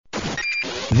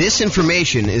This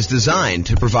information is designed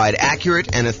to provide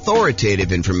accurate and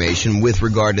authoritative information with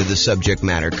regard to the subject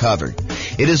matter covered.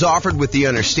 It is offered with the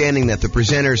understanding that the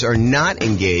presenters are not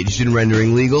engaged in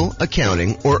rendering legal,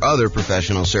 accounting, or other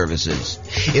professional services.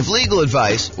 If legal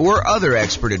advice or other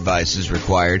expert advice is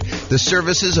required, the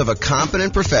services of a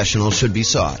competent professional should be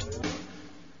sought.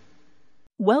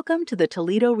 Welcome to the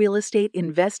Toledo Real Estate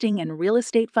Investing and Real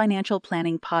Estate Financial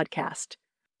Planning Podcast.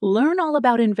 Learn all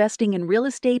about investing in real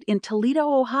estate in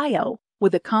Toledo, Ohio,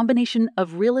 with a combination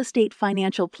of real estate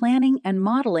financial planning and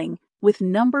modeling with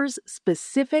numbers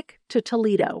specific to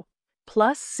Toledo,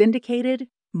 plus syndicated,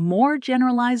 more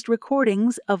generalized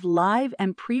recordings of live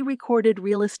and pre-recorded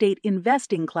real estate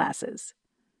investing classes.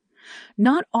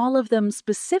 Not all of them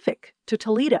specific to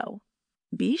Toledo.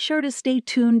 Be sure to stay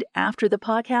tuned after the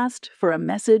podcast for a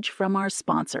message from our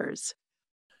sponsors.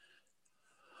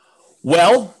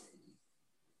 Well,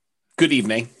 good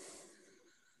evening.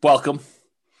 Welcome.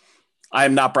 I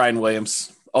am not Brian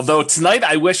Williams. Although tonight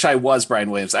I wish I was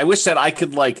Brian Williams. I wish that I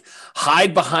could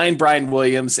hide behind Brian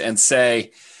Williams and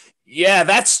say, yeah,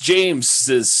 that's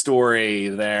James's story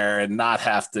there and not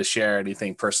have to share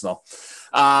anything personal.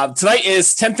 Tonight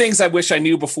is 10 things I wish I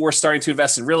knew before starting to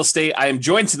invest in real estate. I am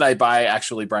joined tonight by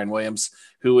actually Brian Williams,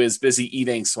 who is busy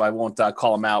eating, so I won't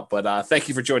call him out. But thank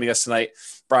you for joining us tonight,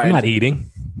 Brian. I'm not eating.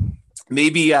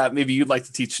 Maybe you'd like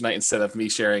to teach tonight instead of me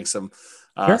sharing some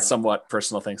somewhat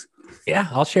personal things. Yeah,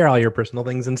 I'll share all your personal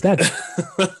things instead.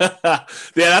 Yeah,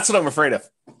 that's what I'm afraid of.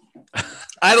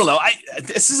 I don't know.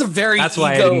 This is a very That's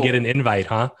why I didn't get an invite,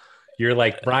 huh? You're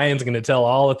like, Brian's going to tell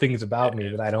all the things about me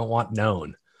that I don't want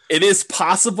known. It is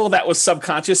possible that was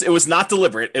subconscious. It was not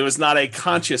deliberate. It was not a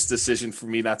conscious decision for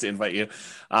me not to invite you.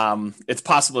 It's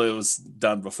possible it was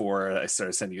done before I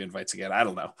started sending you invites again. I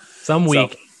don't know. Some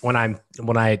week when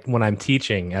I'm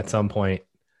teaching at some point,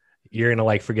 you're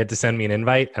going to forget to send me an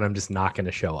invite and I'm just not going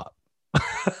to show up.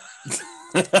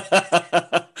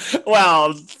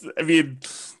 Well, I mean,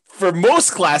 for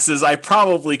most classes, I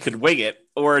probably could wing it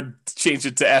or change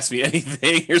it to ask me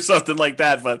anything or something like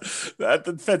that. But that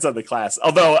depends on the class.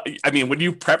 Although, I mean, when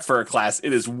you prep for a class,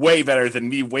 it is way better than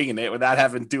me winging it without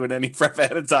having doing any prep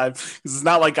ahead of time. Because it's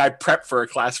not like I prep for a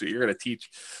class that you're going to teach.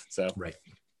 So, right.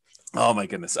 Oh my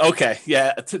goodness. Okay.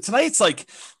 Yeah. Tonight's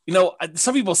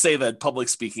some people say that public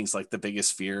speaking is the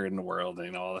biggest fear in the world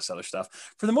and all this other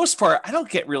stuff. For the most part, I don't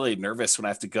get really nervous when I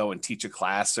have to go and teach a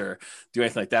class or do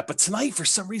anything like that. But tonight, for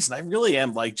some reason, I really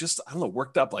am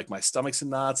worked up. My stomach's in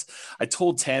knots. I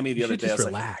told Tammy the other day, I was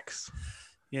relax.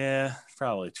 Yeah,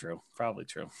 probably true.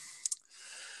 All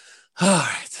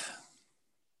right.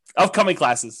 Upcoming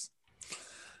classes.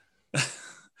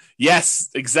 Yes,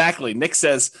 exactly. Nick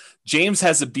says James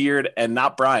has a beard and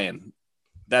not Brian.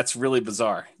 That's really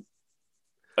bizarre.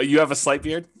 Oh, you have a slight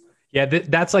beard? Yeah,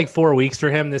 that's 4 weeks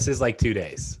for him. This is 2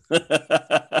 days.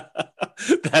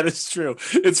 That is true.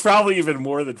 It's probably even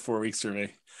more than 4 weeks for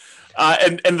me.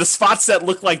 And the spots that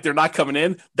look like they're not coming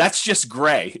in, that's just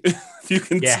gray. If you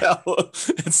can tell,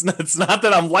 it's not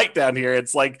that I'm light down here.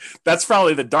 It's that's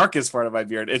probably the darkest part of my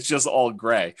beard. It's just all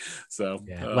gray. So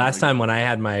last time when I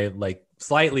had my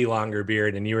slightly longer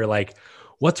beard and you were like,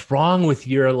 what's wrong with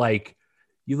your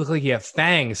you look like you have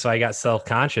fangs. So I got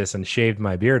self-conscious and shaved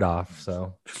my beard off.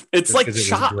 So it's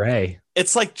gray.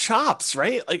 It's like chops,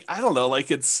 right? I don't know.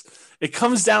 It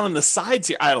comes down on the sides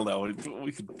here. I don't know.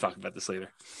 We can talk about this later.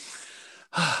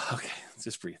 Okay,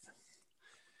 just breathe.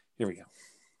 Here we go.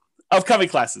 Upcoming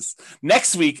classes.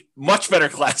 Next week, much better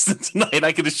class than tonight,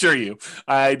 I can assure you.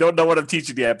 I don't know what I'm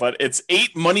teaching yet, but it's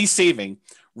 8 money-saving,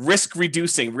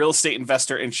 risk-reducing real estate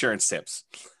investor insurance tips.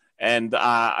 And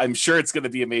I'm sure it's going to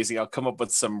be amazing. I'll come up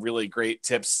with some really great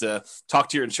tips to talk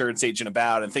to your insurance agent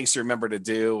about and things to remember to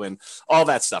do and all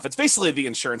that stuff. It's basically the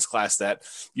insurance class that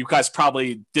you guys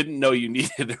probably didn't know you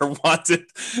needed or wanted,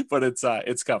 but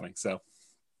it's coming. So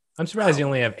I'm surprised you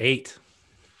only have 8.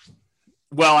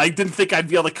 Well, I didn't think I'd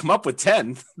be able to come up with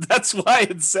 10. That's why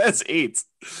it says 8.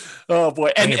 Oh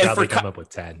boy. And probably come up with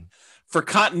 10. For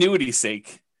continuity's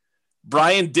sake,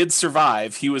 Brian did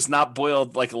survive. He was not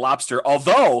boiled like a lobster,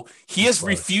 although he has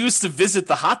refused to visit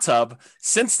the hot tub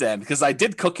since then because I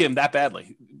did cook him that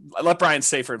badly. I let Brian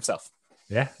say for himself.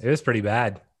 Yeah, it was pretty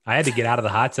bad. I had to get out of the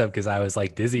hot tub because I was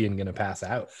dizzy and going to pass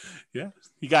out. Yeah.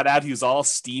 He got out. He was all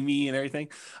steamy and everything.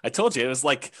 I told you, it was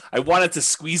I wanted to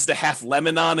squeeze the half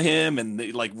lemon on him and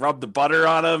rub the butter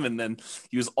on him. And then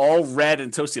he was all red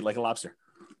and toasty like a lobster.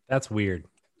 That's weird.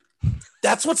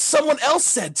 That's what someone else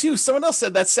said too. Someone else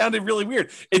said that sounded really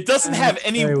weird. It doesn't have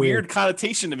any weird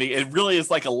connotation to me. It really is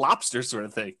like a lobster sort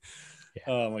of thing. Yeah.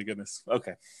 Oh my goodness.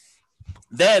 Okay.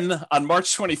 Then on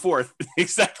March 24th,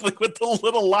 exactly what the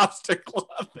little lobster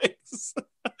club is.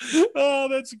 Oh,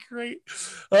 that's great.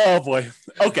 Oh boy.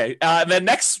 Okay. And then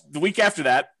the week after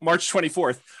that, March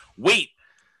 24th, wait,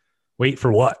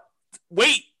 for what?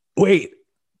 wait,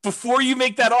 before you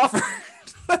make that offer.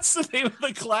 That's the name of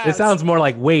the class. It sounds more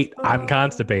like, wait, I'm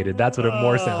constipated. That's what it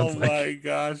more sounds like. Oh my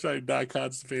gosh, I'm not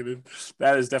constipated.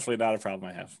 That is definitely not a problem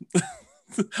I have.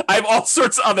 I have all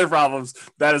sorts of other problems.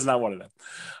 That is not one of them.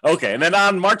 Okay, and then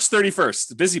on March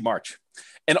 31st, busy March,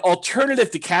 an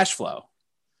alternative to cash flow,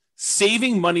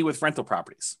 saving money with rental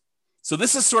properties. So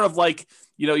this is sort of like,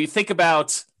 you think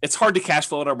about, it's hard to cash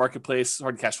flow in our marketplace. It's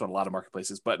hard to cash flow in a lot of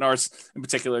marketplaces, but in ours in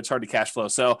particular, it's hard to cash flow.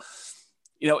 So,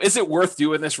 is it worth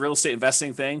doing this real estate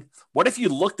investing thing? What if you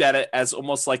looked at it as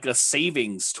almost like a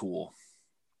savings tool?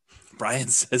 Brian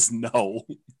says no.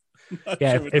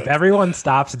 Yeah, if everyone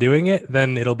stops doing it,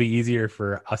 then it'll be easier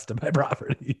for us to buy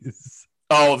properties.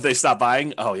 Oh, if they stop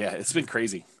buying? Oh, yeah. It's been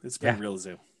crazy. It's been real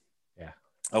zoo. Yeah.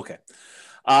 Okay.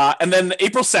 And then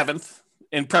April 7th,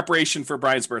 in preparation for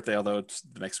Brian's birthday, although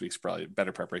the next week's probably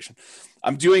better preparation,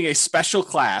 I'm doing a special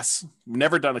class.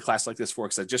 Never done a class like this before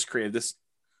because I just created this,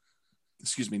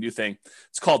 new thing.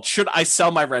 It's called Should I Sell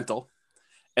My Rental?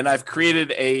 And I've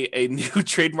created a new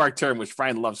trademark term, which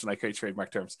Brian loves when I create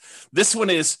trademark terms. This one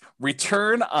is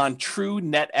return on true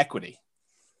net equity.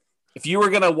 If you were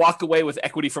going to walk away with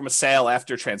equity from a sale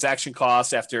after transaction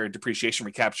costs, after depreciation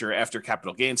recapture, after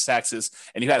capital gains taxes,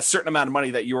 and you had a certain amount of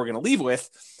money that you were going to leave with,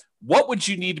 what would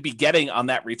you need to be getting on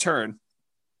that return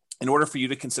in order for you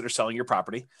to consider selling your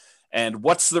property? And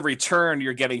what's the return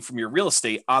you're getting from your real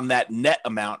estate on that net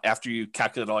amount after you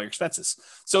calculate all your expenses?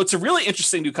 So it's a really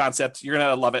interesting new concept. You're going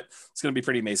to love it. It's going to be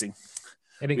pretty amazing.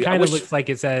 And it kind of looks like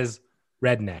it says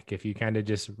redneck. If you kind of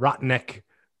just redneck.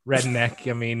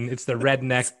 I mean, it's the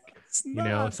redneck,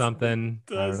 something.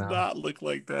 Does not look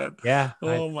like that. Yeah.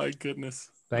 Oh my goodness.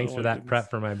 Thanks for that prep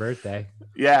for my birthday.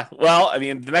 Yeah. Well, I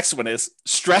mean, the next one is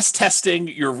stress testing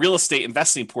your real estate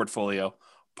investing portfolio,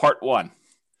 part 1.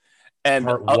 And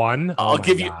part 1, I'll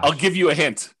give you a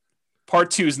hint. Part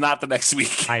 2 is not the next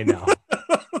week. I know.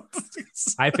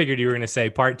 I figured you were going to say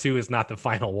part 2 is not the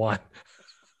final one.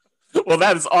 Well,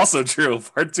 that is also true.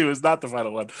 Part 2 is not the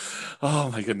final one. Oh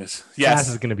my goodness. Yes. Class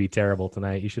is going to be terrible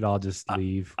tonight. You should all just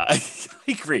leave. I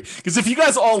agree. Because if you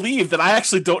guys all leave, then I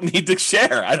actually don't need to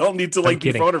share. I don't need to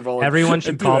be vulnerable. Everyone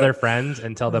should call their friends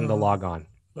and tell them to log on.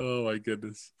 Oh my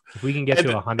goodness. If we can get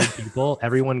to 100 people,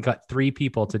 everyone got 3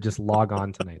 people to just log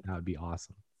on tonight. That would be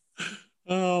awesome.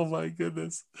 Oh my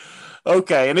goodness.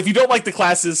 Okay. And if you don't like the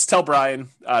classes, tell Brian,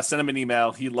 send him an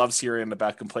email. He loves hearing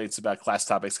about complaints about class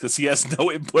topics because he has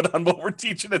no input on what we're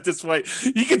teaching at this point.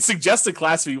 He can suggest a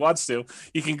class if he wants to.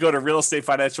 You can go to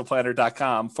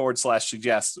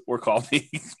realestatefinancialplanner.com/suggest or call me.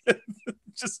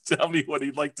 Just tell me what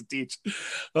he'd like to teach.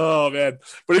 Oh man.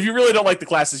 But if you really don't like the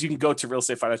classes, you can go to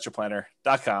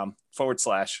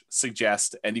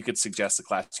realestatefinancialplanner.com/suggest and you can suggest the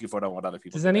class. You can vote on what other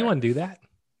people Does anyone do that?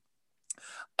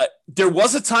 There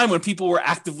was a time when people were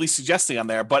actively suggesting on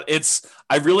there, but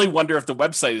I really wonder if the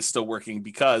website is still working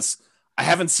because I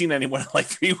haven't seen anyone in like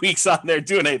 3 weeks on there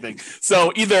doing anything.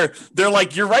 So either they're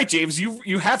like, you're right, James,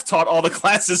 you have taught all the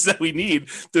classes that we need.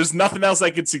 There's nothing else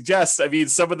I could suggest. I mean,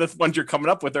 some of the ones you're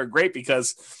coming up with are great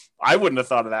because I wouldn't have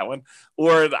thought of that one.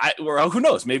 Or who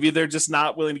knows? Maybe they're just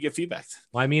not willing to give feedback.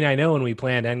 Well, I mean, I know when we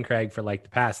planned NCRAG for like the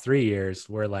past 3 years,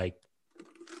 we're like,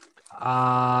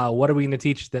 what are we going to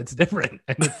teach that's different?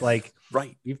 And it's like,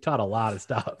 right, you've taught a lot of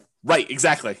stuff. Right,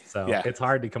 exactly. So it's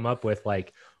hard to come up with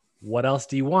like, what else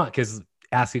do you want? Because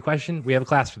ask a question, we have a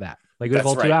class for that. Like we have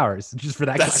all 2 hours just for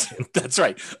that question. That's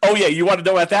right. Oh yeah, you want to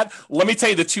know about that? Let me tell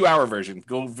you the 2-hour version.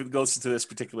 Go listen to this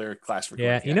particular class recording.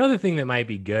 Yeah, you know the thing that might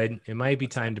be good? It might be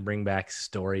time to bring back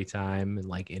story time and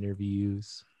like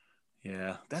interviews.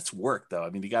 Yeah, that's work though. I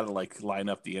mean, you got to like line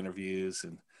up the interviews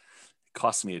and it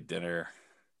costs me a dinner.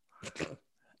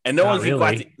 And no one can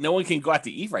go out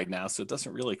to eat right now, so it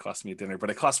doesn't really cost me a dinner, but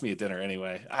it costs me a dinner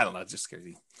anyway. I don't know, just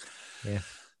crazy. Yeah.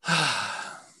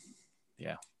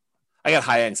 Yeah. I got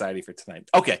high anxiety for tonight.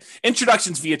 Okay.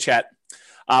 Introductions via chat.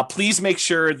 Please make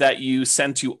sure that you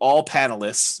send to all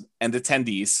panelists and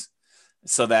attendees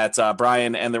so that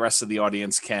Brian and the rest of the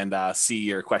audience can see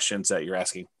your questions that you're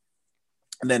asking.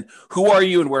 And then who are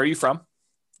you and where are you from?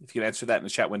 If you can answer that in the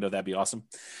chat window, that'd be awesome.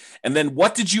 And then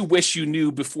what did you wish you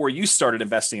knew before you started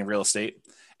investing in real estate?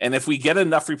 And if we get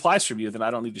enough replies from you, then I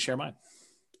don't need to share mine.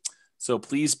 So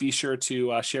please be sure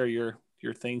to share your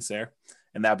things there.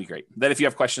 And that'd be great. Then if you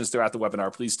have questions throughout the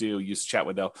webinar, please do use the chat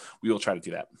window. We will try to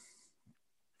do that.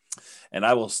 And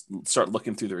I will start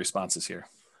looking through the responses here.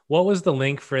 What was the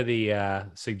link for the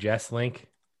suggest link?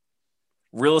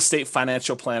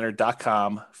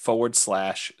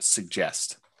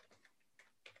 realestatefinancialplanner.com/suggest.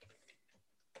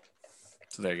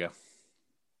 So there you go.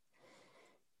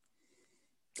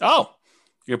 Oh,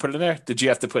 you're gonna put it in there? Did you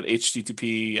have to put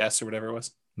HTTPS or whatever it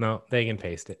was? No, they can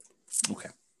paste it. Okay.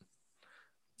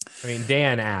 I mean,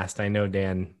 Dan asked. I know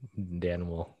Dan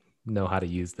will know how to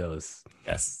use those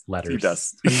letters. He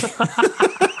does.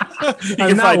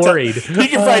 I'm not worried. He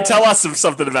can probably tell us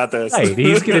something about this. Right.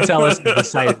 He's going to tell us if the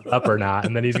site is up or not,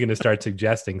 and then he's going to start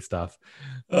suggesting stuff.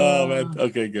 Oh, man.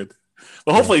 Okay, good.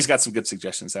 Well, hopefully he's got some good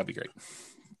suggestions. That'd be great.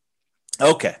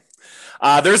 Okay.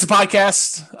 There's a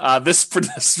podcast.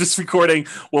 This recording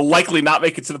will likely not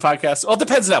make it to the podcast. Well, it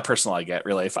depends on how personal I get,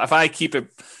 really. If I keep it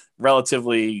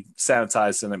relatively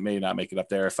sanitized, then it may not make it up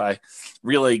there. If I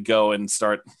really go and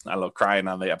start, I don't know, crying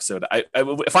on the episode,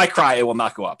 if I cry, it will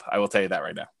not go up. I will tell you that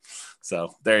right now.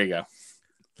 So there you go.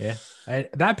 Yeah.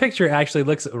 That picture actually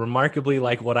looks remarkably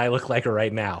like what I look like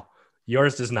right now.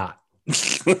 Yours does not.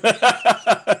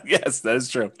 Yes, that is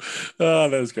true. Oh,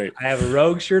 that was great. I have a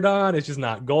Rogue shirt on. It's just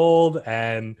not gold.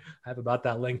 And I have about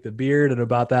that length of beard and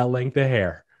about that length of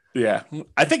hair. Yeah.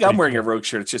 I think I'm wearing a Rogue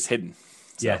shirt. It's just hidden.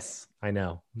 So. Yes, I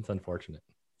know. It's unfortunate.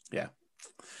 Yeah.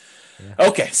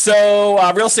 Okay. So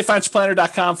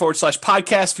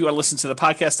realestatefinancialplanner.com/podcast if you want to listen to the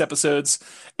podcast episodes.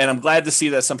 And I'm glad to see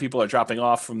that some people are dropping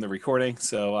off from the recording.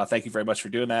 So thank you very much for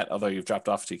doing that. Although you've dropped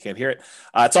off so you can't hear it.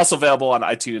 It's also available on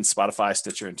iTunes, Spotify,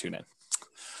 Stitcher, and TuneIn.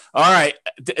 All right.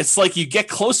 It's like you get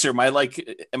closer. My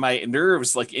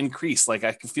nerves increase. Like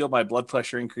I can feel my blood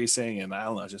pressure increasing, and I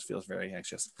don't know, it just feels very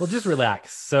anxious. Well, just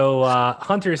relax. So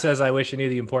Hunter says, I wish I knew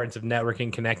the importance of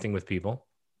networking, connecting with people.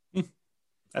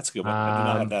 That's a good one. I did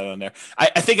not have that on there.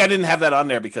 I think I didn't have that on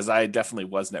there because I definitely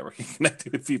was networking,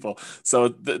 connecting with people. So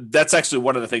that's actually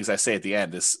one of the things I say at the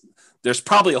end is there's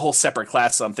probably a whole separate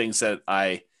class on things that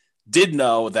I did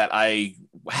know that I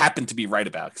happened to be right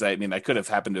about. Because I could have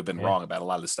happened to have been wrong about a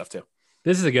lot of this stuff too.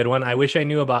 This is a good one. I wish I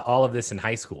knew about all of this in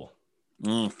high school.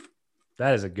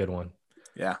 That is a good one.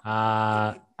 Yeah.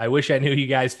 I wish I knew you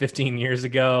guys 15 years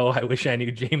ago. I wish I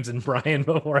knew James and Brian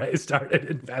before I started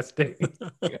investing.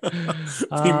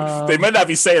 They might not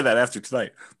be saying that after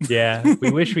tonight. Yeah. We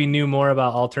wish we knew more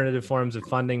about alternative forms of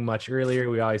funding much earlier.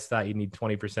 We always thought you need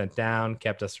 20% down,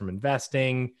 kept us from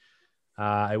investing.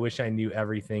 I wish I knew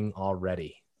everything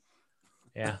already.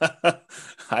 Yeah.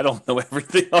 I don't know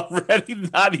everything already.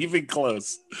 Not even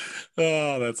close.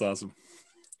 Oh, that's awesome.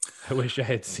 I wish I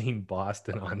had seen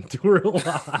Boston on tour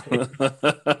live.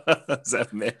 Is that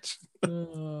Mitch?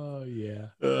 Oh, yeah.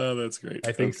 Oh, that's great.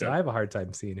 I think so. I have a hard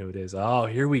time seeing who it is. Oh,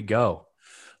 here we go.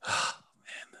 Oh,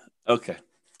 man. Okay.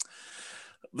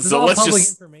 This is all public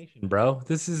information, bro.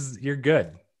 You're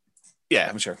good. Yeah,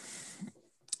 I'm sure.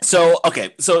 So,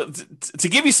 okay. So to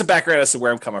give you some background as to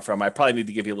where I'm coming from, I probably need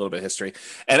to give you a little bit of history.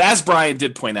 And as Brian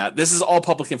did point out, this is all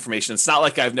public information. It's not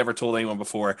like I've never told anyone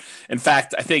before. In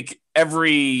fact, I think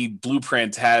every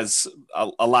blueprint has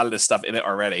a lot of this stuff in it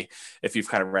already, if you've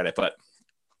kind of read it. But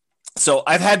so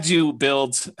I opted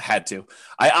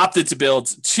to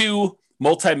build 2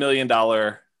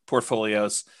 multi-million-dollar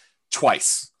portfolios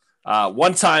twice.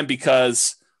 One time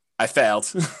because I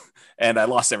failed. And I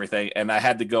lost everything, and I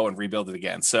had to go and rebuild it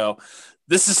again. So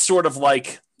this is sort of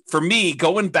like, for me,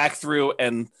 going back through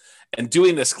and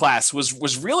doing this class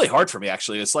was really hard for me,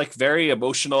 actually. It's like very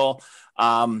emotional.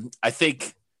 I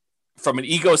think from an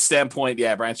ego standpoint,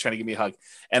 yeah, Brian's trying to give me a hug.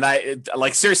 And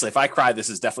seriously, if I cry, this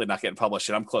is definitely not getting published,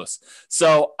 and I'm close.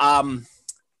 So,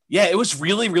 yeah, it was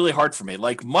really, really hard for me,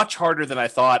 like much harder than I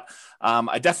thought.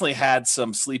 I definitely had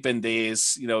some sleep-in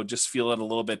days, just feeling a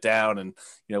little bit down and,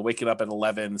 waking up at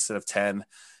 11 instead of 10.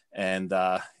 And,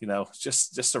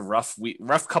 just a rough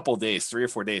couple of days, 3 or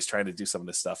 4 days trying to do some of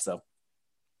this stuff. So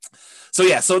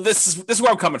yeah, so this is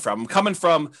where I'm coming from. I'm coming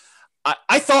from,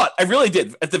 I thought, I really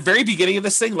did at the very beginning of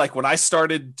this thing, like when I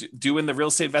started doing the real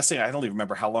estate investing, I don't even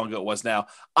remember how long ago it was now.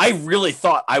 I really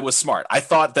thought I was smart. I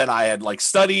thought that I had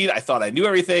studied. I thought I knew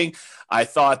everything. I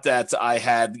thought that I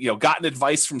had, gotten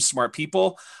advice from smart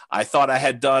people. I thought I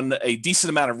had done a decent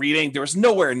amount of reading. There was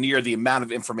nowhere near the amount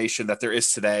of information that there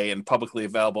is today and publicly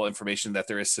available information that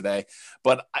there is today.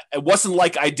 But it wasn't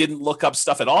like I didn't look up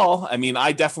stuff at all. I mean,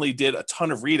 I definitely did a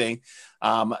ton of reading.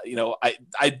 I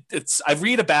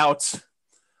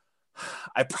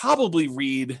probably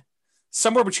read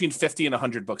somewhere between 50 and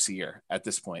 100 books a year at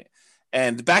this point.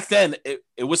 And back then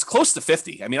it was close to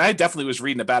 50. I mean, I definitely was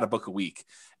reading about a book a week.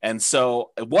 And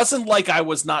so it wasn't like I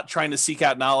was not trying to seek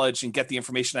out knowledge and get the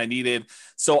information I needed.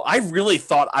 So I really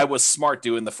thought I was smart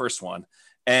doing the first one.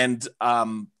 And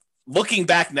looking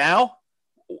back now,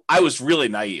 I was really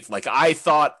naive. Like I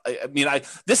thought,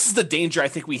 this is the danger I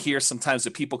think we hear sometimes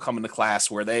that people come into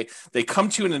class where they come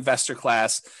to an investor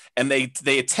class and they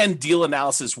attend deal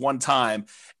analysis one time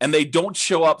and they don't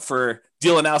show up for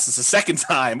deal analysis a second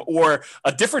time or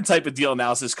a different type of deal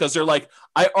analysis because they're like,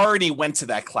 I already went to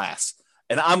that class.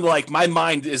 And I'm like, my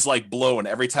mind is like blown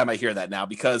every time I hear that now,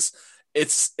 because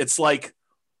it's like,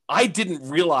 I didn't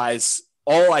realize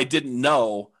all I didn't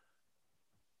know.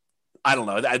 I don't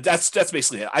know. That's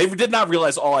basically it. I did not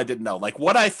realize all I didn't know. Like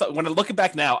what I thought, when I look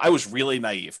back now, I was really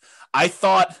naive. I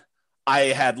thought I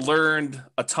had learned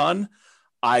a ton.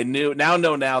 I know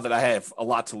now that I have a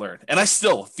lot to learn, and I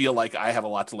still feel like I have a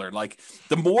lot to learn. Like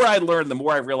the more I learn, the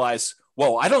more I realize,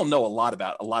 whoa, I don't know a lot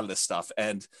about a lot of this stuff.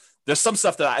 And there's some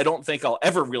stuff that I don't think I'll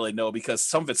ever really know, because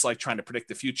some of it's like trying to predict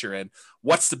the future and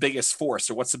what's the biggest force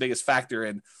or what's the biggest factor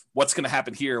and what's going to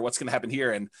happen here, what's going to happen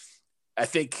here. And I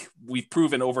think we've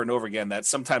proven over and over again that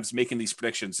sometimes making these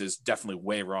predictions is definitely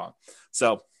way wrong.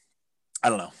 So I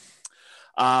don't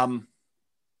know.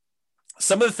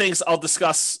 Some of the things I'll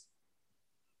discuss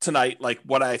tonight, like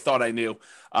what I thought I knew.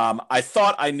 I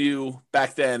thought I knew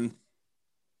back then.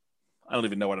 I don't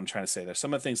even know what I'm trying to say there.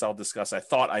 Some of the things I'll discuss, I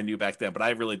thought I knew back then, but I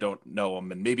really don't know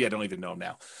them. And maybe I don't even know them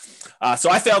now. So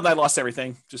I failed and I lost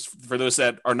everything. Just for those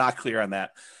that are not clear on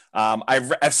that.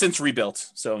 I've since rebuilt.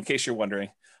 So in case you're wondering,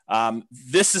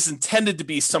 this is intended to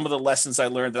be some of the lessons I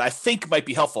learned that I think might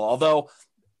be helpful. Although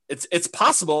it's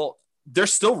possible they're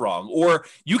still wrong, or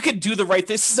you could do the right.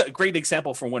 This is a great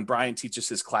example from when Brian teaches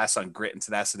his class on grit and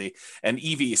tenacity, and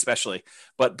EV especially.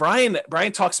 But Brian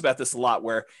talks about this a lot,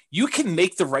 where you can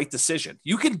make the right decision.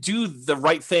 You can do the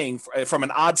right thing from an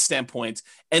odds standpoint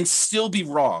and still be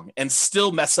wrong and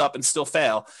still mess up and still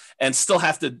fail and still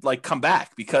have to like come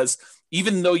back, because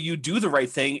even though you do the right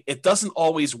thing, it doesn't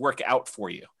always work out for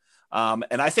you.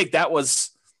 And I think that was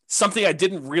something I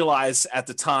didn't realize at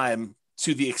the time,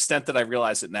 to the extent that I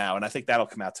realize it now. And I think that'll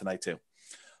come out tonight too.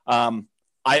 I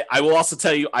will also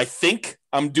tell you, I think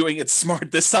I'm doing it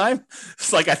smart this time.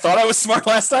 It's like I thought I was smart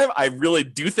last time. I really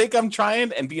do think I'm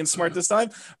trying and being smart this time,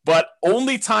 but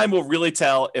only time will really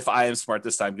tell if I am smart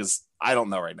this time, because I don't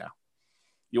know right now.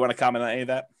 You want to comment on any of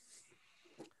that?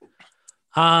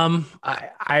 I'm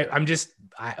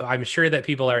sure that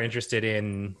people are interested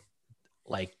in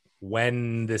like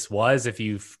when this was, if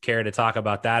you care to talk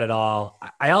about that at all.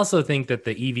 I also think that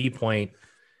the EV point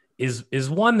is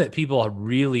one that people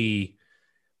really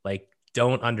like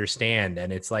don't understand.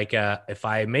 And it's like, if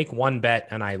I make one bet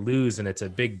and I lose and it's a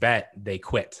big bet, they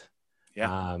quit.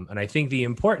 Yeah. And I think the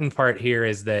important part here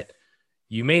is that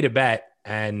you made a bet,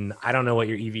 and I don't know what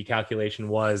your EV calculation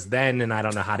was then, and I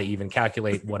don't know how to even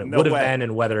calculate what it would have been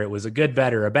and whether it was a good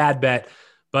bet or a bad bet.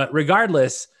 But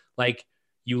regardless, like,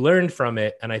 you learned from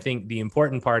it. And I think the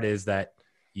important part is that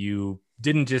you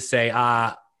didn't just say,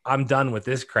 I'm done with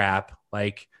this crap.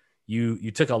 Like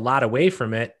you took a lot away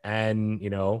from it, and,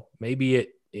 you know, maybe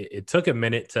it took a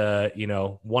minute to, you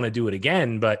know, want to do it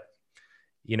again, but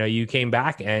you know, you came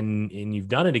back and you've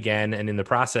done it again. And in the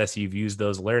process, you've used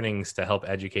those learnings to help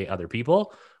educate other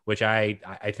people, which I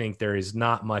think there is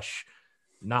not much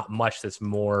that's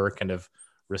more kind of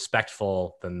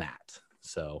respectful than that.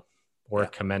 So, or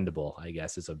commendable, I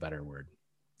guess is a better word.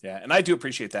 Yeah. And I do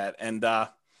appreciate that. And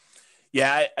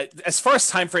as far as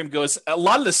time frame goes, a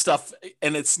lot of this stuff,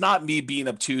 and it's not me being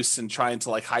obtuse and trying to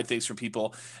like hide things from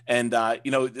people. And,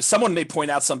 you know, someone may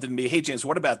point out something to me, hey, James,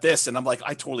 what about this? And I'm like,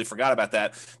 I totally forgot about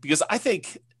that, because I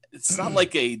think it's not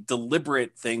like a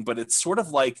deliberate thing, but it's sort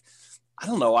of like, I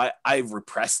don't know, I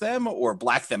repress them or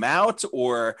black them out,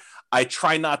 or I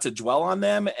try not to dwell on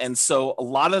them. And so a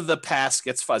lot of the past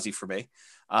gets fuzzy for me.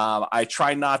 I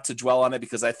try not to dwell on it,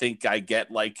 because I think I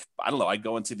get like, I don't know, I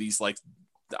go into these like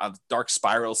dark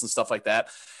spirals and stuff like that.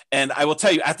 And I will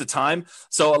tell you at the time,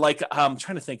 so like, I'm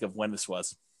trying to think of when this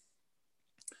was.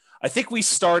 I think we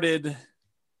started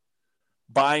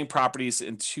buying properties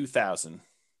in 2000.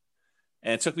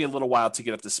 And it took me a little while to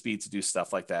get up to speed to do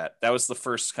stuff like that. That was the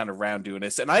first kind of round doing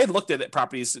this. And I had looked at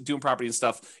properties, doing property and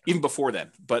stuff even before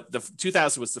then, but the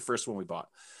 2000 was the first one we bought.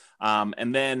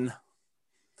 And then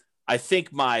I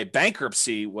think my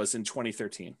bankruptcy was in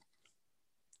 2013.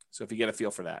 So if you get a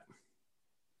feel for that.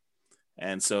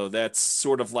 And so that's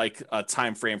sort of like a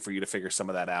time frame for you to figure some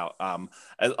of that out.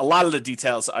 A lot of the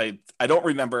details I don't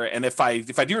remember. And if I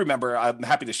do remember, I'm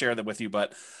happy to share them with you.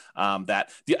 But and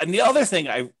the other thing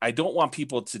I don't want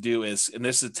people to do is, and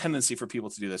there's a tendency for people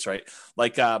to do this, right?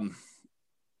 Like, I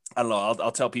don't know,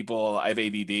 I'll tell people I have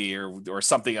ADD or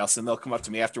something else, and they'll come up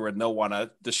to me afterward and they'll want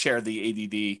to share the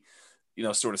ADD, you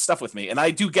know, sort of stuff with me. And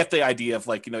I do get the idea of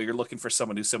like, you know, you're looking for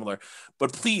someone who's similar,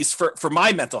 but please, for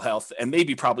my mental health, and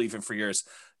maybe probably even for yours,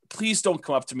 please don't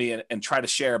come up to me and try to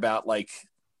share about like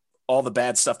all the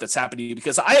bad stuff that's happening to you,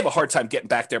 because I have a hard time getting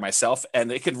back there myself, and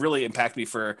it can really impact me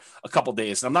for a couple of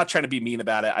days. And I'm not trying to be mean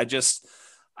about it.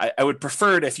 I would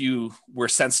prefer it if you were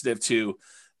sensitive to,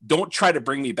 don't try to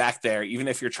bring me back there, even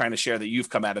if you're trying to share that you've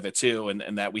come out of it too,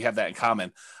 and that we have that in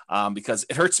common, because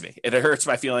it hurts me. It hurts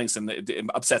my feelings and it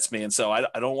upsets me. And so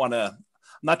I don't want to,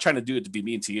 I'm not trying to do it to be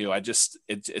mean to you.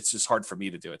 It's just hard for me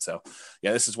to do it. So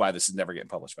yeah, this is why this is never getting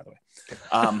published, by the way.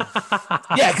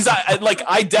 Yeah, because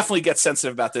I definitely get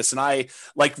sensitive about this. And I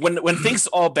like when things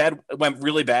all bad went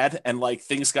really bad and like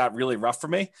things got really rough for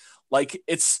me, like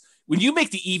it's when you make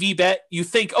the EV bet, you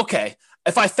think, okay,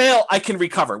 if I fail, I can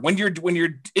recover. When you're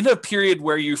in a period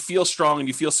where you feel strong and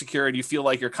you feel secure and you feel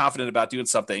like you're confident about doing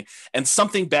something and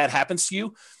something bad happens to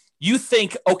you, you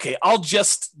think, okay, I'll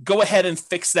just go ahead and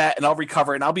fix that and I'll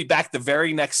recover and I'll be back the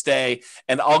very next day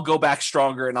and I'll go back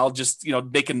stronger and I'll just,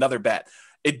 make another bet.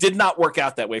 It did not work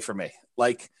out that way for me.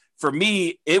 Like for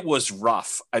me, it was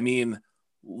rough. I mean,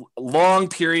 long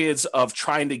periods of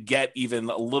trying to get even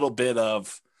a little bit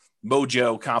of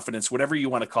mojo, confidence, whatever you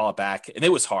want to call it back. And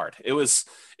it was hard. It was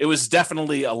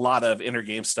definitely a lot of inner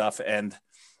game stuff. And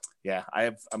yeah,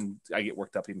 I get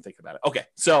worked up even thinking about it. Okay.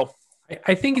 So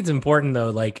I think it's important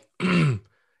though. Like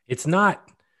it's not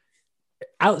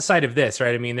outside of this,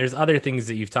 right? I mean, there's other things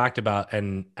that you've talked about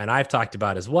and I've talked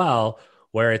about as well,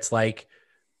 where it's like,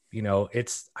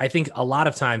 I think a lot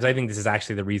of times, I think this is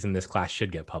actually the reason this class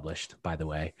should get published, by the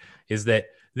way, is that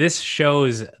this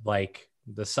shows like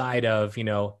the side of,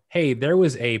 hey, there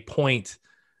was a point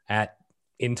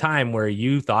in time where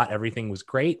you thought everything was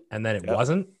great and then it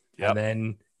wasn't. Yep. And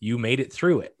then you made it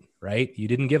through it, right? You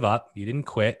didn't give up. You didn't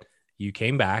quit. You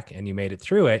came back and you made it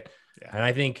through it. Yeah. And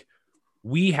I think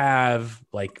we have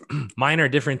like, mine are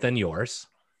different than yours,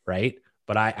 right?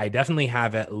 But I definitely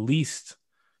have at least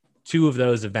 2 of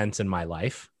those events in my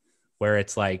life where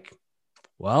it's like,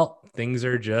 well, things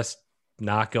are just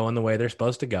not going the way they're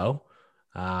supposed to go.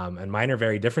 And mine are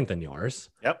very different than yours.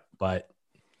 Yep. But,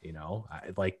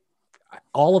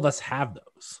 all of us have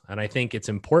those. And I think it's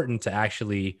important to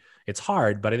actually, it's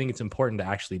hard, but I think it's important to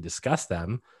actually discuss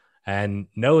them and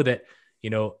know that,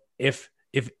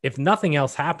 if nothing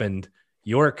else happened,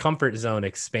 your comfort zone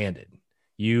expanded.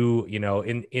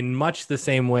 In much the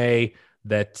same way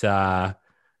that,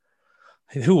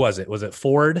 who was it? Was it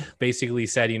Ford basically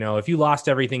said, if you lost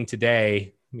everything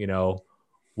today,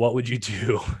 what would you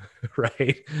do?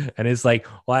 Right. And it's like,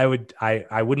 well,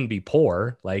 I wouldn't be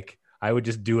poor. Like I would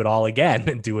just do it all again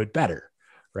and do it better.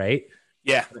 Right.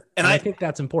 Yeah. And I think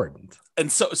that's important.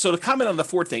 And so to comment on the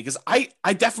Ford thing, because I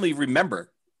definitely remember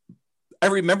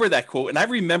that quote. And I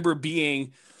remember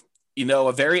being,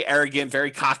 a very arrogant,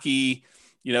 very cocky,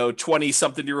 20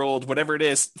 something year old, whatever it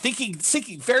is, thinking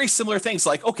very similar things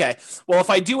like, okay, well, if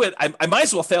I do it, I might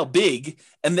as well fail big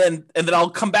and then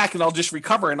I'll come back and I'll just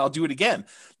recover and I'll do it again.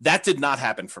 That did not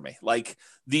happen for me. Like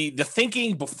the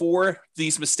thinking before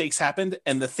these mistakes happened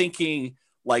and the thinking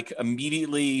like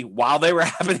immediately while they were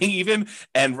happening even,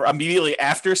 and immediately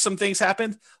after some things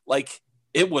happened, like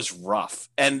it was rough.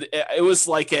 And it was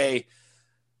like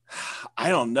I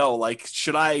don't know, like,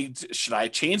 should I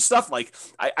change stuff? Like,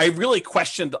 I really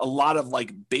questioned a lot of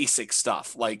like basic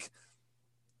stuff, like,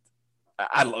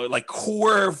 I don't know, like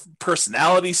core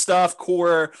personality stuff,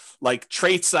 core like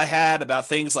traits I had about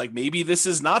things like maybe this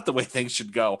is not the way things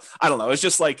should go. I don't know. It's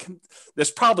just like,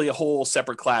 there's probably a whole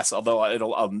separate class, although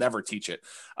I'll never teach it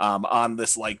on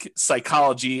this like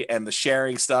psychology and the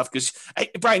sharing stuff. Cause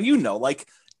Brian, like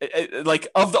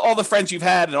of all the friends you've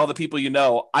had and all the people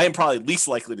I am probably least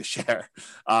likely to share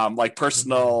like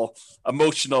personal,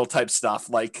 emotional type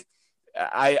stuff. Like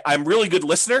I'm really good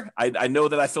listener. I know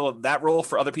that I fill that role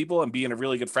for other people and being a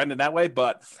really good friend in that way.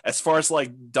 But as far as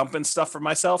like dumping stuff for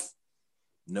myself,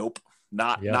 nope,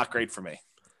 not great for me.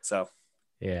 So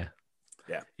yeah.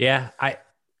 I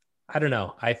don't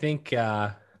know. I think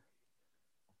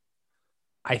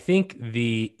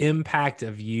the impact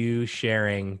of you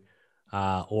sharing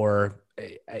or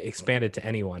expand it to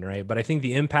anyone, right? But I think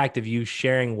the impact of you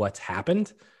sharing what's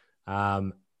happened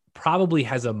probably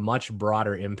has a much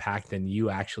broader impact than you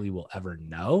actually will ever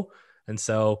know. And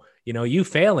so, you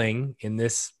failing in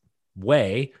this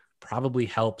way probably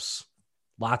helps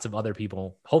lots of other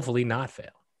people hopefully not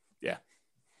fail. Yeah.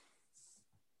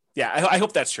 Yeah, I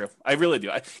hope that's true. I really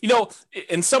do.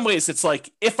 In some ways, it's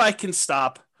like if I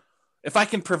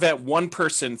can prevent one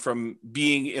person from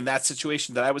being in that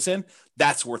situation that I was in,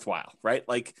 that's worthwhile, right?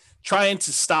 Like trying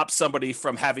to stop somebody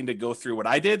from having to go through what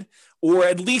I did, or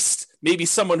at least maybe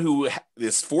someone who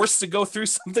is forced to go through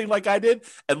something like I did,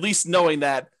 at least knowing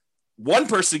that one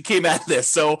person came at this,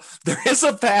 so there is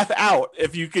a path out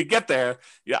if you could get there.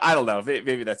 Yeah, I don't know.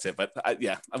 Maybe that's it, but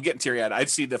yeah, I'm getting teary-eyed. I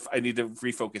need to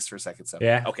refocus for a second. So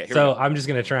yeah, okay. So I'm just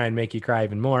gonna try and make you cry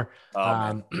even more.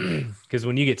 Oh, because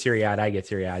when you get teary-eyed, I get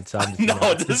teary-eyed. So I'm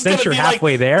just, since you're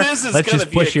halfway there, let's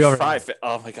just push you over.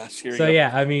 Oh my gosh. Here we so go.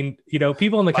 yeah, I mean,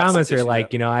 people in the comments are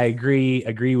like, I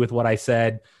agree with what I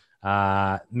said.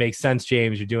 Makes sense,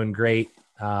 James. You're doing great.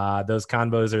 Those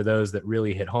convos are those that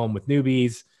really hit home with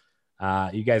newbies.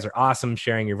 You guys are awesome.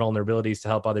 Sharing your vulnerabilities to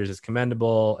help others is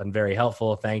commendable and very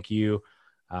helpful. Thank you.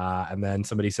 And then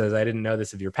somebody says, I didn't know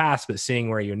this of your past, but seeing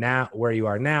where you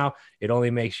are now, it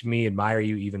only makes me admire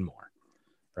you even more.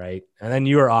 Right. And then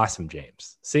you are awesome,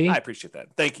 James. See, I appreciate that.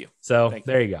 Thank you. So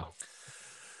there you go.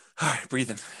 All right.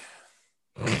 Breathing.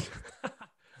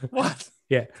 What?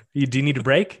 Yeah. Do you need a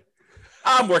break?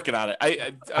 I'm working on it.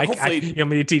 I hopefully you want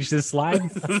me to teach this slide?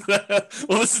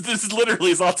 Well, this is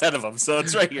literally is all 10 of them, so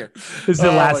it's right here. This is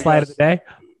the last slide of the day.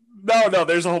 No,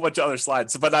 there's a whole bunch of other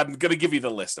slides, but I'm going to give you the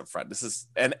list up front. This is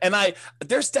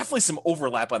there's definitely some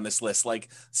overlap on this list. Like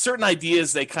certain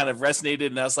ideas, they kind of resonated,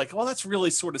 and I was like, well, that's really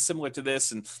sort of similar to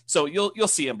this, and so you'll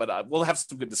see them. But we'll have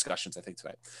some good discussions, I think,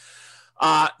 tonight.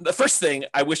 The first thing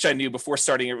I wish I knew before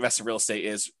starting investing in real estate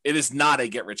is it is not a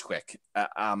get rich quick,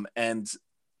 and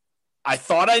I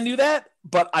thought I knew that,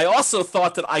 but I also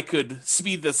thought that I could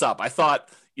speed this up. I thought,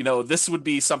 this would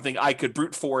be something I could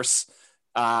brute force,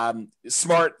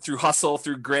 smart through hustle,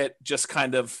 through grit, just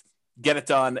kind of get it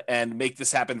done and make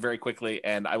this happen very quickly.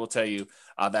 And I will tell you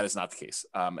that is not the case.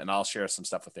 And I'll share some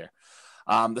stuff with there.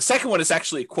 The second one is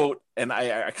actually a quote, and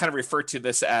I kind of refer to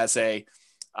this as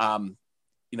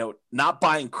not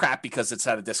buying crap because it's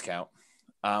at a discount.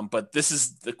 But this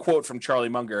is the quote from Charlie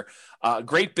Munger.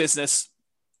 Great business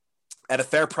at a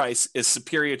fair price is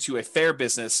superior to a fair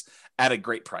business at a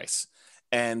great price.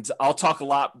 And I'll talk a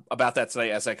lot about that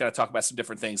tonight as I kind of talk about some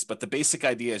different things. But the basic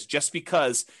idea is just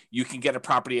because you can get a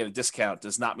property at a discount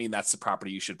does not mean that's the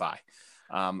property you should buy.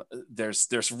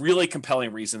 There's really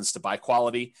compelling reasons to buy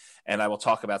quality. And I will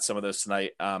talk about some of those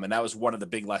tonight. And that was one of the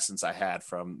big lessons I had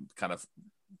from kind of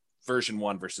version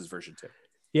 1 versus version 2.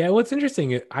 Yeah. What's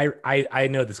interesting, I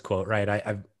know this quote, right?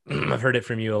 I've heard it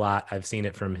from you a lot. I've seen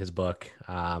it from his book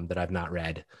that I've not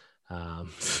read. But,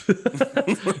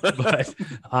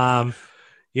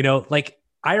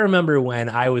 I remember when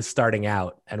I was starting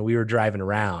out and we were driving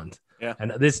around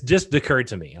and this just occurred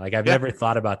to me. Like I've never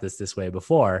thought about this way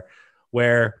before,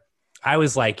 where I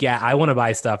was like, yeah, I want to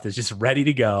buy stuff that's just ready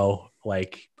to go.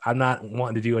 Like I'm not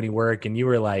wanting to do any work. And you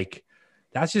were like,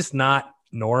 that's just not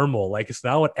normal. Like it's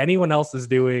not what anyone else is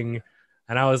doing.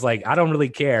 And I was like, I don't really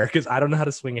care because I don't know how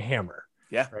to swing a hammer.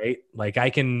 Yeah. Right. Like I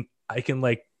can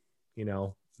like,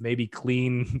 maybe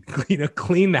clean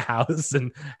the house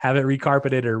and have it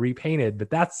recarpeted or repainted, but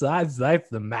that's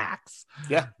the max.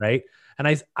 Yeah. Right.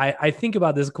 And I think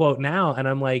about this quote now and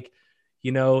I'm like,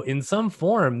 in some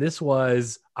form,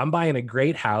 I'm buying a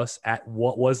great house at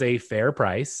what was a fair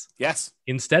price. Yes.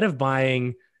 Instead of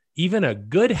buying even a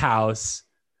good house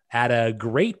at a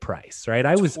great price. Right.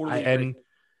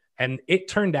 And it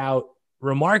turned out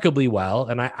remarkably well.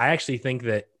 And I actually think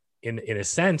that in a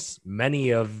sense,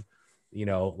 many of,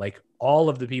 like all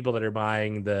of the people that are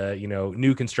buying the,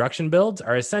 new construction builds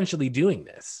are essentially doing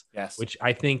this. Yes. Which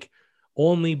I think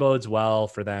only bodes well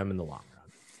for them in the long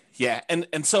run. Yeah.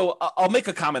 And so I'll make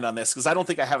a comment on this because I don't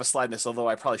think I have a slide in this, although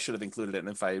I probably should have included it. And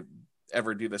if I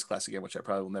ever do this class again, which I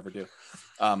probably will never do.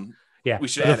 We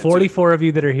should add the 44 of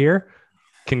you that are here.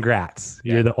 Congrats.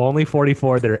 Yeah. You're the only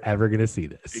 44 that are ever going to see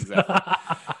this. Exactly.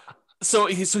 So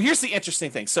here's the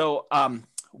interesting thing. So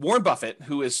Warren Buffett,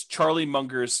 who is Charlie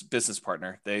Munger's business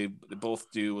partner, they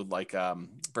both do like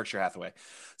Berkshire Hathaway.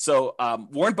 So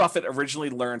Warren Buffett originally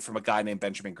learned from a guy named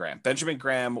Benjamin Graham. Benjamin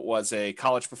Graham was a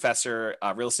college professor,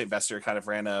 real estate investor, kind of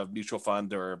ran a mutual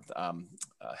fund or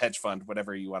hedge fund,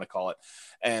 whatever you want to call it.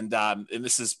 And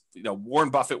this is,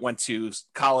 Warren Buffett went to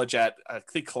college at, I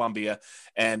think, Columbia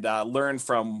and learned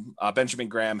from Benjamin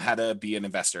Graham how to be an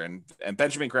investor. And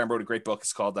Benjamin Graham wrote a great book.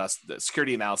 It's called The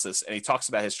Security Analysis. And he talks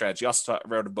about his strategy. He also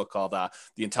wrote a book called The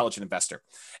Intelligent Investor.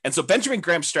 And so Benjamin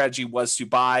Graham's strategy was to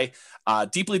buy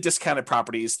deeply discounted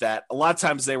properties that a lot of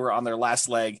times they were on their last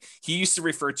leg. He used to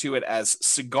refer to it as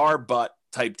cigar butt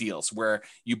type deals, where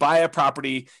you buy a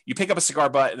property, you pick up a cigar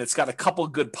butt and it's got a couple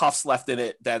good puffs left in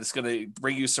it that is going to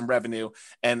bring you some revenue.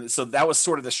 And so that was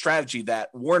sort of the strategy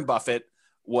that Warren Buffett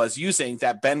was using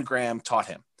that Ben Graham taught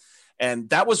him. And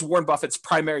that was Warren Buffett's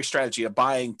primary strategy of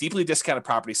buying deeply discounted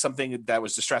property, something that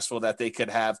was distressful that they could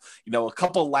have, a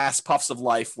couple last puffs of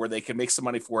life where they could make some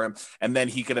money for him. And then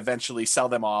he could eventually sell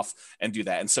them off and do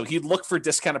that. And so he'd look for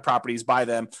discounted properties, buy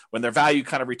them when their value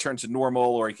kind of returned to normal,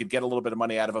 or he could get a little bit of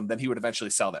money out of them. Then he would eventually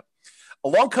sell them.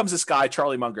 Along comes this guy,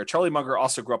 Charlie Munger. Charlie Munger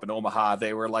also grew up in Omaha.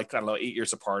 They were 8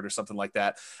 years apart or something like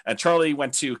that. And Charlie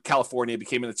went to California,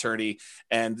 became an attorney,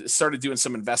 and started doing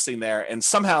some investing there. And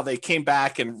somehow they came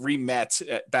back and re-met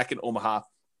back in Omaha.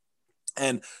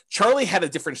 And Charlie had a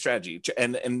different strategy.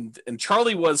 And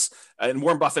Charlie was, and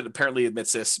Warren Buffett apparently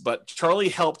admits this, but Charlie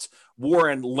helped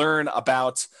Warren learn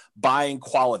about buying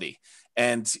quality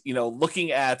and,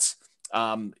 looking at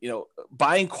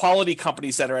buying quality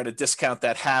companies that are at a discount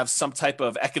that have some type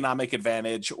of economic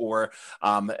advantage or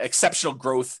exceptional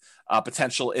growth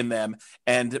potential in them,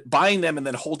 and buying them and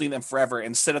then holding them forever,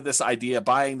 instead of this idea of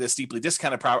buying this deeply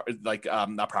discounted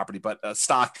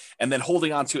stock and then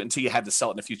holding on to it until you had to sell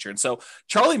it in the future. And so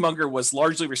Charlie Munger was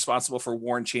largely responsible for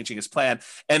Warren changing his plan.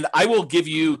 And I will give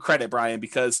you credit, Brian,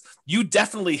 because you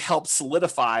definitely helped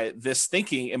solidify this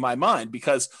thinking in my mind,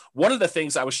 because one of the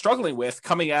things I was struggling with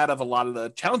coming out of a lot of the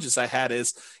challenges I had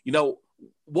is,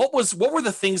 what were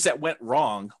the things that went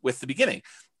wrong with the beginning?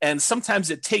 And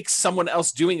sometimes it takes someone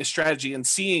else doing a strategy and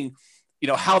seeing,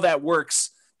 how that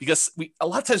works, because a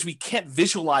lot of times we can't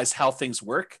visualize how things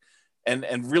work and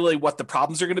really what the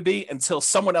problems are going to be until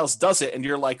someone else does it. And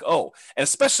you're like, oh, and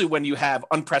especially when you have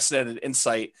unprecedented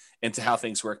insight into how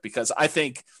things work, because I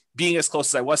think being as close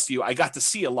as I was to you, I got to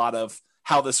see a lot of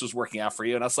how this was working out for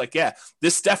you. And I was like, yeah,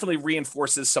 this definitely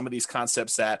reinforces some of these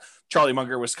concepts that Charlie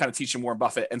Munger was kind of teaching Warren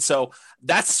Buffett. And so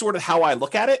that's sort of how I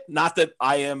look at it. Not that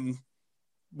I am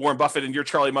Warren Buffett and you're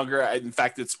Charlie Munger. In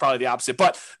fact, it's probably the opposite,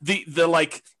 but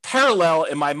the parallel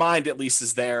in my mind, at least,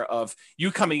 is there of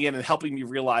you coming in and helping me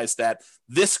realize that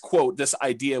this quote, this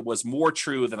idea was more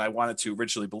true than I wanted to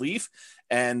originally believe,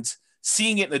 and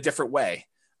seeing it in a different way.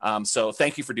 So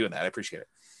thank you for doing that. I appreciate it.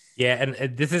 Yeah.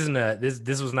 And this isn't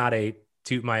this was not a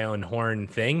toot my own horn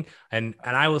thing. And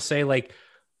I will say,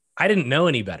 I didn't know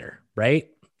any better, right?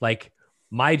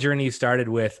 My journey started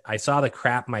with, I saw the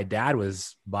crap my dad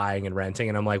was buying and renting.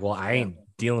 And I'm like, well, I ain't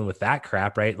dealing with that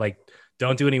crap, right?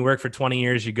 Don't do any work for 20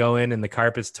 years. You go in and the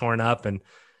carpet's torn up and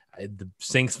the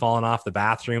sink's falling off the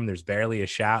bathroom. There's barely a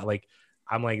shower.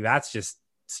 I'm like, that's just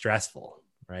stressful.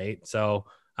 Right. So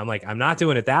I'm like, I'm not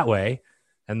doing it that way.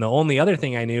 And the only other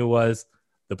thing I knew was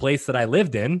the place that I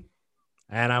lived in.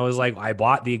 And I was like, I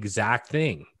bought the exact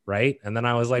thing. Right. And then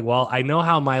I was like, well, I know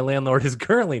how my landlord is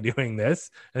currently doing this,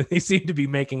 and they seem to be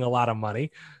making a lot of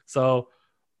money. So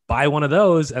buy one of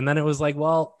those. And then it was like,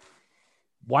 well,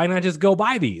 why not just go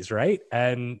buy these? Right.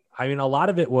 And I mean, a lot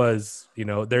of it was,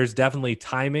 there's definitely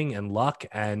timing and luck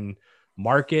and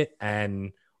market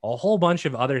and a whole bunch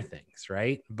of other things.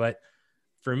 Right. But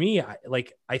for me,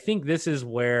 I think this is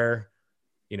where,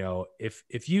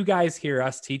 if you guys hear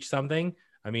us teach something,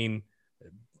 I mean,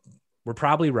 we're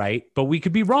probably right, but we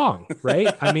could be wrong,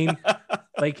 right? I mean,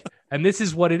 and this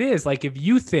is what it is. If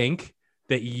you think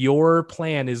that your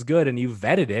plan is good and you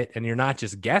vetted it and you're not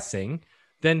just guessing,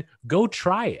 then go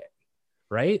try it,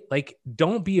 right?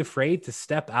 Don't be afraid to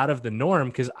step out of the norm.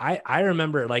 Because I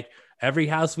remember every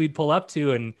house we'd pull up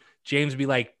to, and James would be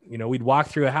like, we'd walk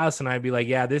through a house and I'd be like,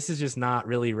 yeah, this is just not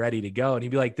really ready to go. And he'd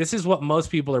be like, this is what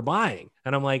most people are buying.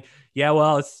 And I'm like, yeah,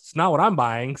 well, it's not what I'm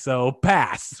buying. So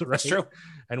pass. Right? That's true.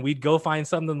 And we'd go find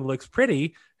something that looks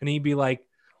pretty. And he'd be like,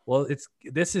 well,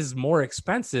 this is more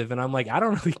expensive. And I'm like, I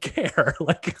don't really care.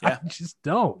 I just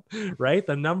don't. Right.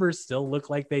 The numbers still look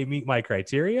like they meet my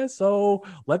criteria. So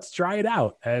let's try it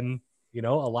out. And, a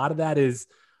lot of that is,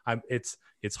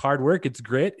 it's hard work. It's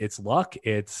grit. It's luck.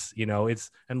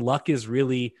 And luck is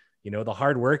really, the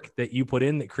hard work that you put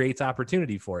in that creates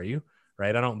opportunity for you.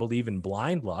 Right. I don't believe in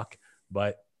blind luck,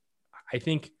 but I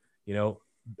think,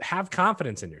 have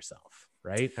confidence in yourself.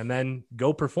 Right. And then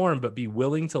go perform, but be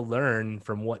willing to learn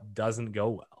from what doesn't go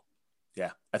well.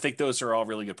 Yeah, I think those are all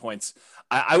really good points.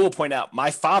 I will point out, my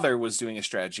father was doing a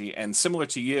strategy, and similar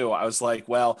to you, I was like,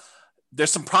 well,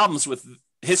 there's some problems with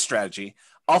his strategy.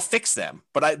 I'll fix them.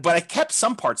 But I kept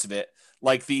some parts of it,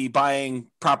 like the buying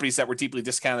properties that were deeply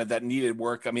discounted that needed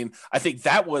work. I mean, I think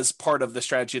that was part of the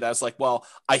strategy that I was like, well,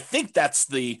 I think that's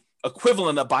the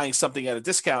equivalent of buying something at a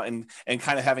discount and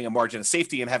kind of having a margin of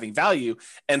safety and having value.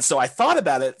 And so I thought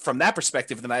about it from that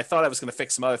perspective. And then I thought I was going to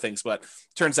fix some other things, but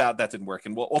turns out that didn't work.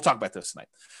 And we'll talk about this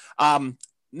tonight.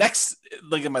 Next,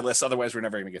 look at my list. Otherwise, we're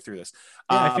never going to get through this.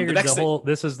 I figured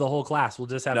this is the whole class. We'll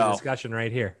just have a discussion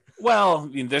right here. Well,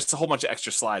 there's a whole bunch of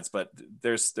extra slides, but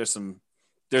there's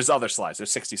other slides.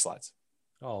 There's 60 slides.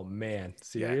 Oh man,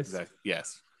 serious? Yeah, exactly.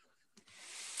 Yes.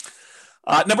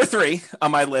 Number 3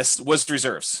 on my list was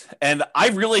reserves. And I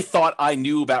really thought I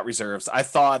knew about reserves. I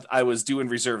thought I was doing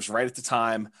reserves right at the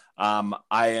time. I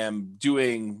am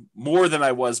doing more than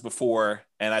I was before.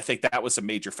 And I think that was a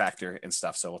major factor and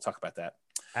stuff. So we'll talk about that.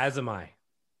 As am I.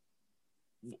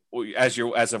 As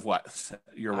of what?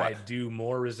 You're what? I do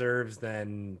more reserves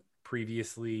than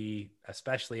previously,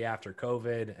 especially after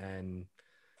COVID and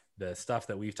the stuff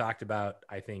that we've talked about.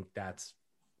 I think that's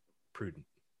prudent.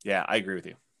 Yeah, I agree with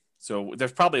you. So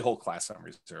there's probably a whole class on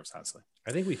reserves, honestly.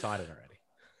 I think we taught it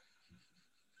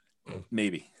already.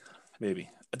 Maybe.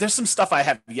 There's some stuff I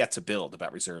have yet to build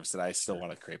about reserves that I still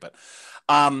want to create, but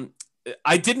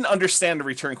I didn't understand the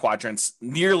return quadrants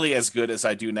nearly as good as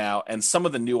I do now, and some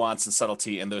of the nuance and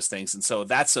subtlety in those things. And so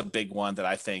that's a big one that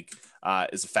I think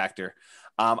is a factor.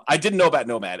 I didn't know about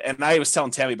Nomad, and I was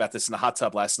telling Tammy about this in the hot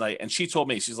tub last night, and she told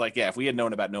me, she's like, yeah, if we had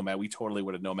known about Nomad, we totally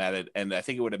would have nomaded, and I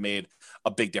think it would have made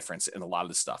a big difference in a lot of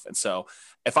the stuff. And so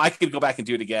if I could go back and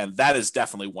do it again, that is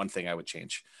definitely one thing I would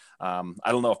change. I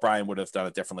don't know if Brian would have done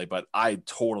it differently, but I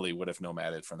totally would have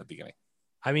nomaded from the beginning.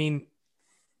 I mean,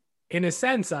 in a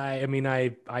sense, I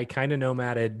kind of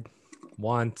nomaded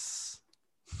once.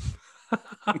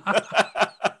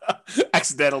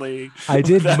 Accidentally. I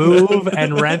did move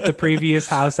and rent the previous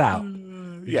house out.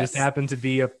 It just happened to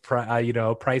be a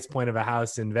price point of a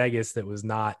house in Vegas that was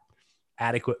not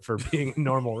adequate for being a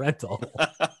normal rental.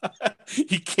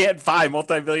 You can't buy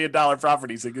multi-million-dollar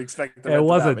properties and expect them. It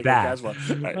wasn't that.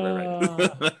 Right.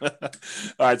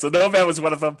 All right. So Nomad was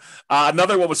one of them.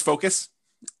 Another one was Focus.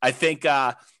 I think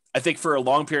for a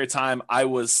long period of time, I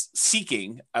was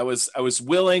seeking. I was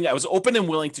open and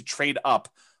willing to trade up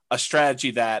a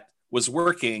strategy that was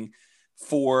working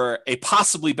for a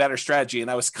possibly better strategy. And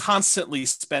I was constantly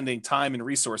spending time and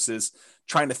resources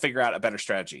trying to figure out a better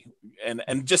strategy.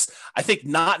 And just, I think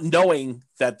not knowing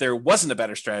that there wasn't a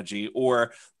better strategy,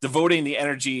 or devoting the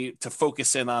energy to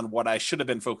focus in on what I should have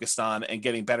been focused on and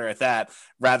getting better at that,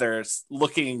 rather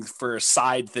looking for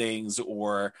side things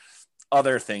or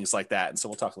other things like that. And so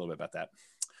we'll talk a little bit about that.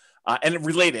 And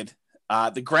related,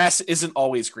 the grass isn't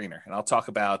always greener. And I'll talk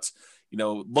about,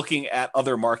 looking at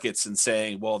other markets and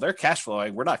saying, well, they're cash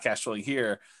flowing, we're not cash flowing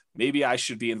here. Maybe I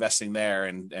should be investing there,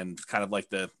 and kind of like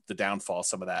the downfall,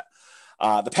 some of that.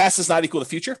 The past is not equal to the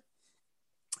future.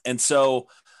 And so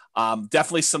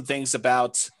definitely some things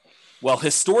about, well,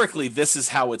 historically, this is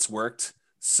how it's worked.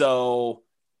 So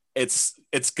it's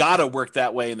got to work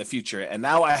that way in the future. And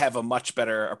now I have a much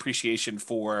better appreciation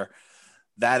for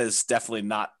that is definitely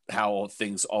not how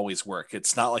things always work.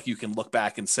 It's not like you can look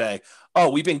back and say, oh,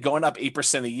 we've been going up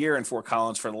 8% a year in Fort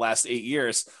Collins for the last 8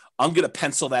 years. I'm going to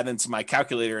pencil that into my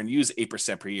calculator and use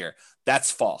 8% per year.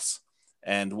 That's false.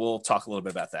 And we'll talk a little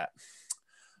bit about that.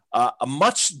 A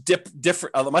much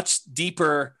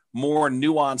deeper, more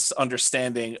nuanced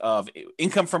understanding of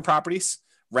income from properties,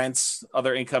 rents,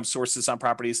 other income sources on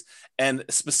properties, and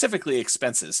specifically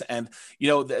expenses. And,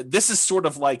 this is sort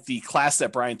of like the class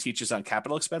that Brian teaches on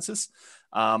capital expenses.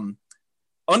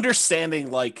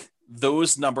 Understanding like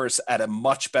those numbers at a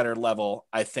much better level,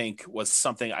 I think, was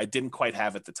something I didn't quite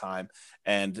have at the time.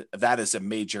 And that is a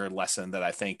major lesson that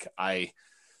I think I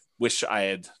wish I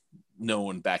had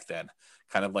known back then.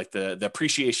 Kind of like the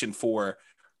appreciation for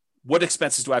what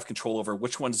expenses do I have control over?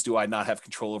 Which ones do I not have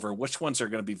control over? Which ones are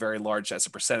going to be very large as a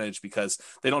percentage because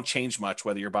they don't change much,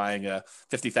 whether you're buying a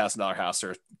 $50,000 house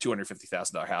or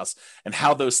 $250,000 house, and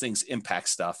how those things impact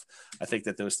stuff. I think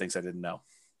that those things I didn't know.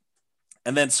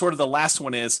 And then sort of the last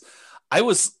one is I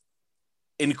was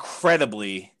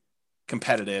incredibly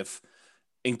competitive,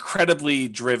 incredibly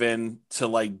driven to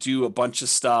like do a bunch of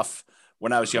stuff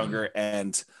when I was younger.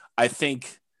 And I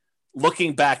think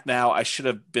looking back now, I should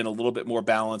have been a little bit more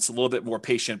balanced, a little bit more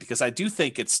patient, because I do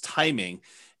think it's timing.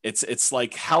 It's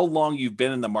like how long you've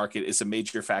been in the market is a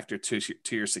major factor to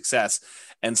your success.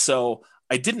 And so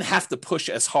I didn't have to push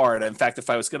as hard. In fact, if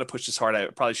I was going to push as hard, I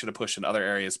probably should have pushed in other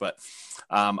areas, but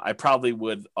I probably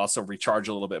would also recharge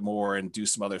a little bit more and do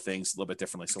some other things a little bit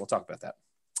differently. So we'll talk about that.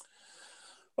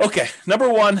 Okay. Number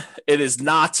one, it is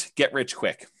not get rich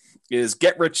quick. It is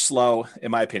get rich slow, in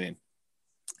my opinion.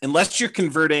 Unless you're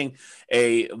converting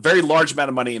a very large amount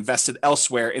of money invested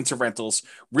elsewhere into rentals,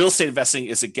 real estate investing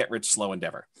is a get rich slow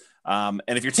endeavor. And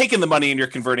if you're taking the money and you're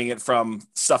converting it from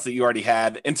stuff that you already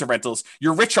had into rentals,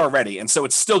 you're rich already. And so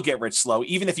it's still get rich slow,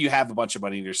 even if you have a bunch of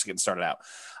money and you're just getting started out.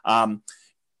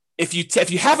 If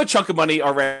you have a chunk of money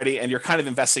already and you're kind of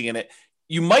investing in it,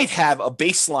 you might have a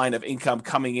baseline of income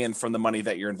coming in from the money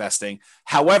that you're investing.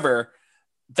 However,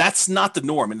 that's not the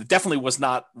norm. And it definitely was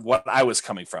not what I was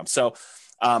coming from. So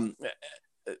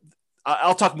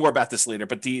I'll talk more about this later,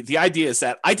 but the idea is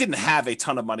that I didn't have a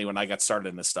ton of money when I got started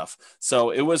in this stuff. So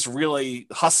it was really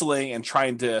hustling and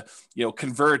trying to,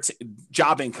 convert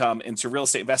job income into real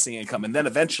estate investing income. And then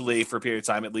eventually, for a period of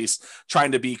time, at least,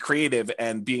 trying to be creative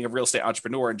and being a real estate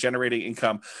entrepreneur and generating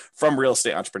income from real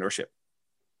estate entrepreneurship.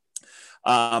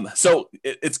 So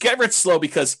it's get rich slow,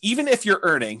 because even if you're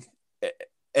earning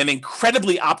an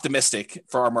incredibly optimistic,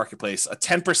 for our marketplace, a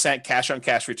 10% cash on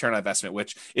cash return on investment,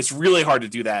 which it's really hard to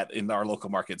do that in our local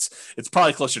markets. It's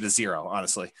probably closer to zero,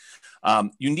 honestly.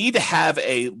 You need to have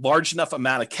a large enough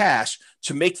amount of cash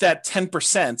to make that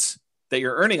 10% that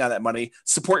you're earning on that money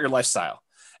support your lifestyle.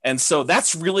 And so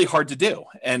that's really hard to do.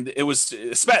 And it was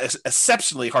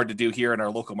exceptionally hard to do here in our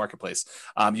local marketplace.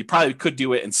 You probably could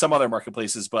do it in some other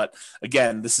marketplaces, but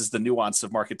again, this is the nuance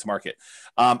of market to market.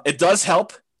 It does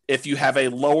help if you have a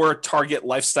lower target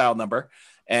lifestyle number.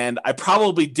 And I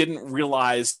probably didn't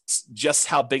realize just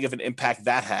how big of an impact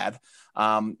that had.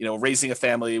 Raising a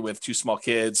family with 2 small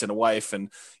kids and a wife, and,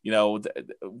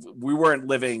 we weren't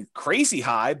living crazy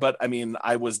high, but I mean,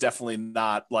 I was definitely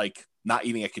not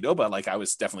eating at Qdoba. Like, I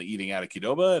was definitely eating out of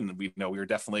Qdoba, and we were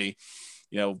definitely,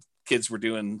 kids were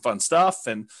doing fun stuff.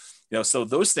 And, so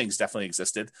those things definitely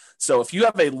existed. So if you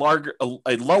have a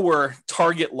lower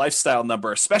target lifestyle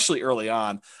number, especially early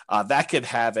on, that could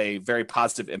have a very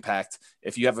positive impact.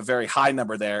 If you have a very high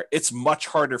number there, it's much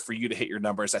harder for you to hit your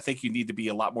numbers. I think you need to be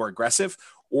a lot more aggressive,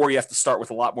 or you have to start with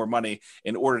a lot more money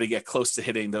in order to get close to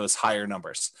hitting those higher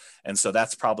numbers. And so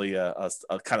that's probably a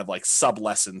kind of like sub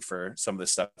lesson for some of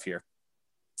this stuff here.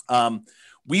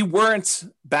 We weren't,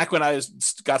 back when I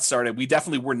got started, we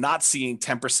definitely were not seeing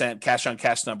 10% cash on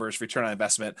cash numbers, return on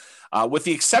investment, with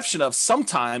the exception of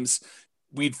sometimes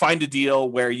we'd find a deal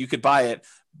where you could buy it,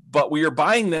 but we were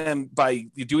buying them by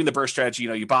doing the burst strategy.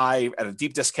 You buy at a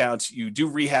deep discount, you do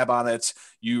rehab on it,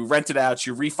 you rent it out,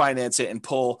 you refinance it, and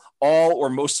pull all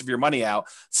or most of your money out.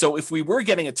 So if we were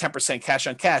getting a 10% cash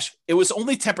on cash, it was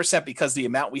only 10% because the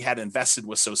amount we had invested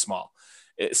was so small.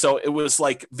 So it was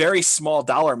like very small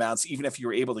dollar amounts, even if you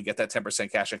were able to get that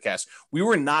 10% cash on cash. We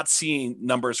were not seeing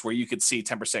numbers where you could see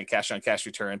 10% cash on cash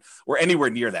return or anywhere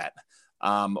near that,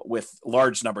 with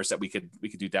large numbers that we could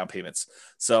do down payments.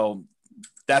 So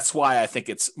that's why I think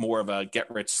it's more of a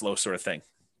get rich slow sort of thing.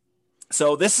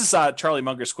 So this is Charlie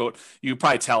Munger's quote. You can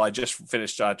probably tell I just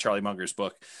finished Charlie Munger's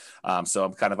book. So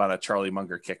I'm kind of on a Charlie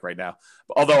Munger kick right now.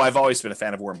 Although I've always been a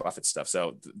fan of Warren Buffett stuff.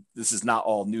 So this is not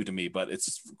all new to me, but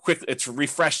it's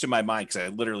refreshed in my mind because I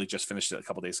literally just finished it a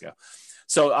couple days ago.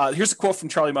 So here's a quote from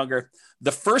Charlie Munger.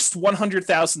 "The first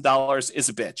 $100,000 is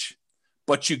a bitch,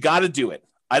 but you got to do it.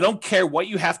 I don't care what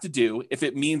you have to do. If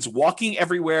it means walking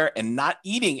everywhere and not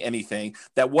eating anything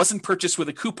that wasn't purchased with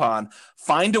a coupon,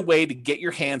 find a way to get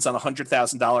your hands on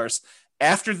 $100,000.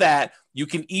 After that, you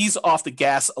can ease off the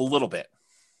gas a little bit."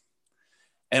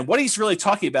 And what he's really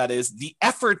talking about is the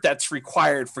effort that's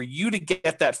required for you to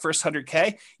get that first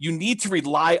 100K. You need to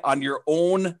rely on your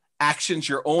own actions,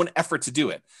 your own effort to do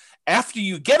it. After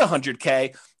you get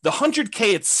 100K, the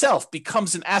 100K itself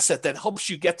becomes an asset that helps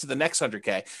you get to the next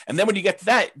 100K. And then when you get to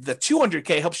that, the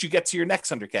 200K helps you get to your next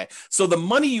 100K. So the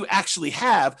money you actually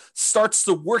have starts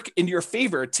to work in your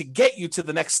favor to get you to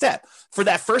the next step. For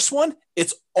that first one,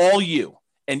 it's all you.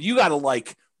 And you got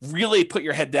to really put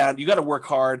your head down. You got to work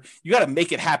hard. You got to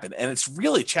make it happen. And it's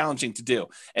really challenging to do.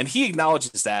 And he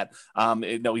acknowledges that.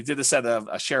 He did this at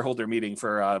a shareholder meeting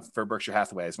for Berkshire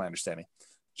Hathaway, is my understanding.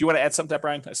 Do you want to add something to that,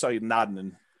 Brian? I saw you nodding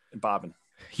and bobbing.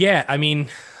 Yeah, I mean,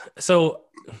 so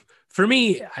for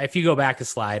me, if you go back a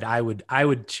slide, I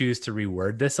would choose to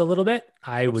reword this a little bit.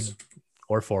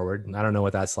 Or forward. I don't know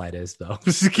what that slide is, though.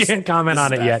 Can't comment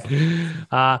on it yet.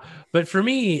 But for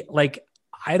me,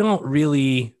 I don't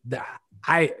really.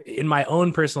 In my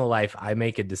own personal life, I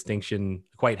make a distinction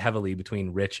quite heavily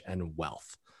between rich and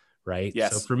wealth, right?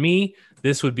 Yes. So for me,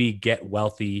 this would be get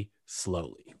wealthy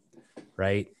slowly,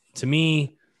 right? To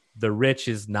me, the rich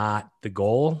is not the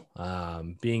goal.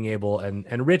 Being able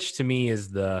and rich to me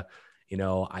is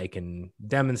I can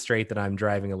demonstrate that I'm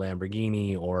driving a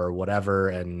Lamborghini or whatever,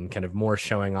 and kind of more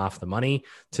showing off the money.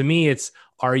 To me, it's,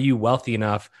 are you wealthy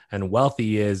enough? And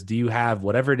wealthy is, do you have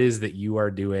whatever it is that you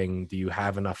are doing? Do you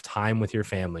have enough time with your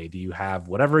family? Do you have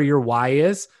whatever your why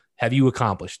is? Have you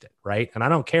accomplished it? Right. And I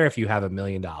don't care if you have $1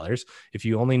 million. If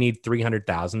you only need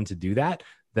 300,000 to do that,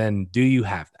 then do you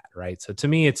have that? Right. So to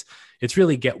me, it's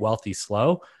really get wealthy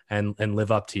slow and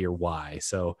live up to your why.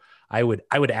 So I would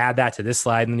add that to this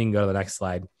slide, and then you can go to the next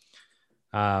slide.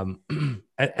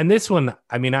 And this one,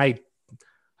 I mean, I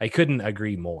couldn't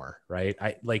agree more, right?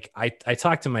 I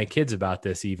talked to my kids about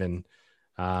this even,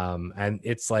 and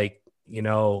it's like,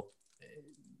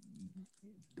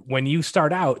 when you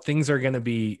start out, things are going to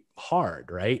be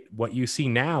hard, right? What you see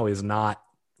now is not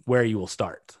where you will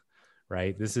start,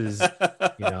 right? This is,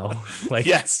 like,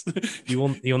 yes,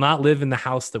 you'll not live in the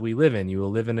house that we live in. You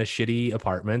will live in a shitty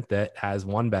apartment that has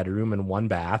 1 bedroom and 1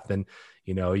 bath. And,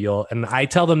 and I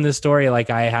tell them this story. Like,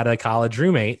 I had a college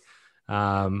roommate,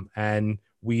 and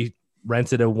we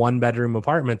rented a 1 bedroom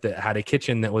apartment that had a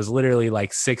kitchen that was literally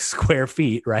like 6 square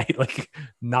feet, right? Like,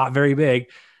 not very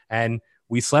big. And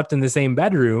we slept in the same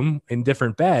bedroom in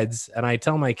different beds. And I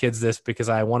tell my kids this because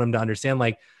I want them to understand,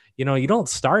 like, you don't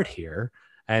start here.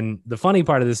 And the funny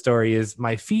part of the story is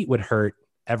my feet would hurt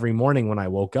every morning when I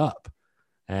woke up,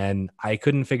 and I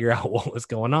couldn't figure out what was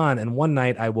going on. And one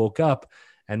night I woke up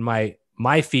and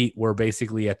my feet were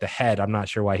basically at the head. I'm not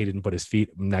sure why he didn't put his feet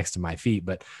next to my feet,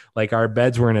 but like, our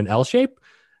beds were in an L shape.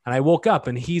 And I woke up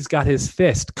and he's got his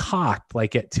fist cocked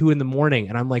like at 2 a.m.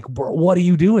 And I'm like, bro, what are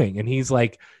you doing? And he's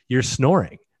like, you're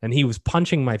snoring. And he was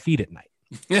punching my feet at night.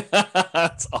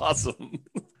 That's awesome.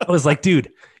 I was like,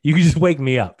 dude, you can just wake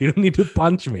me up. You don't need to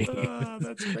punch me.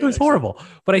 That's great, it was horrible.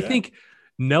 But yeah. I think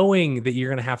knowing that you're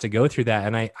going to have to go through that.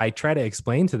 And I try to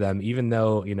explain to them, even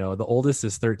though, the oldest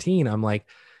is 13, I'm like,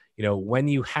 when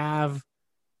you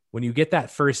get that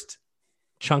first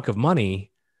chunk of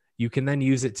money, you can then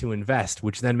use it to invest,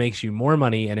 which then makes you more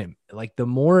money. And it, like, the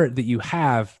more that you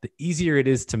have, the easier it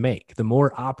is to make, the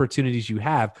more opportunities you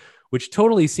have, which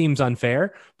totally seems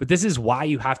unfair, but this is why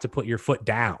you have to put your foot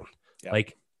down,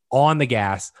 like on the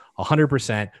gas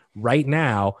 100% right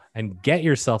now, and get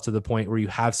yourself to the point where you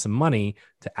have some money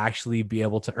to actually be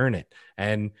able to earn it.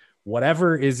 And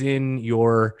whatever is in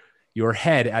your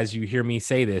head as you hear me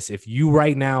say this, if you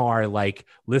right now are like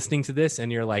listening to this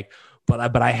and you're like,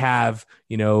 but I have,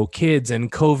 kids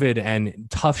and COVID and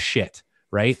tough shit,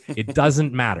 right? It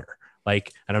doesn't matter.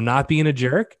 Like, and I'm not being a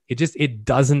jerk. It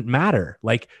doesn't matter.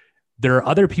 Like, there are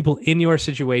other people in your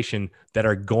situation that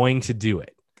are going to do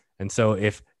it. And so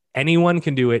if anyone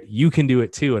can do it, you can do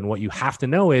it too. And what you have to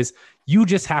know is you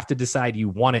just have to decide you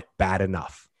want it bad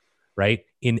enough, right?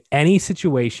 In any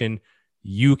situation,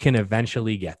 you can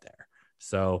eventually get there.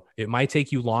 So it might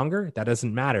take you longer. That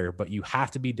doesn't matter, but you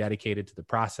have to be dedicated to the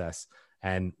process.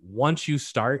 And once you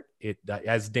start it,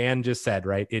 as Dan just said,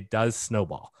 right, it does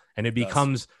snowball, and it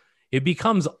becomes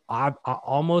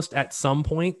almost at some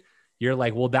point, you're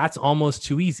like, well, that's almost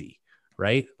too easy,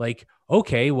 right? Like,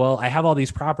 okay, well, I have all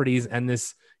these properties and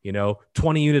this,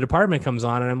 20 unit apartment comes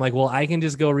on, and I'm like, well, I can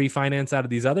just go refinance out of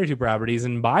these other 2 properties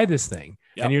and buy this thing.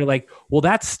 Yep. And you're like, well,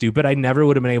 that's stupid. I never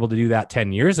would have been able to do that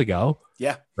 10 years ago.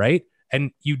 Yeah. Right.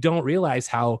 And you don't realize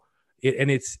how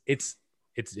it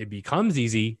becomes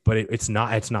easy, but it's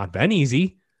not been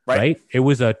easy. Right. It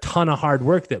was a ton of hard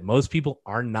work that most people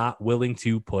are not willing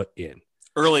to put in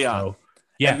early on. So,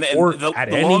 yeah. And or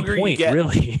at any point,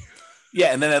 really. Yeah.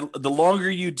 And then the longer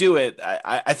you do it,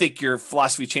 I think your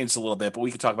philosophy changes a little bit, but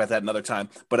we can talk about that another time.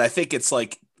 But I think it's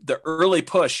like the early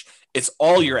push, it's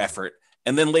all your effort.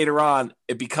 And then later on,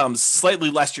 it becomes slightly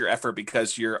less your effort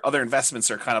because your other investments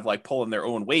are kind of like pulling their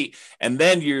own weight. And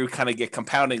then you kind of get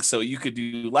compounding. So you could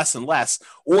do less and less,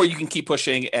 or you can keep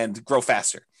pushing and grow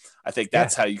faster. I think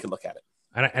that's how you can look at it.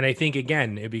 And I think,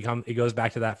 again, it goes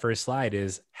back to that first slide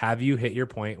is, have you hit your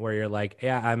point where you're like,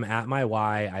 yeah, I'm at my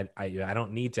why. I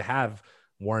don't need to have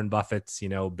Warren Buffett's,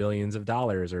 billions of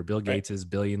dollars, or Bill Gates's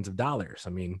billions of dollars.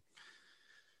 I mean,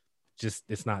 just,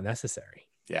 it's not necessary.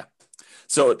 Yeah.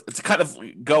 So to kind of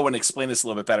go and explain this a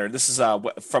little bit better, this is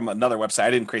from another website.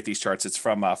 I didn't create these charts. It's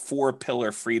from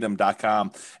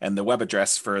 4pillarfreedom.com, and the web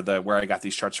address for where I got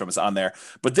these charts from is on there.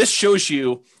 But this shows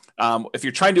you, if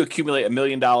you're trying to accumulate $1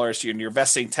 million and you're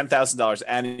investing $10,000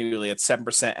 annually at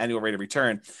 7% annual rate of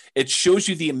return, it shows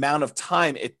you the amount of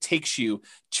time it takes you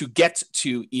to get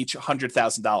to each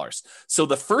 $100,000. So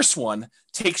the first one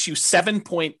takes you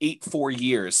 7.84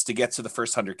 years to get to the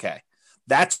first 100K.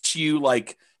 That's you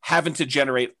like having to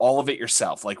generate all of it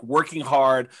yourself, like working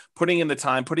hard, putting in the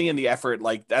time, putting in the effort.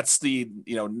 Like that's the,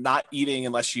 not eating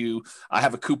unless you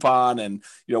have a coupon, and,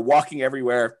 walking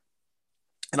everywhere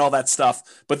and all that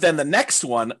stuff. But then the next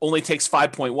one only takes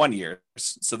 5.1 years.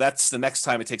 So that's the next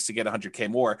time it takes to get 100K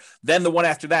more. Then the one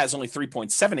after that is only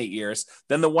 3.78 years.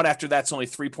 Then the one after that's only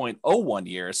 3.01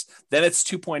 years. Then it's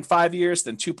 2.5 years,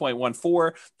 then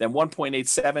 2.14, then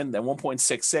 1.87, then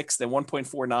 1.66, then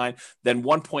 1.49, then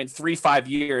 1.35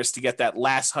 years to get that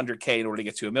last 100K in order to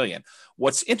get to $1 million.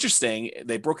 What's interesting,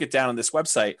 they broke it down on this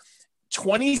website.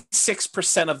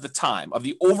 26% of the time, of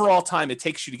the overall time it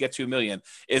takes you to get to $1 million,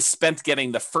 is spent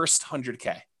getting the first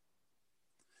 100K.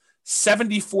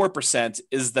 74%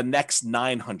 is the next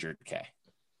 900K.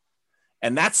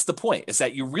 And that's the point, is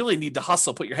that you really need to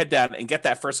hustle, put your head down and get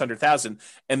that first 100,000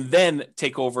 and then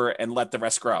take over and let the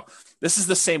rest grow. This is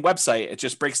the same website. It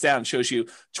just breaks down and shows you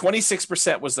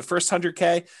 26% was the first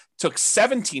 100K, took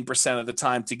 17% of the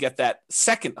time to get that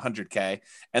second 100K,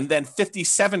 and then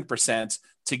 57%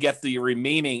 to get the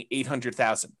remaining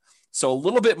 800,000. So a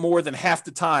little bit more than half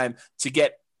the time to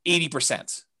get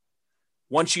 80%.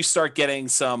 Once you start getting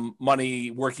some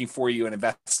money working for you and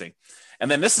investing. And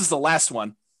then this is the last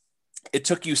one. It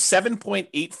took you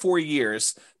 7.84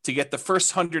 years to get the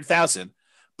first 100,000,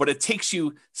 but it takes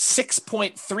you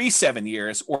 6.37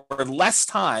 years or less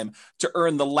time to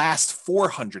earn the last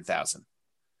 400,000.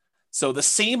 So the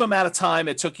same amount of time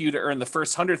it took you to earn the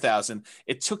first 100,000,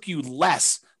 it took you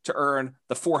less to earn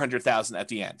the 400,000 at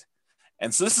the end.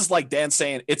 And so this is like Dan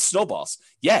saying, it snowballs.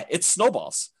 Yeah, it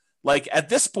snowballs. Like at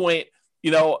this point,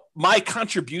 my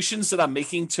contributions that I'm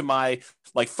making to my,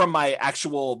 like from my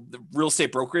actual real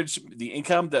estate brokerage, the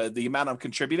income, the amount I'm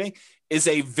contributing is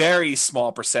a very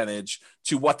small percentage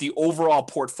to what the overall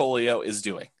portfolio is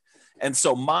doing. And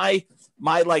so my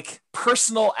like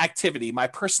personal activity, my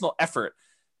personal effort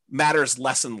matters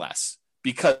less and less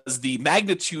because the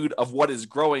magnitude of what is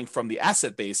growing from the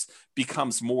asset base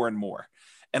becomes more and more.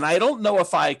 And I don't know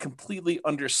if I completely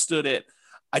understood it.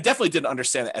 I definitely didn't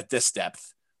understand it at this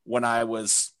depth when I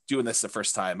was doing this the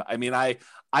first time. I mean, I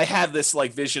had this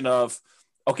like vision of,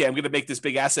 okay, I'm going to make this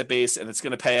big asset base and it's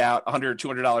going to pay out $100 or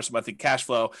 $200 a month in cash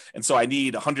flow. And so I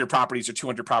need 100 properties or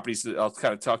 200 properties. I'll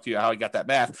kind of talk to you how I got that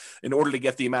math in order to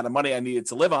get the amount of money I needed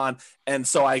to live on. And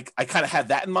so I kind of had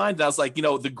that in mind. And I was like,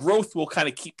 the growth will kind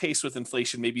of keep pace with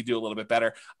inflation, maybe do a little bit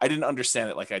better. I didn't understand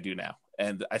it like I do now.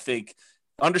 And I think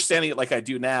understanding it like I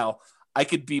do now, I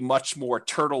could be much more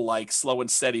turtle-like, slow and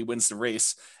steady wins the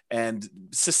race and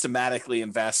systematically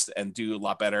invest and do a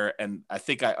lot better. And I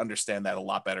think I understand that a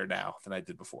lot better now than I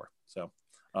did before. So I don't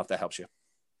know if that helps you.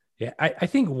 Yeah, I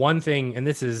think one thing, and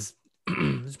this is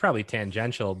this is probably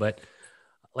tangential, but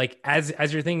like as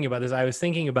you're thinking about this, I was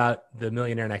thinking about the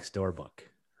Millionaire Next Door book,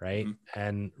 right? Mm-hmm.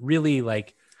 And really,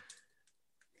 like,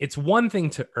 it's one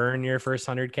thing to earn your first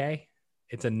 100K.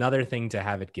 It's another thing to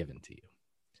have it given to you.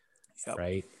 Yep.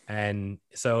 Right. And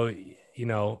so,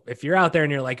 if you're out there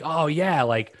and you're like, oh yeah,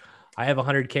 like I have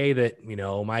 100K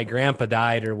that, my grandpa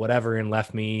died or whatever and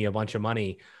left me a bunch of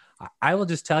money. I will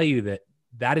just tell you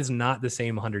that is not the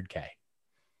same 100K.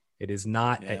 It is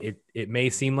not, yeah. It may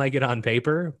seem like it on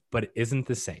paper, but it isn't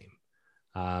the same.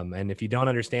 And if you don't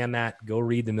understand that, go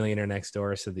read The Millionaire Next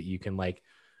Door so that you can like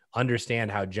understand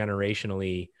how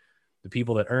generationally the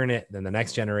people that earn it, then the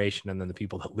next generation, and then the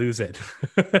people that lose it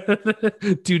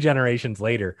 2 generations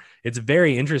later. It's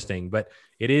very interesting, but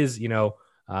it is,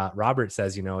 Robert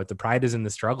says, the pride is in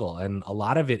the struggle. And a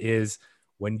lot of it is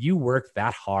when you work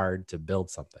that hard to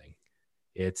build something,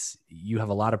 you have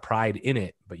a lot of pride in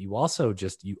it, but you also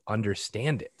you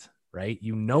understand it, right?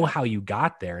 You know how you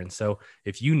got there. And so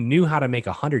if you knew how to make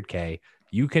 100K,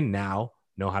 you can now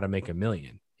know how to make $1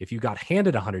 million. If you got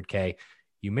handed 100K,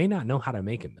 you may not know how to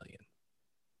make $1 million.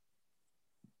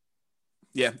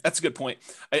 Yeah, that's a good point.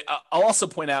 I'll also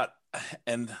point out,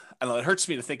 and I know it hurts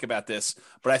me to think about this,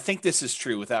 but I think this is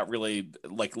true without really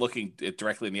like looking it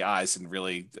directly in the eyes and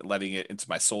really letting it into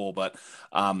my soul. But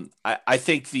I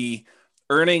think the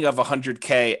earning of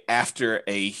 100K after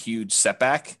a huge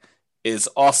setback is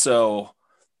also,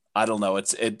 I don't know,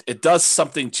 it does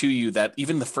something to you that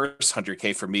even the first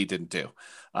 100K for me didn't do.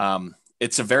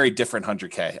 It's a very different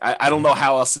 100K. I don't know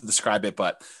how else to describe it,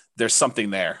 but there's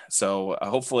something there. So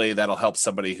hopefully that'll help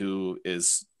somebody who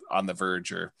is on the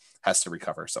verge or has to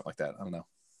recover, something like that. I don't know.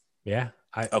 Yeah.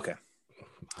 Okay.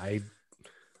 I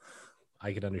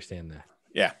could understand that.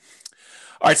 Yeah.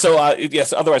 All right. So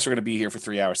yes, otherwise we're going to be here for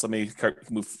 3 hours. Let me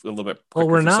move a little bit. Well,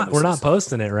 we're not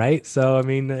posting it, right? So, I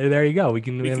mean, there you go. We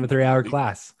can have a 3-hour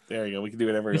class. There you go. We can do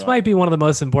whatever. This might be one of the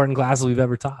most important classes we've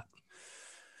ever taught.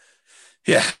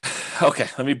 Yeah. Okay.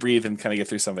 Let me breathe and kind of get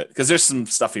through some of it because there's some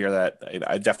stuff here that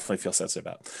I definitely feel sensitive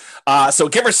about. So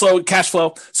give or slow cash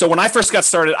flow. So when I first got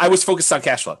started, I was focused on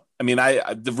cash flow. I mean,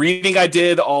 the reading I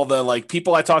did, all the like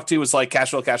people I talked to was like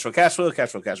cash flow, cash flow, cash flow, cash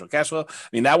flow, cash flow, cash flow. I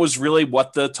mean, that was really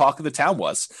what the talk of the town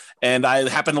was. And I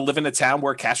happened to live in a town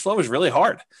where cash flow was really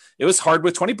hard. It was hard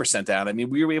with 20% down. I mean,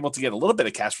 we were able to get a little bit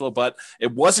of cash flow, but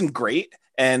it wasn't great.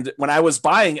 And when I was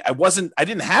buying, I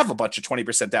didn't have a bunch of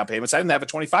 20% down payments. I didn't have a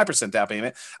 25% down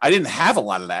payment. I didn't have a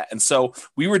lot of that. And so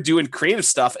we were doing creative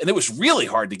stuff, and it was really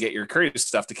hard to get your creative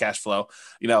stuff to cash flow,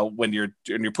 when you're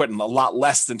putting a lot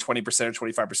less than 20%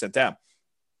 or 25% down.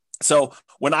 So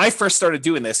when I first started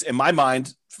doing this, in my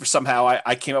mind, somehow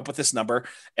I came up with this number,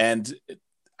 and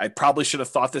I probably should have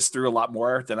thought this through a lot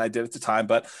more than I did at the time,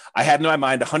 but I had in my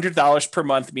mind $100 per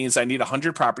month means I need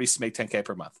 100 properties to make 10K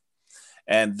per month.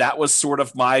 And that was sort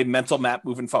of my mental map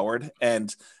moving forward.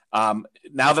 And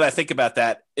now that I think about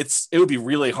that, it would be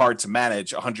really hard to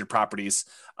manage 100 properties.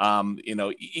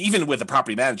 Even with a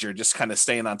property manager, just kind of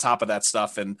staying on top of that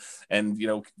stuff and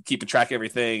keeping track of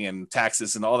everything and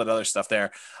taxes and all that other stuff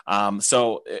there.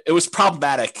 So it was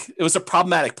problematic. It was a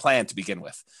problematic plan to begin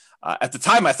with. At the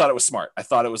time, I thought it was smart. I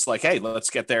thought it was like, hey, let's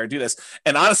get there and do this.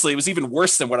 And honestly, it was even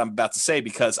worse than what I'm about to say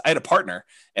because I had a partner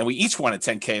and we each wanted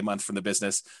 10K a month from the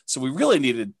business. So we really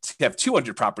needed to have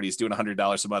 200 properties doing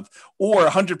 $100 a month or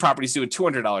 100 properties doing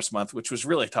 $200 a month, which was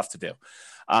really tough to do.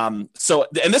 And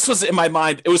this was in my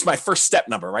mind, it was my first step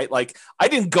number, right? Like I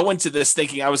didn't go into this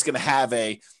thinking I was going to have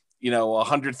a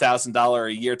 $100,000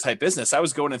 a year type business. I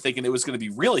was going and thinking it was going to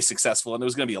be really successful and it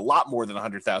was going to be a lot more than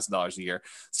 $100,000 a year.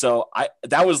 So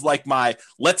that was like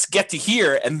let's get to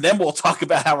here. And then we'll talk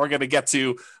about how we're going to get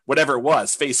to whatever it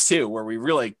was, phase 2, where we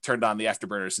really turned on the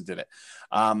afterburners and did it.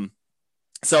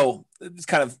 So it's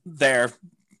kind of there.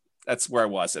 That's where I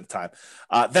was at the time.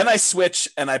 Then I switched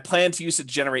and I planned to use it to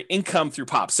generate income through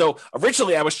POP. So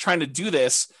originally I was trying to do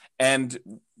this and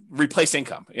replace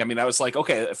income. I mean, I was like,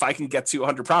 okay, if I can get to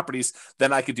 100 properties,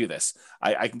 then I could do this.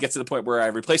 I can get to the point where I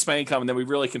replace my income and then we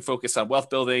really can focus on wealth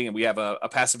building and we have a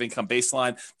passive income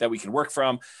baseline that we can work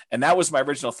from. And that was my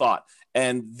original thought.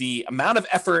 And the amount of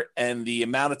effort and the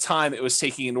amount of time it was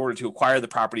taking in order to acquire the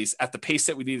properties at the pace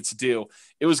that we needed to do,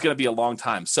 it was going to be a long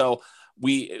time. So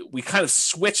we kind of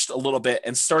switched a little bit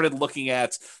and started looking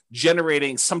at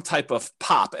generating some type of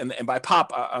POP. And by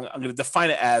POP, I'm going to define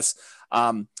it as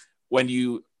when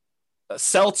you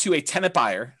sell to a tenant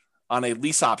buyer on a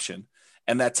lease option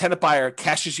and that tenant buyer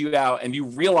cashes you out and you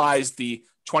realize the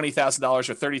 $20,000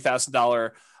 or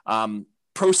 $30,000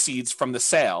 proceeds from the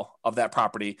sale of that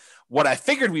property. What I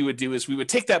figured we would do is we would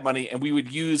take that money and we would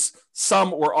use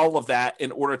some or all of that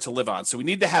in order to live on. So we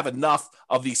need to have enough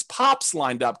of these POPs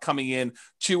lined up coming in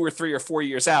 2 or 3 or 4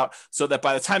 years out so that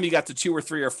by the time you got to 2 or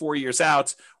 3 or 4 years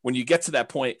out, when you get to that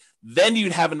point, then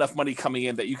you'd have enough money coming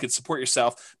in that you could support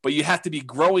yourself, but you have to be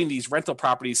growing these rental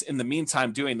properties in the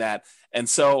meantime doing that. And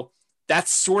so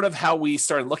that's sort of how we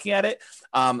started looking at it.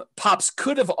 POPs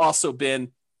could have also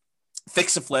been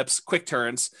fix and flips, quick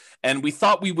turns. And we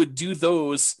thought we would do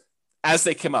those as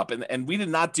they came up. And we did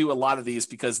not do a lot of these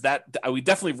because we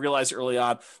definitely realized early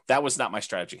on that was not my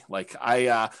strategy. Like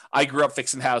I grew up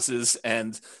fixing houses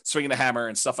and swinging a hammer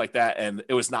and stuff like that. And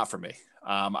it was not for me.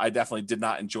 I definitely did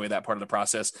not enjoy that part of the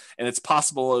process. And it's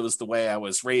possible it was the way I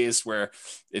was raised where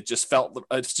it just felt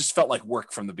like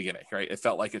work from the beginning, right? It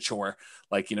felt like a chore.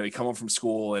 Like, you come home from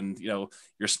school and,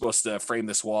 you're supposed to frame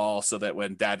this wall so that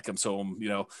when dad comes home,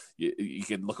 you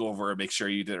can look over and make sure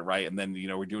you did it right. And then,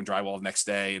 we're doing drywall the next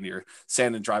day and you're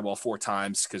sanding drywall 4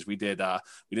 times because we didn't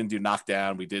do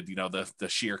knockdown. We did, the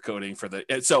shear coating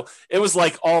so it was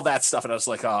like all that stuff. And I was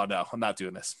like, oh no, I'm not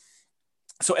doing this.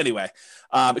 So anyway,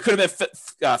 it could have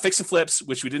been fix and flips,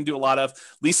 which we didn't do a lot of,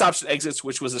 lease option exits,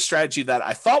 which was a strategy that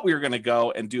I thought we were going to go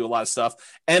and do a lot of stuff,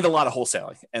 and a lot of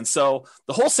wholesaling. And so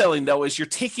the wholesaling, though, is you're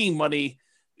taking money,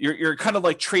 you're kind of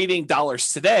like trading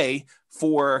dollars today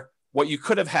for what you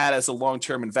could have had as a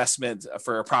long-term investment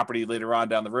for a property later on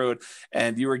down the road.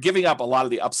 And you were giving up a lot of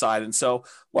the upside. And so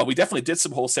while we definitely did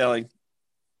some wholesaling,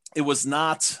 it was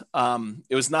not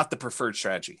the preferred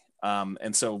strategy.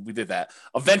 And so we did that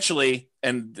eventually.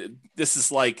 And this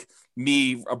is like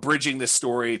me abridging this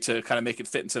story to kind of make it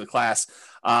fit into the class.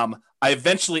 I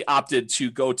eventually opted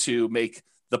to go to make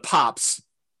the POPs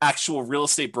actual real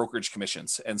estate brokerage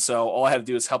commissions. And so all I had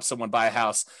to do is help someone buy a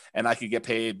house and I could get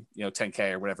paid,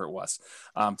 $10K or whatever it was,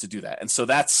 to do that. And so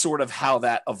that's sort of how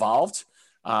that evolved,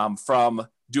 from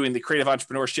doing the creative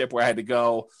entrepreneurship where I had to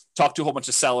go talk to a whole bunch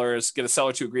of sellers, get a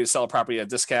seller to agree to sell a property at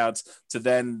discounts, to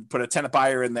then put a tenant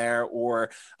buyer in there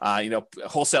or,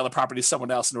 wholesale the property to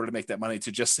someone else in order to make that money,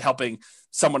 to just helping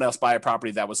someone else buy a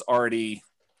property that was already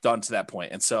done to that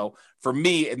point. And so for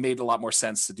me, it made a lot more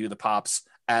sense to do the POPs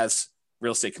as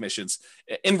real estate commissions.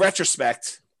 In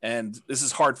retrospect, and this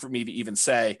is hard for me to even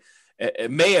say,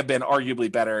 it may have been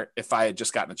arguably better if I had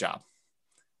just gotten a job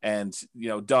and,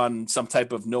 done some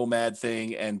type of nomad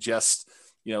thing and just,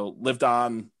 lived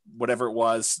on whatever it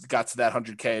was, got to that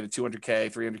 100K to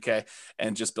 200K, 300K,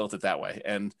 and just built it that way.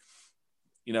 And,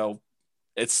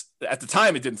 it's at the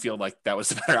time, it didn't feel like that was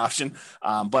the better option,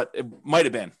 but it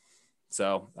might've been.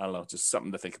 So I don't know, just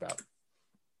something to think about.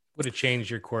 Would it change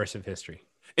your course of history?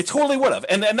 It totally would have.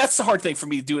 And that's the hard thing for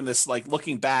me doing this, like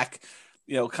looking back,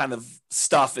 kind of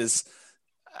stuff is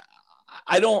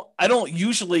I don't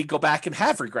usually go back and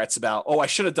have regrets about, oh, I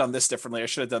should have done this differently. I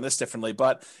should have done this differently.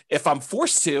 But if I'm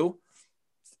forced to,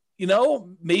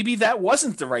 maybe that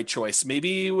wasn't the right choice.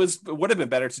 Maybe it would have been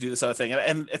better to do this other thing.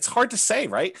 And it's hard to say,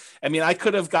 right? I mean, I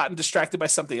could have gotten distracted by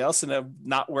something else and I'm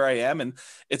not where I am. And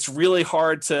it's really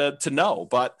hard to know,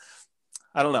 but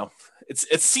I don't know.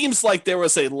 It seems like there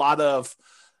was a lot of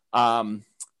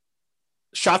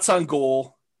shots on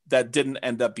goal that didn't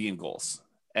end up being goals.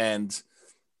 And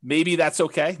maybe that's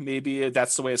okay. Maybe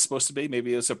that's the way it's supposed to be.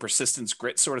 Maybe it was a persistence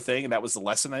grit sort of thing. And that was the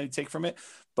lesson I need to take from it.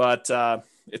 But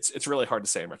it's really hard to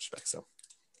say in retrospect.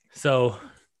 So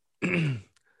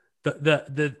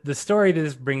the story that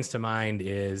this brings to mind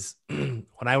is when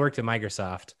I worked at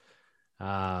Microsoft,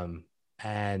 and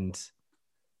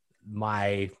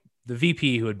the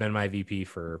VP who had been my VP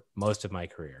for most of my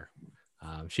career,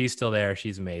 she's still there.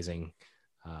 She's amazing.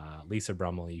 Lisa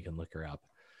Brummel, you can look her up.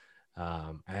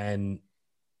 And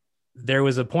there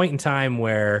was a point in time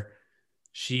where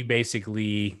she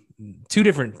basically two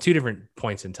different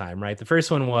points in time, right? The first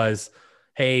one was,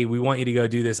 hey, we want you to go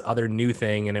do this other new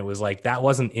thing. And it was like, that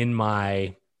wasn't in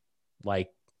my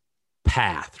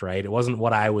path, right? It wasn't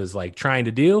what I was trying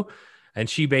to do. And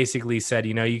she basically said,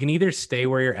 you can either stay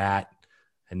where you're at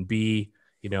and be,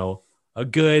 a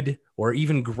good or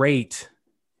even great,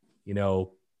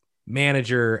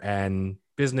 manager and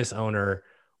business owner,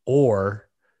 or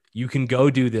you can go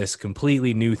do this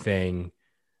completely new thing.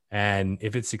 And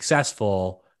if it's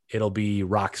successful, it'll be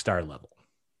rock star level.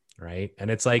 Right. And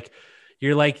it's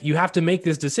you have to make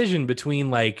this decision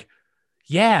between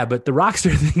yeah, but the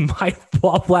rockstar thing might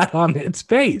fall flat on its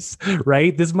face,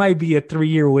 right? This might be a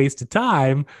 3-year waste of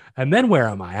time. And then where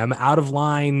am I? I'm out of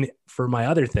line for my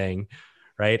other thing,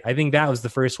 right? I think that was the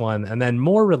first one. And then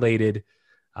more related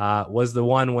was the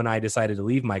one when I decided to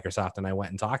leave Microsoft and I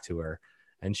went and talked to her.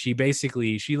 And she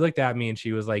looked at me and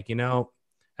she was like, and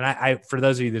I, for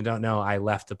those of you that don't know, I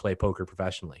left to play poker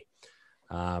professionally.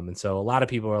 And so a lot of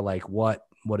people are like, what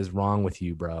is wrong with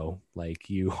you, bro?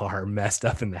 You are messed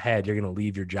up in the head. You're going to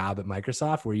leave your job at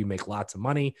Microsoft where you make lots of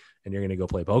money and you're going to go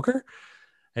play poker.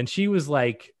 And she was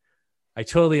like, I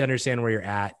totally understand where you're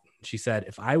at. She said,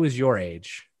 if I was your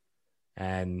age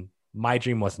and my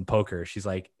dream wasn't poker, she's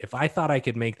like, if I thought I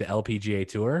could make the LPGA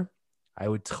tour, I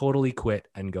would totally quit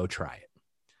and go try it.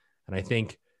 And I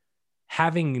think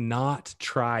having not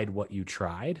tried what you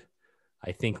tried,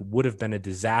 I think would have been a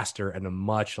disaster and a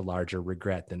much larger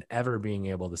regret than ever being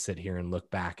able to sit here and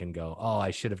look back and go, oh, I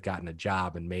should have gotten a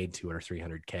job and made 200 or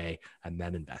 300K and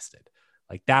then invested.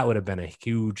 That would have been a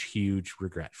huge, huge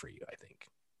regret for you, I think.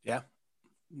 Yeah,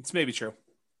 it's maybe true.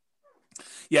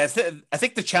 Yeah, I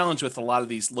think the challenge with a lot of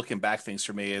these looking back things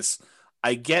for me is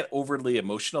I get overly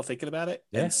emotional thinking about it.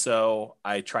 Yeah. And so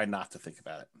I try not to think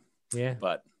about it. Yeah.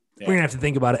 But we're going to have to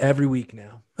think about it every week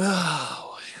now.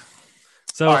 Oh,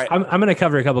 so right. I'm going to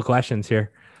cover a couple questions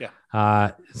here. Yeah.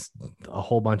 A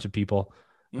whole bunch of people.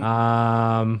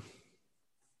 Mm-hmm.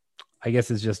 I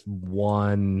guess it's just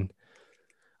one.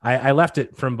 I left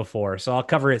it from before, so I'll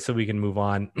cover it so we can move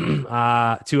on.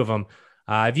 2 of them.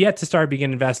 I've yet to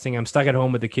begin investing. I'm stuck at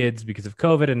home with the kids because of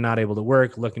COVID and not able to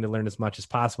work, looking to learn as much as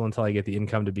possible until I get the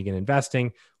income to begin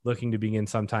investing, looking to begin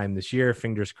sometime this year,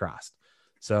 fingers crossed.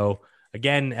 So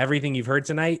again, everything you've heard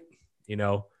tonight,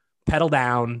 pedal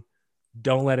down.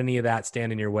 Don't let any of that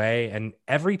stand in your way. And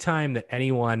every time that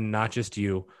anyone, not just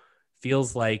you,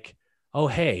 feels like, oh,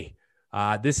 hey,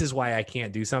 this is why I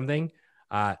can't do something,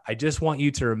 I just want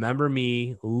you to remember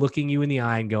me looking you in the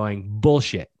eye and going,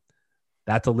 bullshit.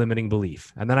 That's a limiting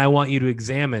belief. And then I want you to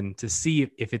examine to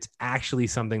see if it's actually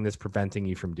something that's preventing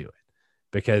you from doing it,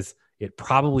 because it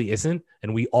probably isn't.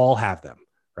 And we all have them,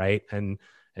 right? And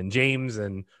James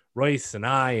and Royce and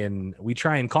I, and we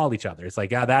try and call each other. It's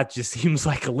that just seems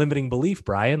like a limiting belief,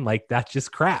 Brian. That's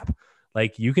just crap.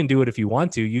 You can do it if you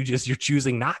want to, you're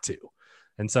choosing not to.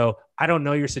 And so I don't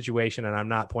know your situation and I'm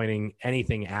not pointing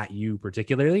anything at you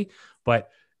particularly, but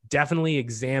definitely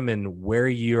examine where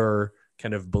your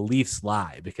kind of beliefs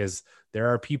lie, because there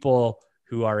are people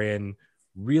who are in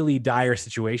really dire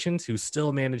situations who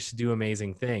still manage to do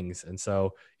amazing things. And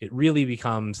so it really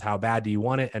becomes, how bad do you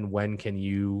want it? And when can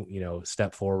you,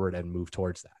 step forward and move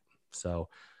towards that? So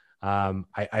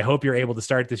I hope you're able to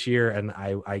start this year. And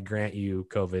I grant you,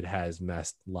 COVID has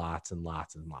messed lots and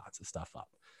lots and lots of stuff up.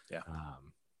 Yeah.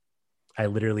 I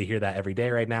literally hear that every day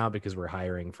right now because we're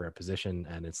hiring for a position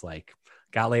and it's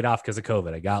got laid off because of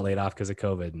COVID. I got laid off because of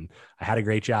COVID and I had a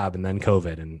great job and then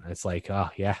COVID. And it's oh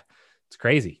yeah, it's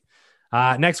crazy.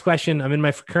 Next question. I'm in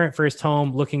my current first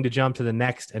home looking to jump to the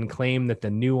next and claim that the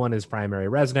new one is primary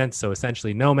residence. So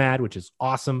essentially nomad, which is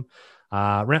awesome.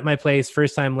 Rent my place,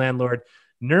 first time landlord.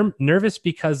 Nervous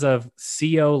because of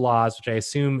CO laws, which I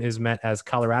assume is meant as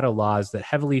Colorado laws that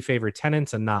heavily favor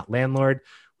tenants and not landlord,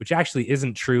 which actually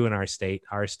isn't true in our state.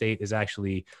 Our state is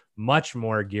actually much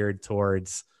more geared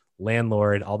towards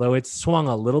landlord, although it's swung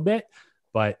a little bit,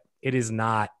 but it is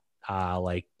not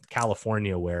like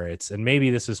California where it's, and maybe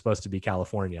this is supposed to be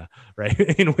California, right?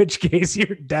 In which case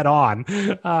you're dead on.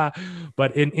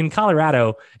 But in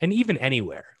Colorado and even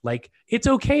anywhere, like it's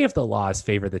okay if the laws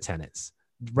favor the tenants,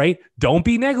 right? Don't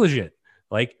be negligent.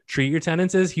 Like treat your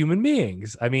tenants as human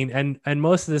beings. I mean, and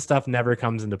most of this stuff never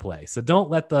comes into play. So don't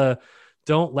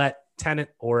let tenant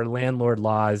or landlord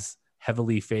laws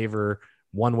heavily favor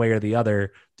one way or the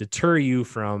other deter you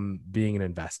from being an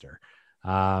investor.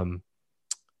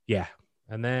 Yeah.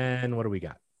 And then what do we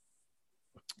got?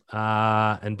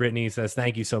 And Brittany says,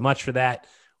 thank you so much for that,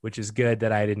 which is good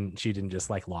that she didn't just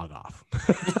like log off.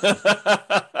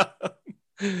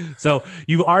 So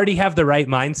you already have the right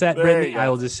mindset, Brittany. I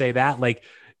will just say that, like,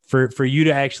 for you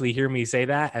to actually hear me say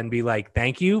that and be like,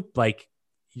 thank you, like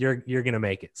you're going to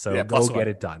make it. So go get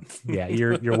it done. Yeah.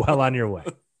 You're well on your way.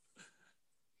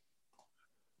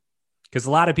 Because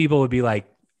a lot of people would be like,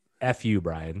 F you,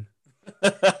 Brian.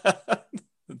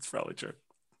 That's probably true.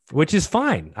 Which is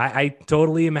fine. I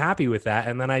totally am happy with that.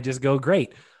 And then I just go,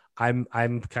 great. I'm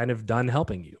kind of done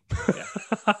helping you.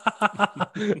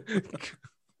 Yeah.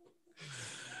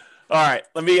 All right,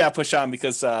 let me push on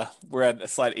because we're at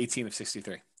slide 18 of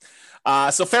 63.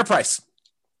 So fair price.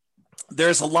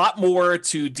 There's a lot more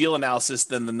to deal analysis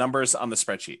than the numbers on the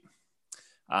spreadsheet.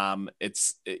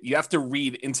 You have to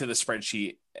read into the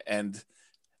spreadsheet, and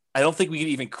I don't think we can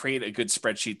even create a good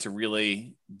spreadsheet to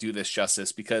really do this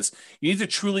justice, because you need to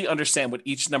truly understand what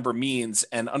each number means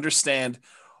and understand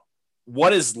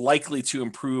what is likely to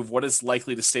improve, what is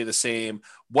likely to stay the same,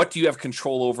 what do you have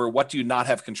control over, what do you not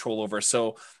have control over.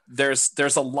 So there's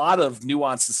a lot of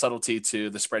nuance and subtlety to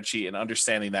the spreadsheet and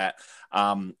understanding that.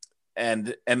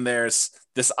 And there's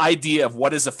this idea of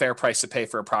what is a fair price to pay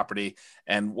for a property.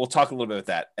 And we'll talk a little bit about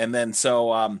that. And then,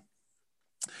 so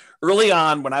early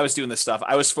on when I was doing this stuff,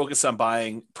 I was focused on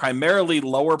buying primarily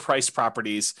lower priced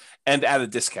properties and at a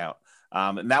discount.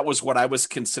 And that was what I was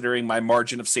considering my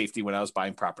margin of safety when I was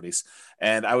buying properties.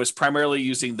 And I was primarily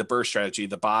using the BRRRR strategy,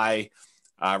 the buy,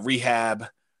 rehab,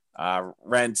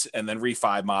 rent, and then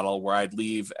refi model, where I'd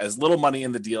leave as little money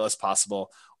in the deal as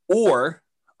possible. Or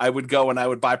I would go and I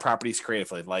would buy properties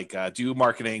creatively, like do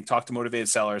marketing, talk to motivated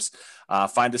sellers,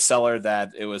 find a seller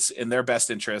that it was in their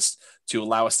best interest to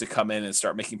allow us to come in and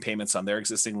start making payments on their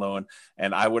existing loan.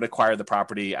 And I would acquire the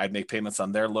property. I'd make payments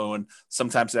on their loan.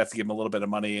 Sometimes I'd have to give them a little bit of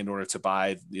money in order to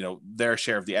buy, their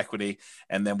share of the equity.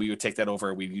 And then we would take that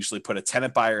over. We'd usually put a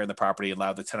tenant buyer in the property,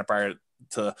 allow the tenant buyer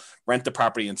to rent the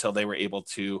property until they were able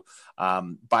to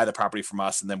buy the property from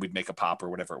us. And then we'd make a pop or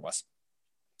whatever it was.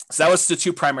 So that was the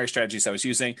two primary strategies I was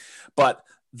using, but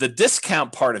the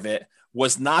discount part of it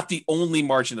was not the only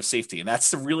margin of safety. And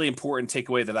that's the really important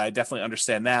takeaway that I definitely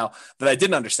understand now that I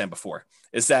didn't understand before,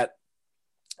 is that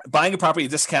buying a property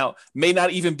discount may not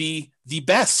even be the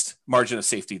best margin of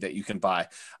safety that you can buy.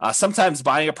 Sometimes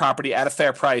buying a property at a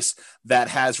fair price that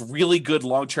has really good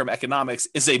long-term economics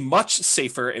is a much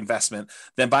safer investment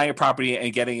than buying a property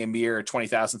and getting a mere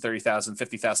 $20,000, $30,000,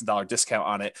 $50,000 discount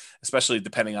on it, especially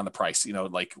depending on the price,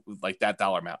 like that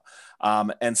dollar amount.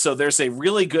 And so there's a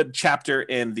really good chapter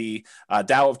in the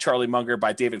Tao of Charlie Munger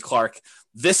by David Clark.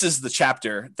 This is the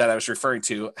chapter that I was referring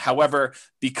to. However,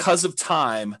 because of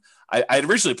time, I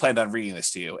originally planned on reading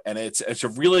this to you, and it's a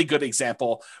really good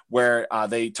example where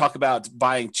they talk about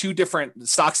buying two different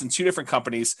stocks in two different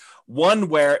companies, one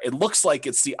where it looks like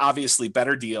it's the obviously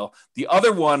better deal, the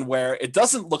other one where it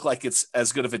doesn't look like it's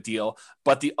as good of a deal,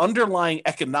 but the underlying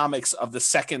economics of the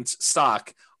second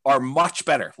stock are much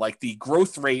better. Like the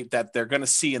growth rate that they're going to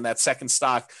see in that second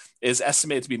stock is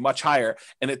estimated to be much higher.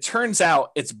 And it turns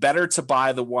out it's better to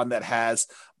buy the one that has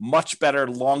much better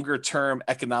longer term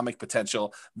economic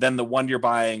potential than the one you're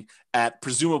buying at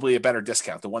presumably a better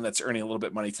discount, the one that's earning a little bit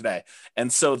of money today.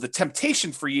 And so the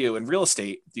temptation for you in real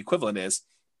estate, the equivalent is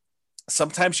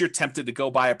sometimes you're tempted to go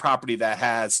buy a property that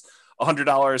has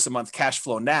 $100 a month cash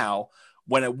flow now,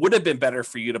 when it would have been better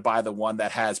for you to buy the one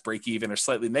that has break even or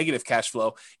slightly negative cash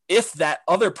flow if that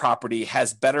other property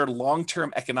has better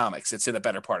long-term economics. It's in a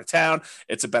better part of town.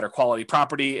 It's a better quality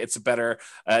property. It's a better,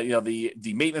 the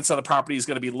maintenance on the property is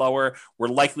going to be lower. We're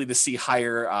likely to see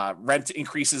higher rent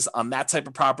increases on that type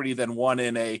of property than one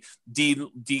in a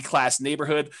D-class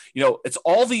neighborhood. It's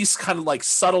all these kind of like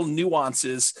subtle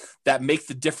nuances that make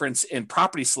the difference in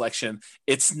property selection.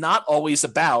 It's not always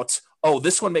about, oh,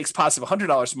 this one makes positive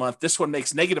 $100 a month. This one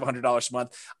makes negative $100 a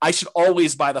month. I should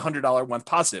always buy the $100 one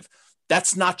positive.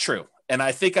 That's not true. And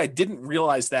I think I didn't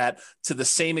realize that to the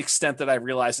same extent that I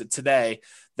realized it today,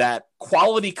 that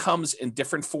quality comes in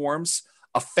different forms.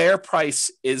 A fair price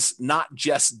is not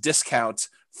just discount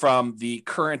from the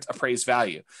current appraised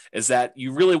value, is that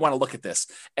you really want to look at this.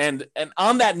 And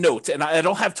on that note, and I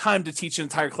don't have time to teach an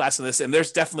entire class on this, and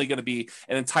there's definitely going to be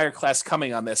an entire class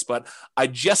coming on this, but I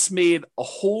just made a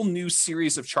whole new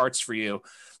series of charts for you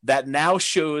that now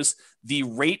shows the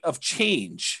rate of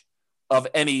change of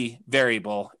any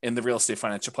variable in the real estate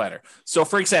financial planner. So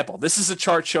for example, this is a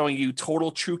chart showing you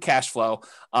total true cash flow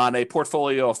on a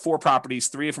portfolio of 4 properties,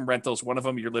 3 of them rentals, 1 of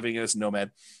them you're living as a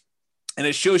nomad. And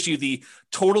it shows you the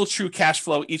total true cash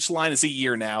flow. Each line is a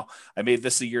year now. I made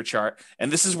this a year chart.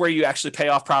 And this is where you actually pay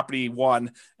off property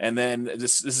 1. And then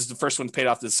this is the first one paid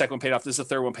off. The second one paid off. This is the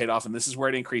third one paid off. And this is where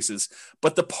it increases.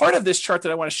 But the part of this chart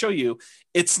that I want to show you,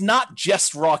 it's not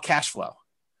just raw cash flow.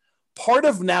 Part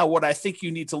of now what I think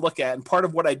you need to look at, and part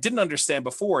of what I didn't understand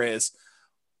before, is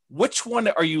which one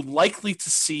are you likely to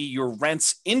see your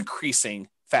rents increasing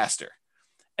faster?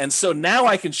 And so now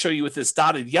I can show you with this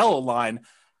dotted yellow line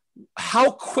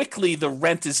how quickly the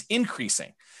rent is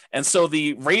increasing. And so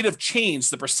the rate of change,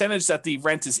 the percentage that the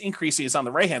rent is increasing, is on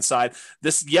the right-hand side.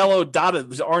 This yellow dotted,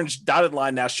 this orange dotted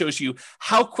line now shows you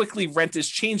how quickly rent is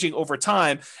changing over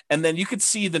time. And then you can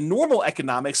see the normal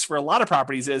economics for a lot of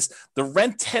properties is the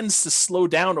rent tends to slow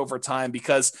down over time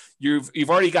because you've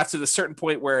already got to the certain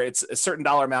point where it's a certain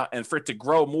dollar amount, and for it to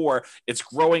grow more, it's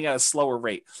growing at a slower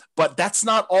rate. But that's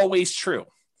not always true.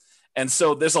 And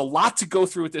so there's a lot to go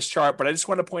through with this chart, but I just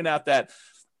want to point out that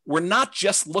we're not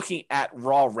just looking at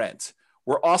raw rent.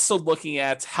 We're also looking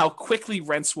at how quickly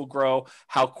rents will grow,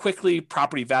 how quickly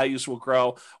property values will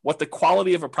grow, what the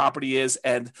quality of a property is,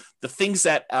 and the things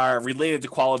that are related to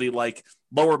quality, like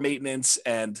lower maintenance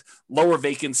and lower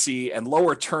vacancy and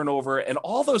lower turnover and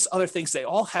all those other things. They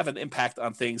all have an impact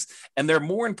on things, and they're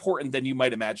more important than you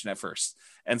might imagine at first.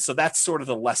 And so that's sort of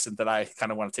the lesson that I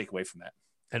kind of want to take away from that.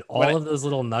 And all of those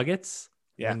little nuggets,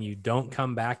 when you don't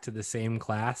come back to the same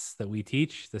class that we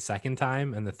teach the second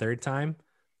time and the third time,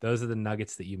 those are the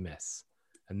nuggets that you miss.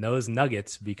 And those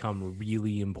nuggets become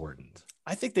really important.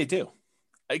 I think they do.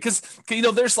 Because,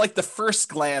 there's like the first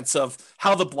glance of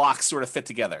how the blocks sort of fit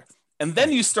together. And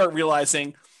then you start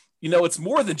realizing, it's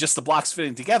more than just the blocks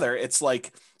fitting together. It's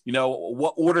like,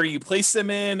 what order you place them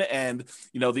in, and,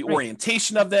 the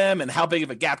orientation of them, and how big of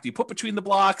a gap do you put between the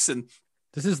blocks. And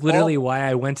this is literally why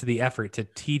I went to the effort to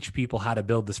teach people how to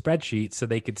build the spreadsheet so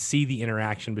they could see the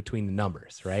interaction between the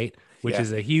numbers, right? Which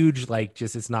is a huge,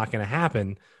 it's not going to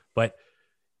happen, but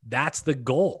that's the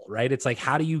goal, right? It's like,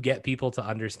 how do you get people to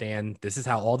understand this is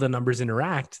how all the numbers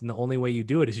interact? And the only way you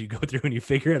do it is you go through and you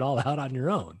figure it all out on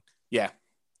your own. Yeah.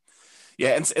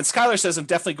 Yeah, and Skylar says, I'm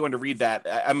definitely going to read that.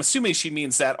 I'm assuming she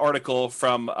means that article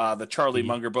from the Charlie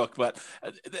Munger book, but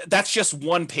that's just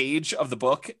one page of the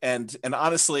book. And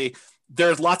honestly,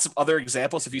 there's lots of other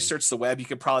examples. If you search the web, you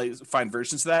could probably find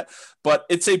versions of that. But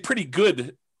it's a pretty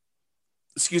good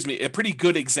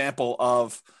example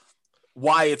of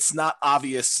why it's not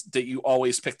obvious that you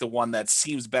always pick the one that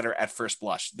seems better at first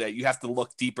blush, that you have to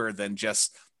look deeper than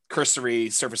just cursory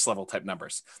surface level type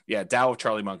numbers. Yeah, Tao of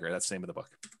Charlie Munger, that's the name of the book.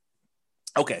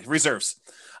 Okay, reserves.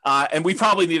 And we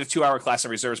probably need a 2-hour class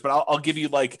on reserves, but I'll give you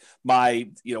like my,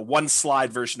 one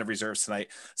slide version of reserves tonight.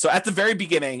 So at the very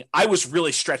beginning, I was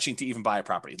really stretching to even buy a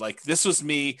property. Like this was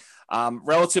me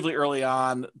relatively early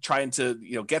on trying to,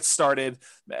 get started,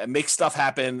 make stuff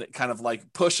happen, kind of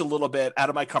like push a little bit out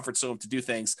of my comfort zone to do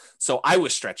things. So I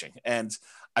was stretching, and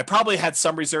I probably had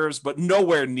some reserves, but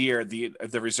nowhere near the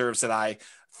reserves that I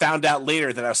found out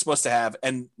later that I was supposed to have,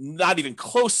 and not even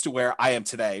close to where I am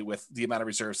today with the amount of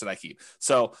reserves that I keep.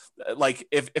 So like,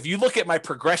 if you look at my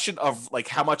progression of like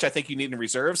how much I think you need in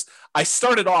reserves, I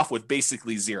started off with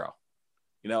basically 0.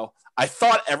 I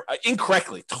thought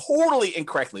totally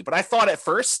incorrectly, but I thought at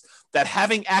first that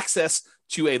having access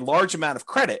to a large amount of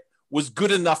credit was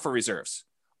good enough for reserves.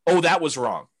 Oh, that was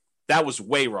wrong. That was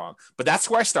way wrong. But that's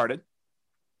where I started.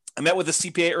 I met with a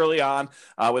CPA early on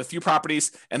with a few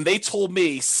properties, and they told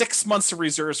me 6 months of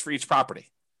reserves for each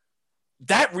property.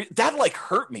 That like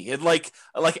hurt me. It like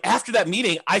after that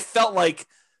meeting, I felt like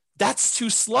that's too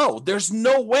slow. There's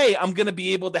no way I'm going to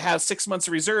be able to have 6 months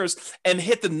of reserves and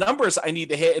hit the numbers I need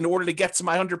to hit in order to get to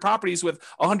my 100 properties with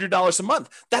 $100 a month.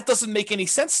 That doesn't make any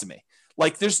sense to me.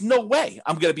 Like, there's no way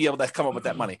I'm going to be able to come up with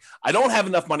that money. I don't have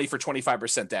enough money for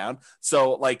 25% down.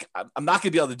 So like, I'm not going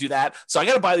to be able to do that. So I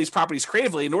got to buy these properties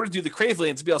creatively in order to do the creatively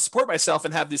and to be able to support myself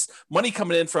and have this money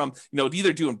coming in from,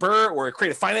 either doing BRRRR or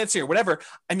creative financing or whatever.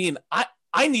 I mean,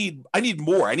 I need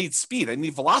more. I need speed. I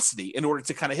need velocity in order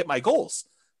to kind of hit my goals.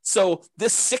 So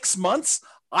this 6 months,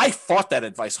 I fought that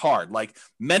advice hard. Like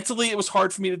mentally, it was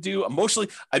hard for me to do. Emotionally,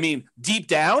 I mean, deep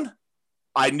down,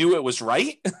 I knew it was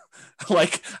right.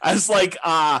 Like I was like,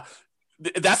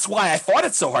 that's why I fought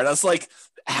it so hard. I was like,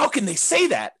 how can they say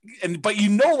that? But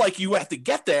like you have to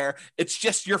get there. It's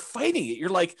just, you're fighting it. You're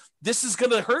like, this is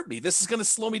going to hurt me. This is going to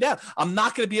slow me down. I'm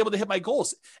not going to be able to hit my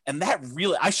goals. And that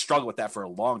really, I struggled with that for a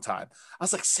long time. I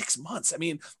was like 6 months. I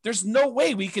mean, there's no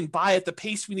way we can buy at the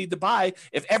pace we need to buy.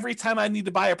 If every time I need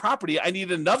to buy a property, I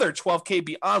need another 12K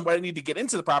beyond what I need to get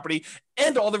into the property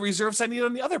and all the reserves I need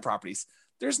on the other properties.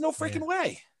 There's no freaking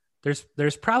way.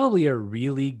 There's probably a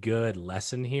really good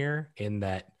lesson here in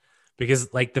that,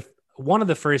 because like one of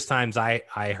the first times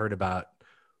I heard about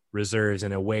reserves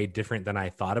in a way different than I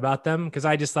thought about them, because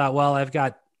I just thought, well, I've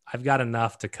got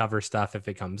enough to cover stuff if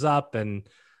it comes up, and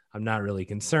I'm not really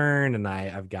concerned, and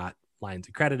I've got lines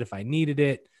of credit if I needed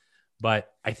it.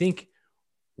 But I think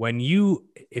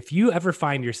if you ever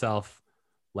find yourself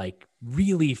like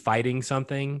really fighting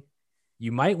something,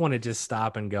 you might want to just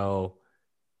stop and go,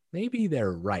 maybe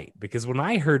they're right. Because when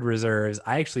I heard reserves,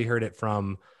 I actually heard it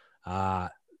from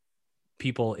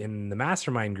people in the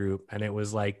mastermind group, and it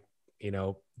was like,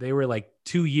 they were like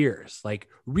 2 years, like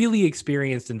really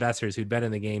experienced investors who'd been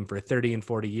in the game for 30 and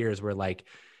 40 years were like,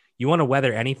 you want to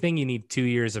weather anything, you need 2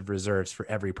 years of reserves for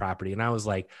every property. And I was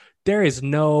like, there is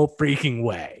no freaking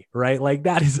way, right? Like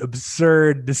that is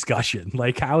absurd discussion.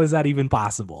 Like, how is that even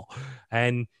possible?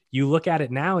 And you look at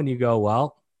it now and you go,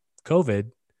 well,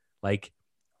 COVID, like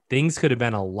things could have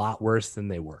been a lot worse than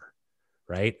they were,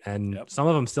 right? And some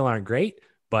of them still aren't great,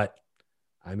 but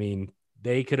I mean,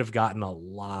 they could have gotten a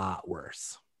lot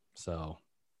worse. So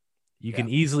you can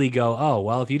easily go, oh,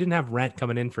 well, if you didn't have rent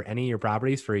coming in for any of your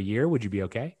properties for a year, would you be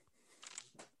okay?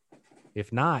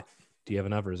 If not, do you have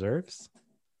enough reserves?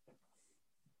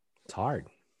 It's hard.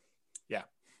 Yeah.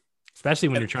 Especially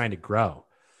when you're trying to grow.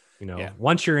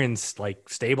 Once you're in like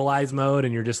stabilize mode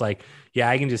and you're just like,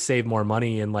 I can just save more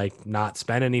money and like not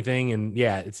spend anything. And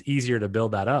it's easier to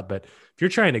build that up. But if you're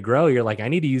trying to grow, you're like, I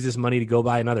need to use this money to go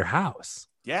buy another house.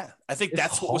 Yeah. I think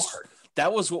that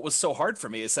was what was so hard for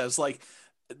me. Is I was like,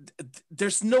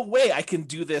 there's no way I can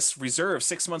do this reserve,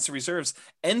 6 months of reserves,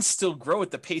 and still grow at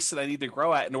the pace that I need to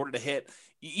grow at in order to hit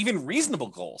even reasonable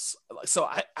goals. So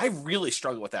I really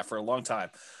struggled with that for a long time.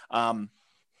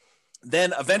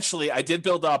 Then eventually I did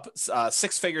build up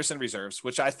 6 figures in reserves,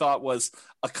 which I thought was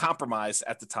a compromise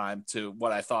at the time to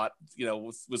what I thought,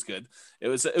 was good. It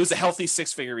was a healthy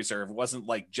 6-figure reserve. It wasn't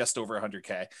like just over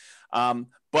 100K.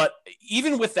 But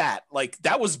even with that, like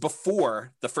that was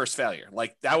before the first failure.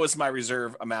 Like that was my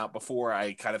reserve amount before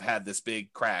I kind of had this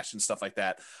big crash and stuff like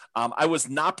that. I was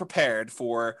not prepared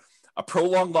for a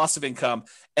prolonged loss of income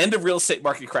and a real estate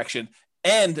market correction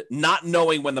and not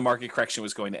knowing when the market correction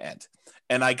was going to end.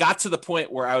 And I got to the point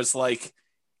where I was like,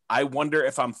 I wonder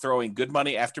if I'm throwing good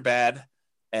money after bad.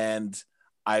 And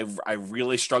I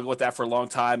really struggled with that for a long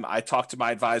time. I talked to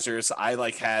my advisors. I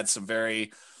like had some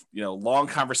very, long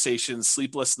conversations,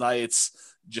 sleepless nights,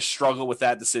 just struggle with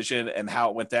that decision and how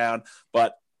it went down.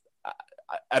 But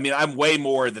I mean, I'm way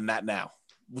more than that now,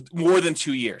 more than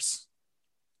 2 years,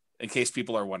 in case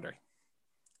people are wondering.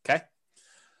 Okay.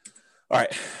 All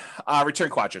right, return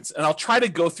quadrants. And I'll try to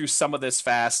go through some of this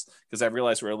fast because I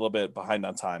realize we're a little bit behind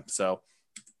on time. So,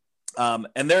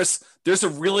 and there's a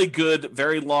really good,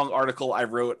 very long article I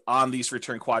wrote on these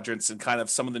return quadrants and kind of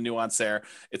some of the nuance there.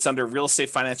 It's under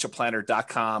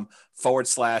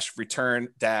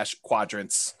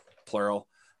realestatefinancialplanner.com/return-quadrants, plural.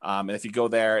 And if you go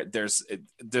there, there's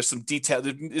some detail.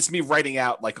 It's me writing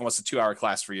out like almost a 2-hour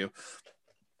class for you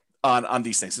on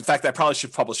these things. In fact, I probably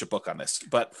should publish a book on this,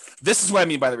 but this is what I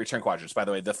mean by the return quadrants, by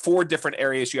the way. The 4 different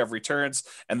areas you have returns,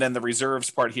 and then the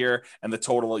reserves part here, and the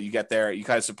total you get there. You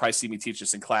guys would probably see me teach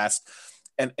this in class.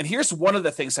 And here's one of the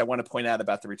things I want to point out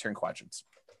about the return quadrants.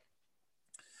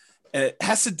 And it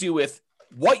has to do with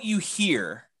what you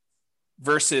hear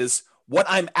versus what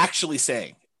I'm actually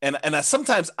saying. And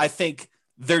sometimes I think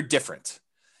they're different.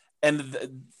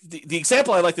 And the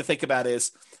example I like to think about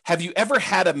is, have you ever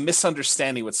had a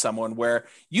misunderstanding with someone where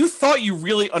you thought you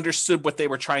really understood what they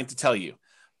were trying to tell you,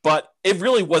 but it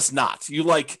really was not? You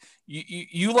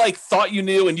thought you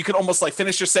knew, and you could almost like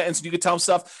finish your sentence and you could tell them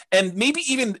stuff, and maybe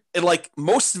even like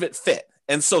most of it fit.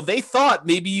 And so they thought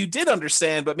maybe you did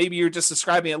understand, but maybe you're just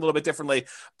describing it a little bit differently.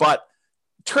 But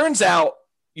turns out,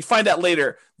 you find out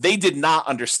later, they did not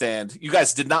understand. You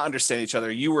guys did not understand each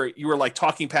other. You were like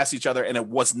talking past each other, and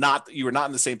you were not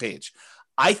on the same page.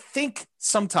 I think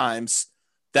sometimes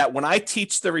that when I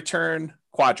teach the return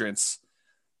quadrants,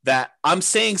 that I'm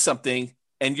saying something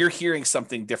and you're hearing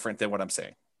something different than what I'm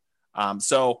saying.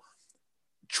 So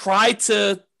try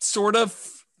to sort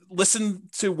of listen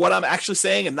to what I'm actually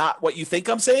saying and not what you think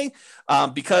I'm saying,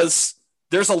 because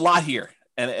there's a lot here,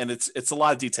 and it's a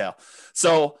lot of detail.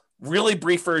 So really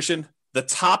brief version, the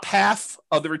top half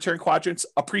of the return quadrants,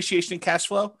 appreciation and cash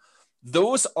flow,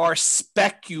 those are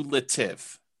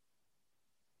speculative.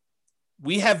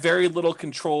 We have very little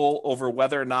control over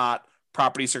whether or not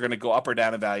properties are going to go up or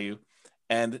down in value.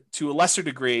 And to a lesser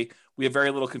degree, we have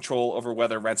very little control over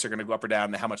whether rents are going to go up or down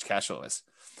and how much cash flow is.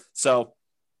 So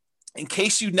in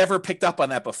case you never picked up on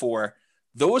that before,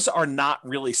 those are not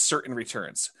really certain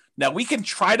returns. Now, we can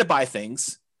try to buy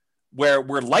things where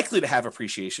we're likely to have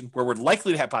appreciation, where we're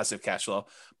likely to have positive cash flow,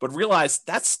 but realize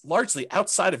that's largely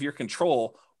outside of your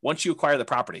control once you acquire the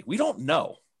property. We don't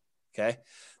know, okay?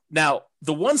 Now,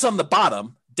 the ones on the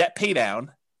bottom, debt pay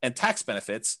down and tax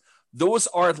benefits, those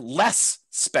are less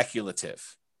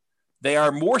speculative. They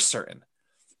are more certain.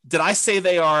 Did I say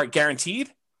they are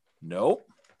guaranteed? No.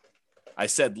 I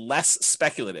said less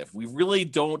speculative. We really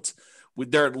don't,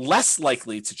 they're less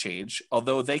likely to change,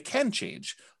 although they can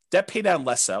change. Debt pay down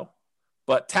less so,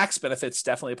 but tax benefits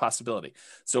definitely a possibility.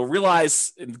 So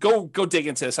realize, and go dig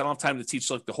into this. I don't have time to teach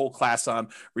like the whole class on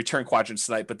return quadrants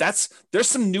tonight, but there's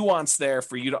some nuance there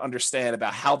for you to understand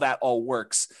about how that all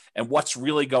works and what's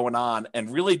really going on,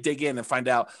 and really dig in and find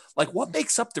out like what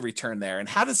makes up the return there and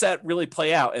how does that really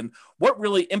play out and what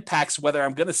really impacts whether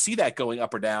I'm going to see that going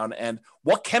up or down, and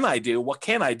what can I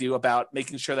do about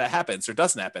making sure that happens or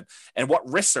doesn't happen, and what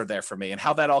risks are there for me, and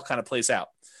how that all kind of plays out.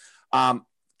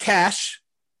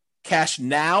 Cash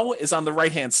now is on the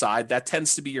right-hand side. That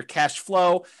tends to be your cash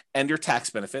flow and your tax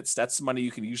benefits. That's the money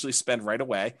you can usually spend right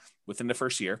away within the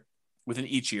first year, within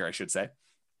each year, I should say.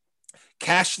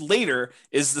 Cash later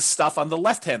is the stuff on the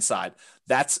left-hand side.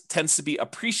 That tends to be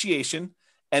appreciation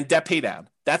and debt pay down.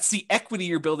 That's the equity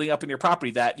you're building up in your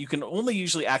property that you can only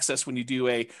usually access when you do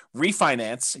a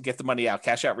refinance and get the money out,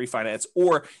 cash out refinance,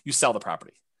 or you sell the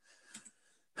property.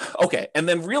 Okay, and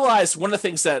then realize one of the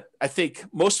things that I think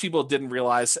most people didn't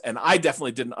realize, and I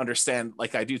definitely didn't understand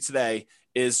like I do today,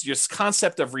 is this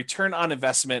concept of return on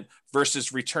investment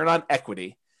versus return on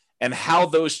equity, and how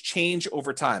those change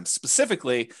over time.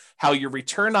 Specifically, how your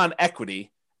return on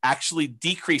equity actually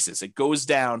decreases. It goes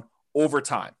down over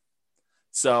time.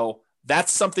 So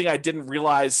that's something I didn't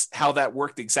realize how that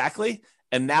worked exactly,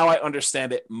 and now I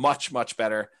understand it much, much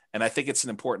better, and I think it's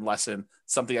an important lesson,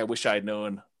 something I wish I had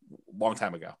known long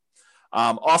time ago.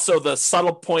 Also, the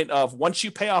subtle point of once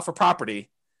you pay off a property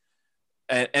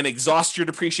and exhaust your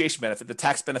depreciation benefit, the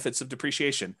tax benefits of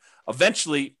depreciation,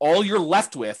 eventually all you're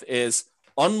left with is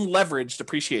unleveraged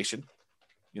depreciation,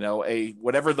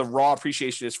 whatever the raw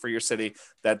appreciation is for your city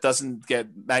that doesn't get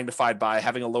magnified by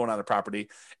having a loan on a property,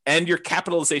 and your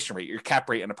capitalization rate, your cap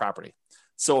rate on a property.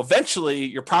 So eventually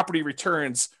your property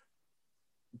returns,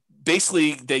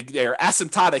 basically they're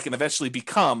asymptotic and eventually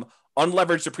become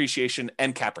unleveraged depreciation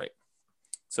and cap rate.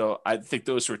 So I think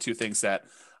those were two things that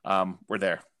were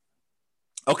there.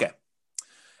 Okay.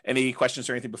 Any questions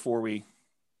or anything before we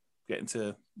get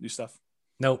into new stuff?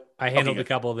 Nope. I handled a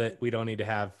couple that we don't need to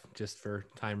have just for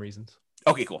time reasons.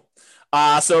 Okay, cool.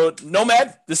 So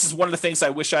Nomad, this is one of the things I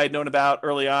wish I had known about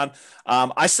early on.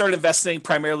 I started investing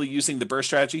primarily using the BRRRR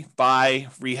strategy: buy,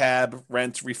 rehab,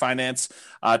 rent, refinance,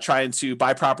 trying to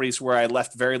buy properties where I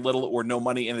left very little or no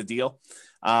money in a deal.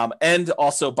 And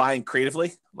also buying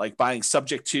creatively, like buying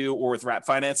subject to or with wrap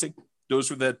financing. Those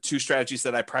were the two strategies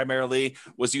that I primarily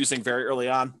was using very early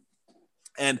on.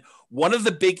 And one of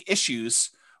the big issues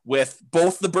with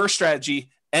both the BRRRR strategy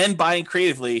and buying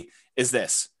creatively is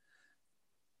this: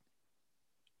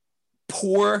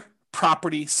 poor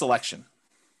property selection.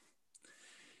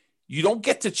 You don't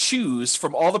get to choose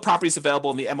from all the properties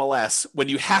available in the MLS when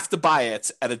you have to buy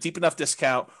it at a deep enough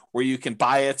discount where you can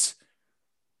buy it,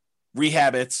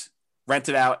 rehab it, rent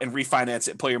it out, and refinance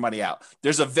it and pull your money out.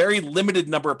 There's a very limited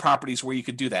number of properties where you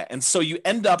could do that. And so you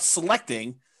end up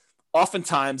selecting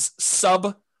oftentimes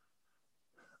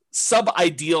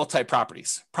sub-ideal type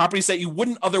properties that you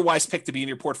wouldn't otherwise pick to be in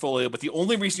your portfolio, but the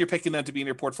only reason you're picking them to be in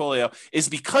your portfolio is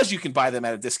because you can buy them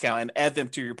at a discount and add them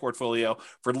to your portfolio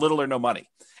for little or no money.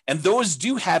 And those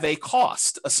do have a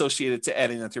cost associated to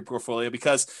adding them to your portfolio,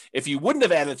 because if you wouldn't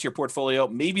have added to your portfolio,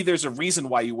 maybe there's a reason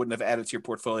why you wouldn't have added to your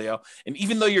portfolio. And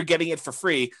even though you're getting it for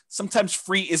free, sometimes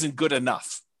free isn't good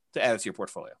enough to add it to your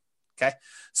portfolio. Okay.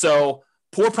 So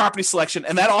poor property selection.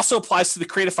 And that also applies to the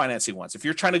creative financing ones. If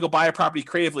you're trying to go buy a property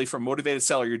creatively from a motivated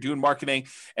seller, you're doing marketing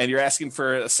and you're asking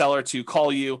for a seller to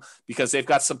call you because they've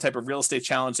got some type of real estate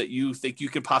challenge that you think you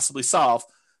can possibly solve,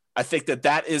 I think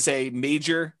that is a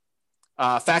major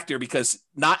factor, because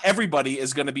not everybody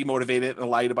is going to be motivated and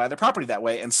allow you to buy their property that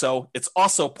way. And so it's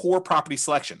also poor property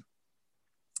selection.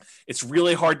 It's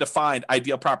really hard to find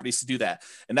ideal properties to do that.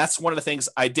 And that's one of the things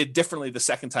I did differently the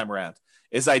second time around,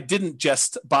 is I didn't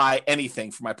just buy anything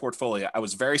for my portfolio. I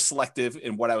was very selective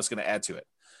in what I was going to add to it.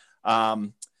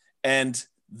 And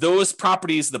those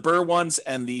properties, the BRRRR ones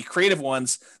and the creative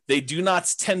ones, they do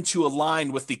not tend to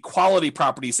align with the quality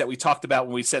properties that we talked about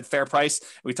when we said fair price.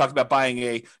 We talked about buying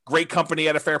a great company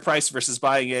at a fair price versus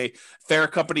buying a fair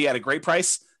company at a great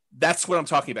price. That's what I'm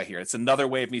talking about here. It's another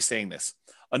way of me saying this.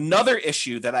 Another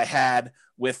issue that I had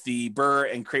with the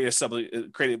BRRRR and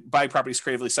creative buying properties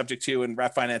creatively subject to and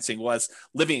wrap financing was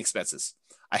living expenses.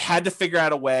 I had to figure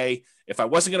out a way, if I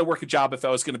wasn't going to work a job, if I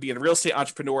was going to be a real estate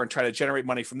entrepreneur and try to generate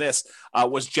money from this,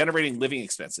 was generating living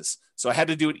expenses. So I had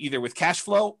to do it either with cash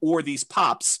flow or these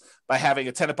pops by having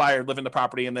a tenant buyer live in the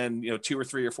property. And then, 2 or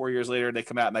 3 or 4 years later, they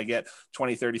come out and I get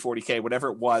 20, 30, 40K, whatever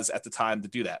it was at the time to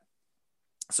do that.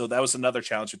 So that was another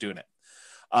challenge with doing it.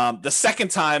 The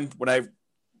second time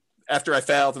after I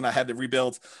failed and I had to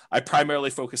rebuild, I primarily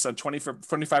focused on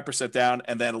 25% down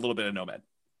and then a little bit of Nomad.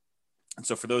 And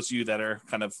so for those of you that are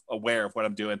kind of aware of what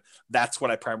I'm doing, that's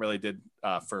what I primarily did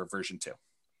for version 2.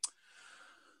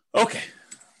 Okay.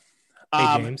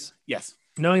 Hey, James. Yes.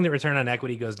 Knowing that return on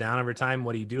equity goes down over time,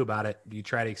 what do you do about it? Do you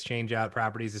try to exchange out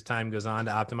properties as time goes on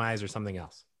to optimize, or something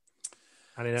else?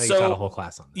 I know you taught a whole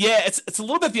class on this. Yeah, it's a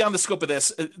little bit beyond the scope of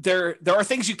this. There are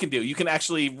things you can do. You can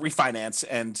actually refinance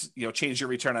and change your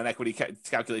return on equity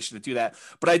calculation to do that.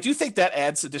 But I do think that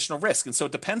adds additional risk, and so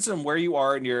it depends on where you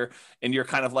are in your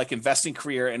kind of like investing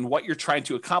career and what you're trying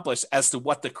to accomplish as to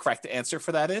what the correct answer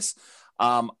for that is.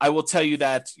 I will tell you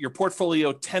that your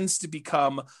portfolio tends to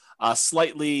become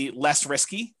slightly less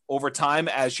risky over time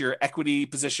as your equity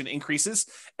position increases.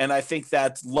 And I think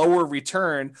that lower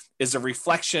return is a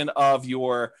reflection of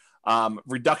your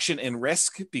reduction in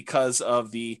risk because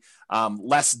of the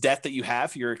less debt that you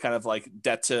have. Your kind of like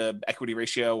debt to equity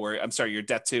ratio, your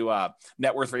debt to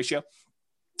net worth ratio.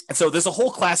 And so there's a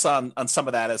whole class on some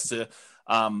of that as to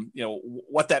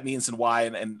what that means and why.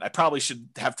 And I probably should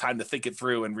have time to think it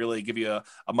through and really give you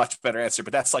a much better answer.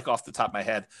 But that's like off the top of my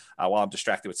head while I'm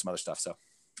distracted with some other stuff. So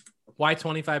why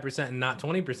 25% and not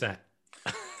 20%?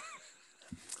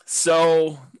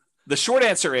 So the short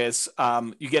answer is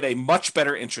you get a much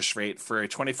better interest rate for a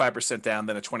 25% down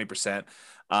than a 20%.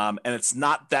 And it's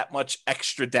not that much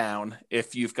extra down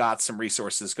if you've got some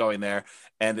resources going there,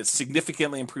 and it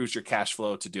significantly improves your cash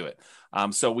flow to do it.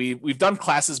 So we've done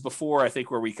classes before, I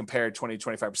think, where we compared 20 to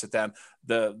 25% down.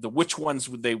 The which ones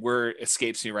they were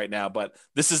escapes me right now, but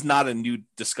this is not a new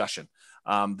discussion.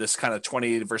 This kind of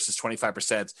 20 versus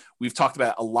 25%, we've talked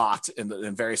about a lot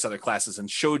in various other classes and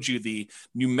showed you the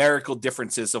numerical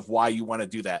differences of why you want to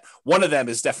do that. One of them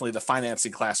is definitely the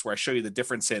financing class, where I show you the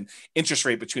difference in interest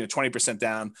rate between a 20%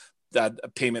 down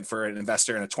payment for an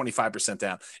investor and a 25%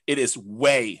 down. It is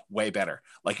way, way better.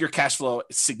 Like your cash flow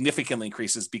significantly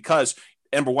increases because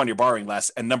number one, you're borrowing less.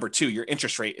 And number two, your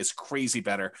interest rate is crazy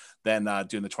better than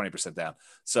doing the 20% down.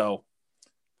 So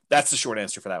that's the short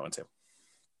answer for that one too.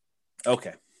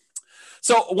 Okay.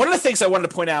 So one of the things I wanted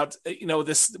to point out,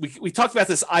 we talked about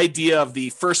this idea of the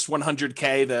first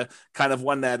 100K, the kind of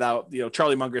one that,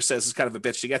 Charlie Munger says is kind of a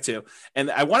bitch to get to.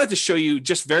 And I wanted to show you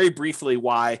just very briefly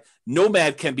why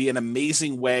Nomad can be an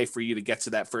amazing way for you to get to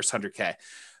that first 100K.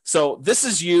 So this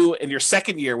is you in your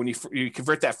second year when you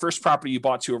convert that first property you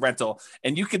bought to a rental.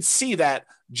 And you can see that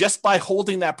just by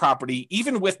holding that property,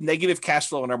 even with negative cash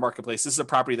flow in our marketplace, this is a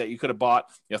property that you could have bought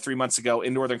 3 months ago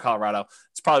in Northern Colorado.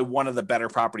 It's probably one of the better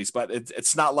properties, but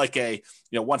it's not like a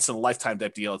once in a lifetime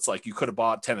type deal. It's like you could have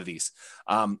bought 10 of these.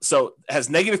 So it has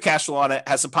negative cash flow on it,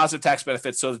 has some positive tax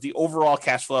benefits, so that the overall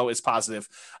cash flow is positive.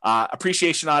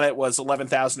 Appreciation on it was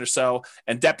 11,000 or so,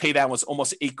 and debt pay down was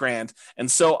almost $8,000.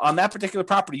 And so on that particular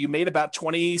property, you made about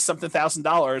 $20-something thousand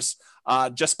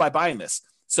just by buying this.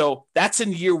 So that's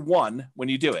in year one when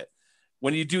you do it.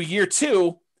 When you do year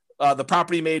two, the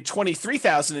property made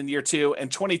 $23,000 in year two and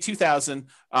 $22,000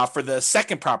 for the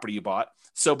second property you bought.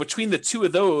 So between the two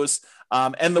of those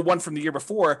and the one from the year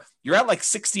before, you're at like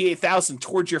 $68,000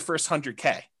 towards your first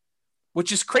 100K,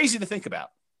 which is crazy to think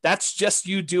about. That's just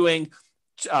you doing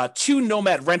 2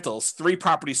 Nomad rentals, 3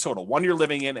 properties total, 1 you're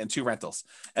living in and 2 rentals.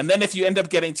 And then if you end up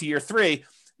getting to year 3,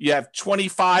 you have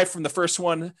 25 from the first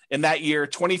one in that year,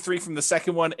 23 from the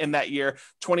second one in that year,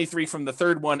 23 from the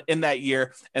third one in that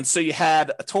year. And so you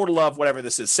had a total of whatever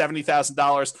this is,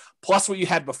 $70,000 plus what you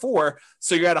had before.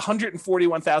 So you're at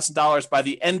 $141,000 by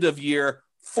the end of year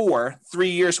 4, 3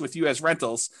 years with you as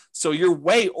rentals. So you're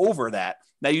way over that.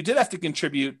 Now you did have to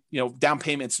contribute, down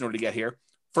payments in order to get here.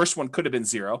 First one could have been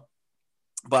 0,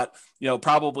 but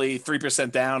probably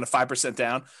 3% down, 5%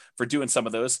 down for doing some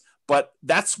of those. But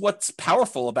that's what's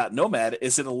powerful about Nomad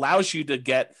is it allows you to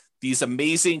get these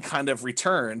amazing kind of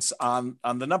returns on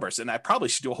the numbers. And I probably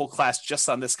should do a whole class just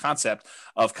on this concept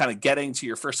of kind of getting to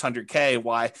your first 100K,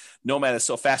 why Nomad is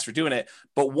so fast for doing it.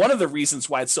 But one of the reasons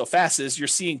why it's so fast is you're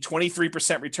seeing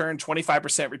 23% return,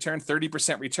 25% return,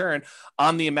 30% return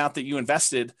on the amount that you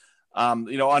invested, on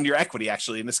your equity,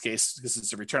 actually, in this case, because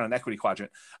it's a return on equity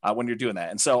quadrant when you're doing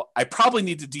that. And so I probably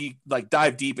need to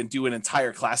dive deep and do an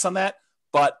entire class on that.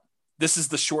 But this is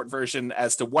the short version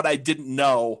as to what I didn't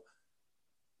know,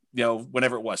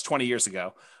 whenever it was 20 years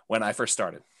ago when I first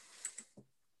started.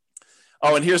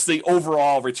 Oh, and here's the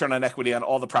overall return on equity on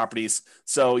all the properties.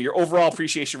 So your overall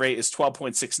appreciation rate is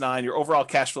 12.69. Your overall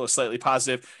cash flow is slightly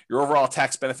positive. Your overall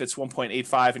tax benefits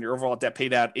 1.85, and your overall debt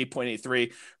paid out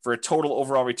 8.83 for a total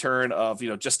overall return of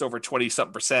just over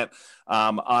 20-something%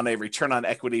 on a return on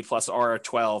equity plus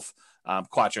R12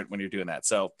 quadrant when you're doing that.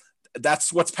 So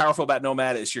that's what's powerful about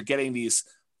Nomad is you're getting these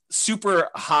super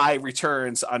high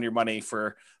returns on your money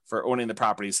for owning the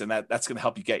properties, and that's going to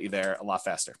help you get you there a lot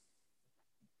faster.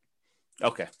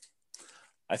 Okay.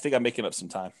 I think I'm making up some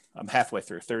time. I'm halfway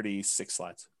through, 36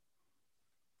 slides.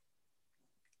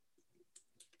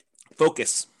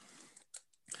 Focus.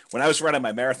 When I was running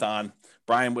my marathon,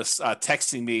 Brian was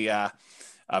texting me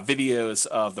videos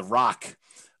of The Rock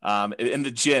in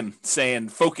the gym saying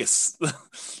focus.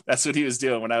 That's what he was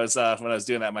doing when I was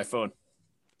doing that on my phone.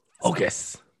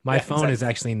 Focus. My phone is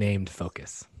actually named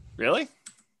Focus. Really?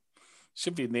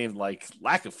 Should be named like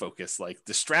lack of focus, like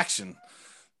distraction.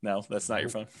 No, that's not your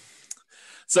phone.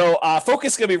 So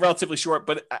focus is going to be relatively short,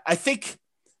 but I think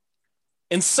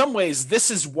in some ways,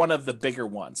 this is one of the bigger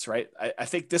ones, right? I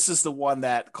think this is the one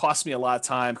that cost me a lot of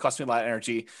time, cost me a lot of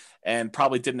energy, and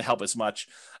probably didn't help as much.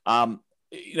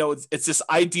 It's this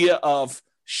idea of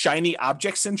shiny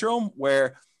object syndrome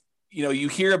where, you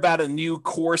hear about a new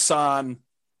course on,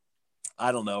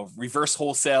 I don't know, reverse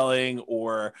wholesaling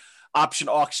or option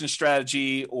auction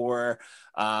strategy or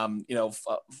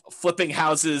flipping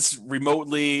houses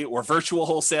remotely or virtual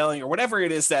wholesaling or whatever it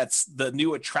is that's the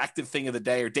new attractive thing of the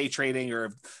day, or day trading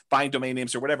or buying domain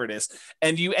names or whatever it is.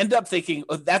 And you end up thinking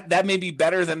that may be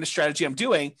better than the strategy I'm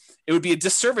doing. It would be a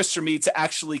disservice for me to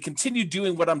actually continue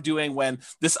doing what I'm doing when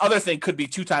this other thing could be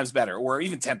 2 times better or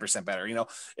even 10% better.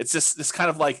 It's this kind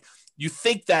of like, you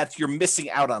think that you're missing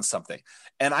out on something.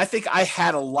 And I think I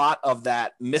had a lot of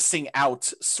that missing out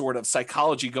sort of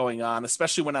psychology going on,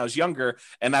 especially when I was younger,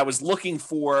 and I was looking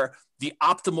for the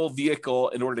optimal vehicle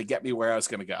in order to get me where I was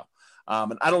going to go.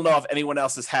 And I don't know if anyone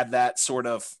else has had that sort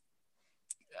of,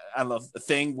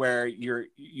 thing where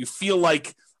you feel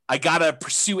like I got to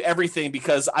pursue everything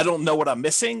because I don't know what I'm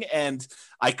missing. And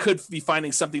I could be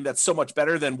finding something that's so much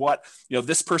better than what,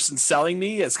 this person's selling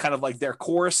me as kind of like their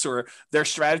course or their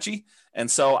strategy. And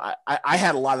so I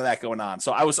had a lot of that going on.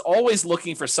 So I was always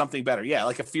looking for something better. Yeah.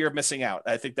 Like a fear of missing out.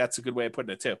 I think that's a good way of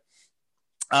putting it too.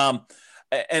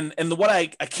 And what I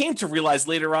came to realize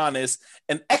later on is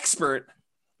an expert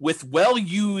with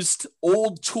well-used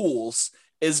old tools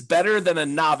is better than a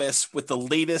novice with the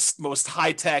latest, most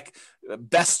high-tech,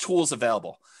 best tools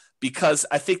available. Because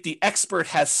I think the expert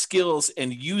has skills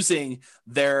in using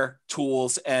their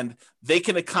tools and they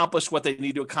can accomplish what they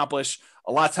need to accomplish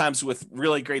a lot of times with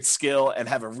really great skill and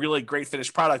have a really great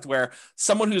finished product, where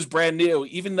someone who's brand new,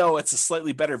 even though it's a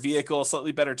slightly better vehicle,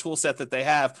 slightly better tool set that they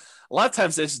have, a lot of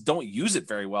times they just don't use it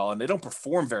very well and they don't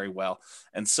perform very well.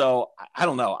 And so I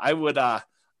don't know. I would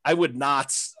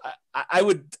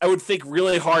think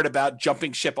really hard about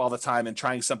jumping ship all the time and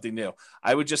trying something new.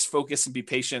 I would just focus and be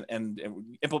patient and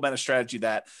implement a strategy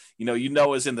that,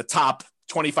 is in the top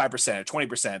 25%,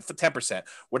 20%, 10%,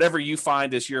 whatever you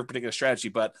find is your particular strategy.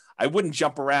 But I wouldn't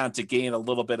jump around to gain a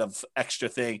little bit of extra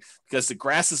thing, because the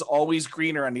grass is always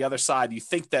greener on the other side. You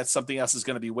think that something else is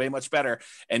going to be way much better,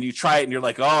 and you try it and you're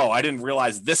like, oh, I didn't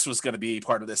realize this was going to be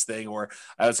part of this thing, or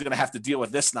I was going to have to deal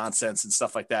with this nonsense and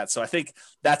stuff like that. So I think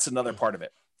that's another part of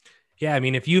it. Yeah. I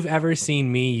mean, if you've ever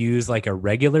seen me use like a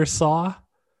regular saw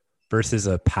versus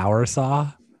a power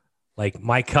saw, like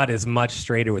my cut is much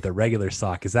straighter with a regular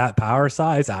saw, because that power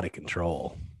saw is out of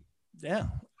control. Yeah.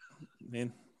 I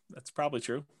mean, that's probably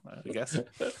true, I guess.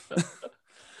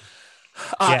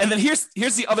 And then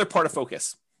here's the other part of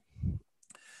focus.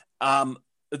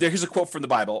 Here's a quote from the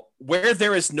Bible: "Where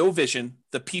there is no vision,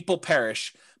 the people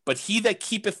perish, but he that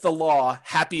keepeth the law,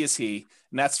 happy is he."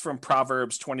 And that's from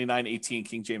Proverbs 29:18,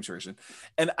 King James Version.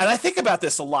 And I think about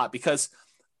this a lot, because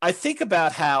I think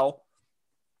about how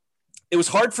it was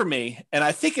hard for me, and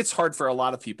I think it's hard for a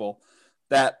lot of people,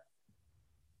 that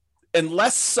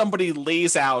unless somebody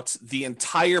lays out the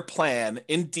entire plan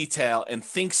in detail and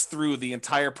thinks through the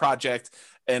entire project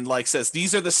and like says,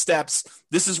 these are the steps,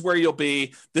 this is where you'll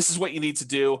be, this is what you need to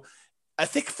do, I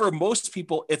think for most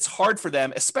people, it's hard for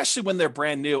them, especially when they're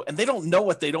brand new and they don't know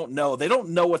what they don't know. They don't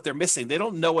know what they're missing. They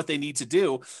don't know what they need to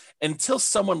do until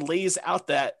someone lays out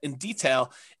that in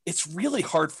detail. It's really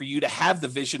hard for you to have the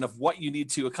vision of what you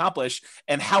need to accomplish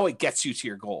and how it gets you to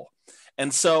your goal.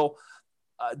 And so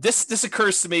this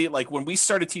occurs to me, like when we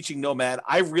started teaching Nomad,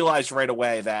 I realized right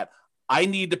away that I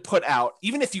need to put out,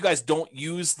 even if you guys don't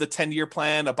use the 10-year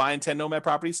plan of buying 10 Nomad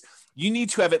properties, you need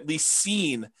to have at least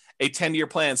seen a 10-year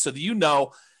plan so that you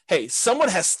know, hey, someone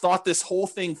has thought this whole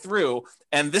thing through,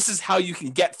 and this is how you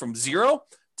can get from 0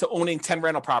 to owning 10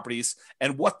 rental properties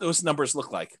and what those numbers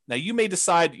look like. Now, you may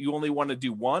decide you only want to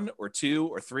do 1 or 2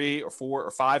 or 3 or 4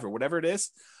 or 5 or whatever it is,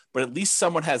 but at least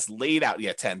someone has laid out,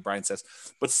 10, Brian says,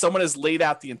 but someone has laid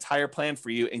out the entire plan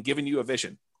for you and given you a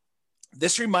vision.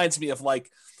 This reminds me of like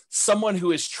someone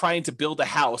who is trying to build a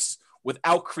house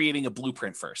without creating a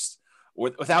blueprint first,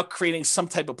 or without creating some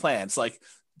type of plan. It's like,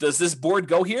 does this board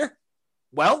go here?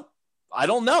 Well, I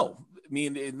don't know. I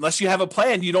mean, unless you have a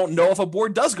plan, you don't know if a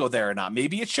board does go there or not.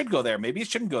 Maybe it should go there. Maybe it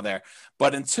shouldn't go there.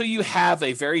 But until you have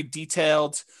a very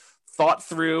detailed, thought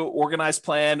through, organized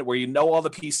plan where you know all the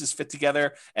pieces fit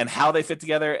together and how they fit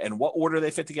together and what order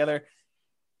they fit together,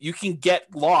 you can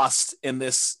get lost in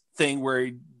this thing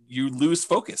where you lose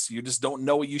focus. You just don't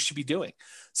know what you should be doing.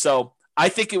 So I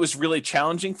think it was really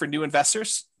challenging for new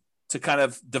investors to kind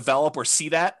of develop or see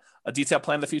that a detailed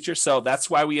plan in the future. So that's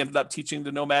why we ended up teaching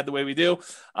the Nomad the way we do.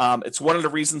 It's one of the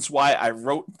reasons why I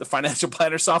wrote the financial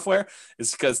planner software,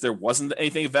 is because there wasn't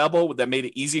anything available that made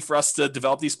it easy for us to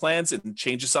develop these plans and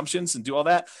change assumptions and do all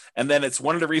that. And then it's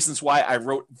one of the reasons why I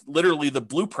wrote literally the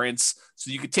blueprints, so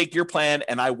you could take your plan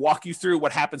and I walk you through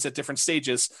what happens at different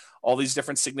stages, all these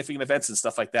different significant events and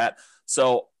stuff like that.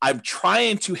 So I'm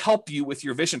trying to help you with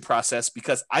your vision process,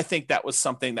 because I think that was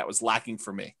something that was lacking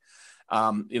for me.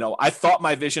 I thought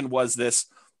my vision was this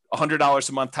 $100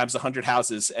 a month times 100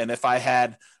 houses. And if I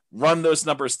had run those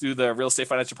numbers through the real estate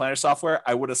financial planner software,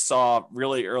 I would have saw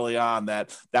really early on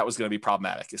that was going to be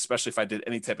problematic, especially if I did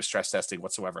any type of stress testing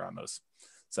whatsoever on those.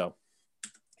 So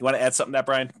you want to add something to that,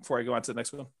 Brian, before I go on to the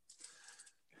next one?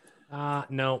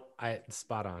 No,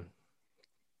 spot on.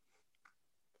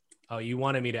 Oh, you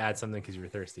wanted me to add something because you were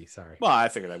thirsty. Sorry. Well, I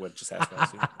figured I would just ask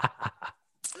that.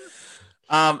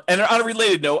 And on a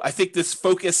related note, I think this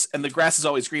focus and the grass is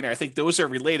always greener, I think those are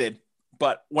related.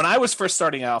 But when I was first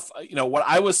starting off, what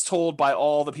I was told by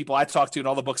all the people I talked to and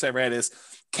all the books I read is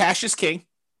cash is king.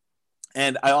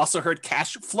 And I also heard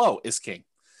cash flow is king.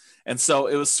 And so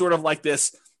it was sort of like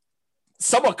this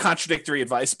somewhat contradictory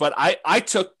advice, but I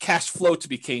took cash flow to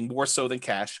be king more so than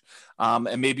cash.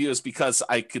 And maybe it was because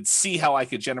I could see how I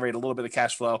could generate a little bit of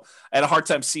cash flow. I had a hard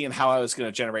time seeing how I was going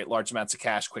to generate large amounts of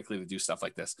cash quickly to do stuff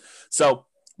like this. So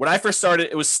when I first started,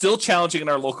 it was still challenging in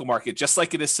our local market, just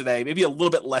like it is today, maybe a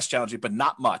little bit less challenging, but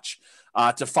not much,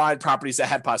 to find properties that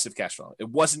had positive cash flow. It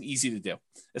wasn't easy to do,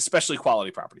 especially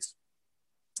quality properties.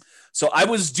 So I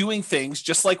was doing things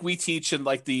just like we teach in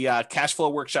like the cash flow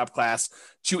workshop class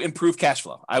to improve cash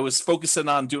flow. I was focusing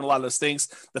on doing a lot of those things.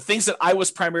 The things that I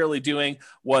was primarily doing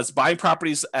was buying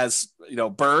properties as,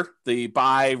 BRRRR, the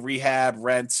buy, rehab,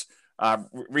 rent,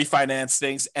 refinance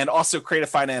things, and also creative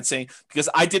financing, because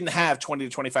I didn't have 20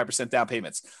 to 25% down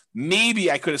payments.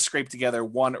 Maybe I could have scraped together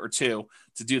 1 or 2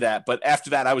 to do that. But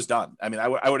after that, I was done. I mean,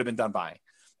 I would have been done buying.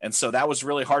 And so that was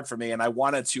really hard for me. And I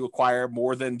wanted to acquire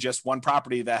more than just one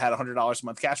property that had $100 a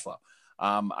month cash flow.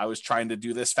 I was trying to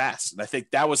do this fast. And I think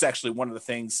that was actually one of the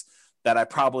things that I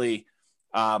probably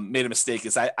made a mistake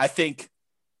is I think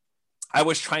I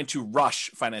was trying to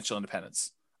rush financial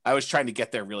independence. I was trying to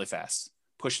get there really fast,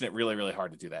 pushing it really, really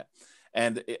hard to do that.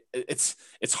 And it's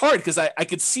hard because I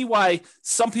could see why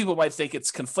some people might think it's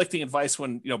conflicting advice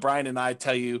when, Brian and I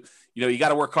tell you, you got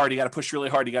to work hard, you got to push really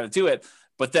hard, you got to do it.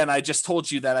 But then I just told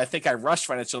you that I think I rushed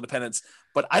financial independence,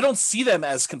 but I don't see them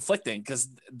as conflicting because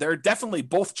they're definitely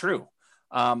both true.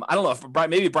 I don't know if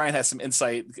maybe Brian has some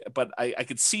insight, but I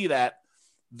could see that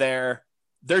they're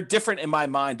different in my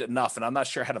mind enough, and I'm not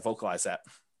sure how to vocalize that.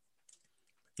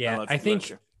 Yeah, I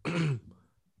think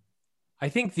I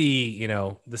think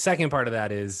the second part of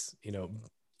that is,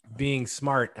 being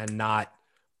smart and not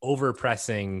over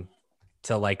pressing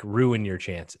to like ruin your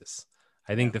chances.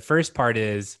 I think the first part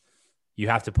is you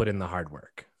have to put in the hard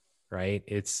work, right?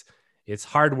 It's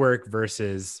hard work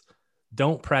versus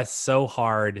don't press so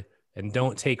hard and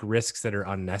don't take risks that are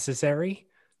unnecessary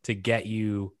to get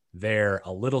you there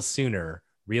a little sooner.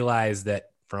 Realize that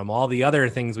from all the other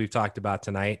things we've talked about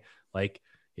tonight, like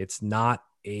it's not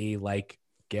a like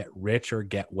get rich or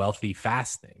get wealthy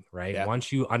fast thing, right? Yeah.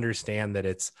 Once you understand that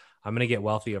I'm going to get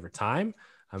wealthy over time,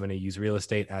 I'm going to use real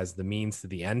estate as the means to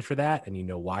the end for that,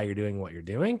 and why you're doing what you're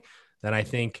doing, then I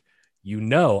think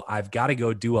I've got to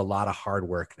go do a lot of hard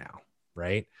work now.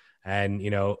 Right. And,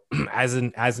 as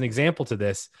an example to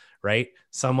this, right,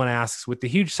 someone asks, with the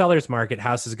huge seller's market,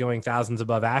 houses going thousands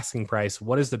above asking price,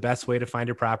 what is the best way to find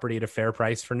a property at a fair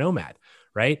price for Nomad?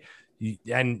 Right.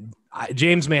 And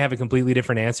James may have a completely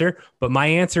different answer, but my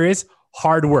answer is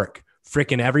hard work.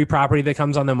 Freaking every property that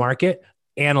comes on the market,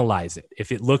 analyze it.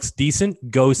 If it looks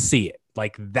decent, go see it.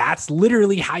 Like, that's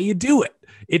literally how you do it.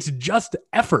 It's just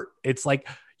effort. It's like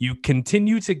you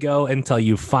continue to go until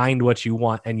you find what you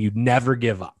want and you never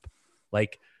give up.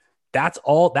 Like, that's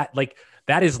all that, like,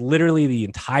 that is literally the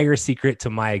entire secret to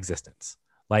my existence.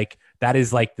 Like, that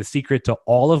is like the secret to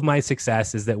all of my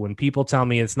success, is that when people tell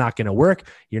me it's not going to work,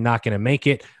 you're not going to make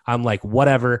it, I'm like,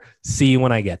 whatever, see you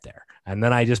when I get there. And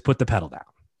then I just put the pedal down.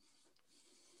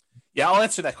 Yeah, I'll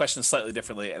answer that question slightly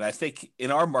differently. And I think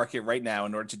in our market right now,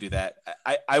 in order to do that,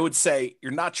 I would say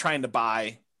you're not trying to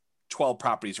buy 12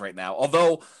 properties right now.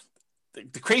 Although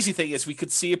the crazy thing is we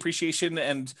could see appreciation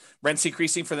and rents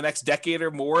increasing for the next decade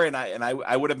or more. And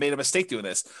I would have made a mistake doing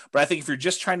this. But I think if you're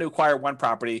just trying to acquire one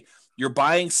property, you're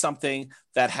buying something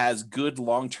that has good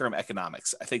long-term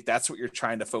economics. I think that's what you're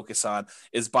trying to focus on,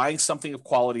 is buying something of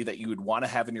quality that you would want to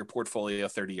have in your portfolio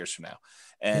 30 years from now.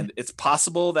 And it's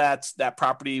possible that that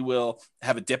property will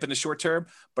have a dip in the short term,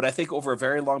 but I think over a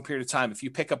very long period of time, if you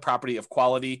pick a property of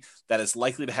quality that is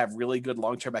likely to have really good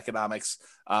long-term economics,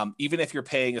 even if you're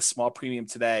paying a small premium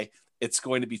today, it's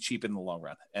going to be cheap in the long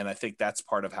run. And I think that's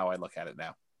part of how I look at it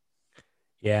now.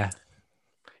 Yeah.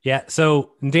 Yeah.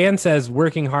 So Dan says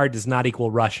working hard does not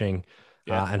equal rushing.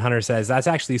 Yeah. And Hunter says, that's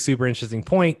actually a super interesting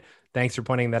point. Thanks for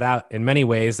pointing that out. In many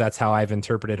ways, that's how I've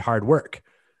interpreted hard work.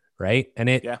 Right.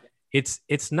 And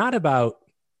it's not about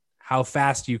how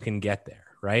fast you can get there.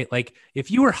 Right. Like, if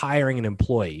you were hiring an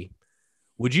employee,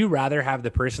 would you rather have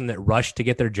the person that rushed to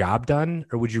get their job done,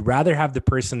 or would you rather have the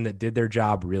person that did their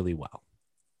job really well,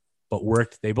 but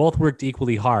they both worked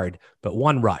equally hard, but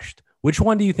one rushed? Which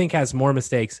one do you think has more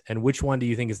mistakes, and which one do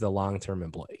you think is the long-term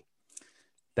employee?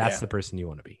 That's the person you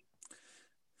want to be.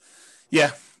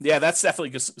 Yeah. Yeah. That's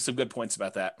definitely some good points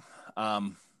about that.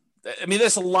 I mean,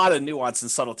 there's a lot of nuance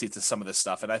and subtlety to some of this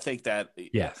stuff. And I think that,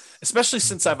 especially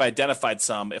since I've identified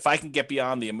some, if I can get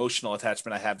beyond the emotional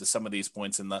attachment I have to some of these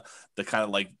points and the kind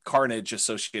of like carnage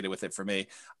associated with it for me,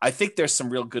 I think there's some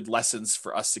real good lessons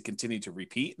for us to continue to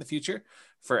repeat in the future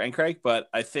for NCRAG. But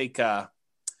I think, I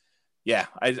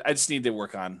just need to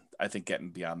work on, I think, getting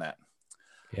beyond that.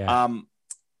 Yeah.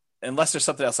 Unless there's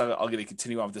something else, I'm going to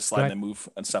continue on with this slide and then move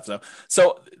and stuff.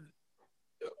 So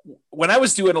when I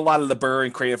was doing a lot of the BRRRR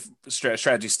and creative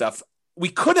strategy stuff, we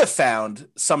could have found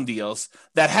some deals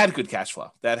that had good cash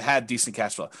flow, that had decent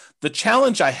cash flow. The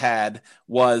challenge I had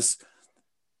was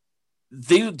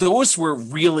those were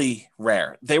really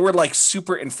rare. They were like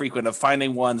super infrequent of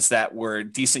finding ones that were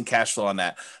decent cash flow on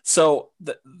that. So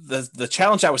the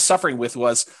challenge I was suffering with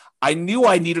was I knew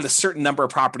I needed a certain number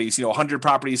of properties, 100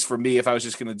 properties for me if I was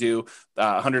just going to do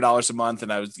 $100 a month,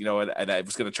 and I was, and I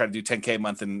was going to try to do 10K a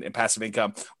month in passive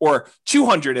income, or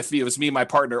 200 if it was me and my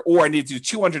partner, or I need to do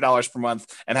 $200 per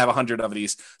month and have 100 of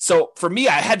these. So for me,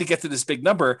 I had to get to this big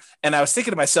number, and I was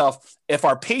thinking to myself, if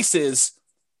our pace is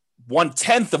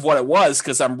 1/10 of what it was,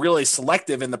 because I'm really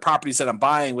selective in the properties that I'm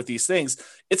buying with these things,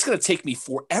 it's going to take me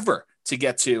forever to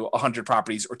get to 100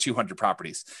 properties or 200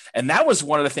 properties. And that was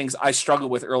one of the things I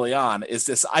struggled with early on, is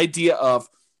this idea of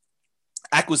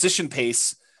acquisition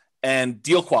pace and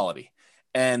deal quality.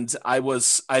 And I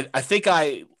think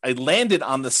I landed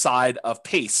on the side of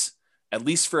pace, at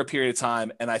least for a period of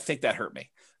time. And I think that hurt me.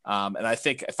 And I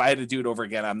think if I had to do it over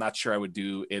again, I'm not sure I would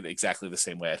do it exactly the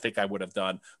same way. I think I would have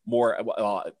done more,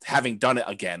 having done it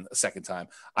again a second time.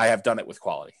 I have done it with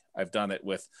quality. I've done it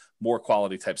with more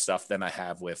quality type stuff than I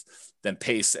have than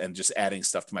pace and just adding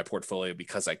stuff to my portfolio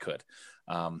because I could.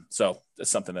 So that's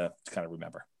something to kind of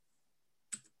remember.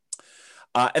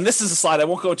 And this is a slide. I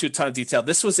won't go into a ton of detail.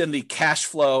 This was in the cash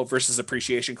flow versus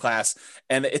appreciation class.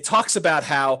 And it talks about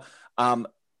how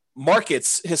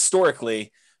markets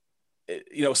historically,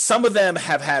 some of them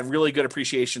have had really good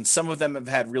appreciation. Some of them have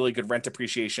had really good rent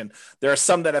appreciation. There are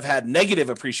some that have had negative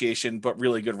appreciation, but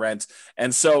really good rent.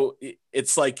 And so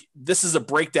it's like, this is a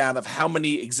breakdown of how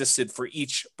many existed for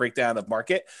each breakdown of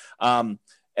market.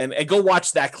 And go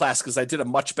watch that class, because I did a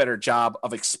much better job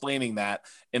of explaining that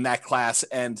in that class.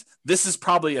 And this is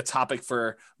probably a topic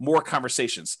for more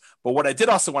conversations. But what I did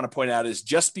also want to point out is,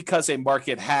 just because a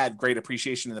market had great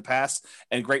appreciation in the past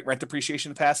and great rent appreciation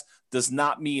in the past does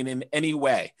not mean in any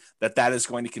way that is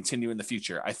going to continue in the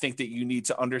future. I think that you need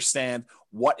to understand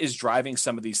what is driving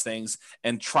some of these things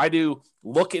and try to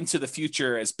look into the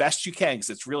future as best you can, because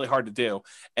it's really hard to do,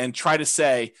 and try to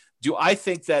say, Do I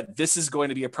think that this is going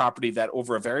to be a property that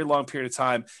over a very long period of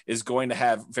time is going to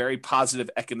have very positive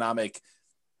economic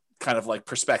kind of like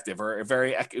perspective, or a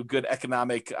very good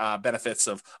economic benefits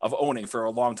of owning for a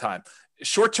long time?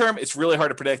 Short term, it's really hard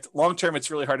to predict. Long term, it's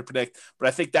really hard to predict. But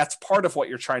I think that's part of what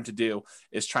you're trying to do,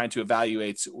 is trying to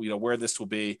evaluate, where this will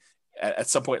be at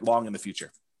some point long in the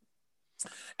future.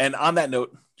 And on that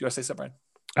note, do you want to say something,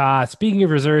 Brian? Speaking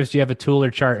of reserves, do you have a tool or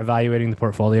chart evaluating the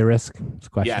portfolio risk? That's a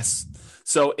question. Yes.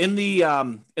 So in the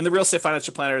Real Estate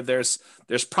Financial Planner, there's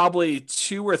probably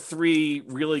 2 or 3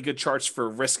 really good charts for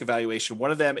risk evaluation.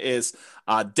 One of them is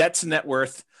debt to net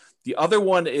worth. The other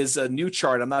one is a new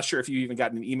chart. I'm not sure if you even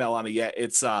gotten an email on it yet.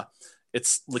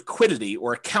 It's liquidity,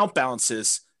 or account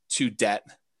balances to debt.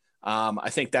 I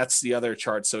think that's the other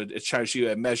chart. So it shows you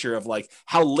a measure of like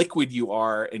how liquid you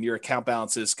are in your account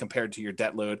balances compared to your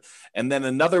debt load. And then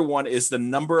another one is the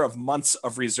number of months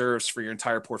of reserves for your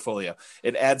entire portfolio.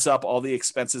 It adds up all the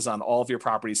expenses on all of your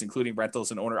properties, including rentals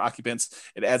and owner occupants.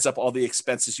 It adds up all the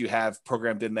expenses you have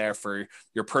programmed in there for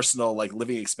your personal like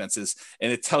living expenses.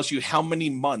 And it tells you how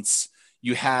many months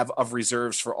you have of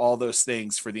reserves for all those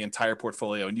things for the entire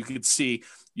portfolio. And you can see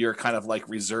your kind of like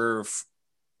reserve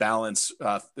balance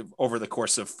over the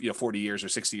course of 40 years or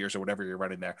 60 years or whatever you're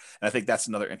running there. And I think that's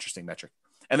another interesting metric.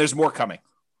 And there's more coming.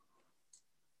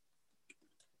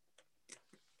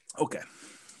 Okay.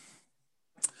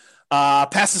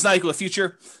 Past is not equal to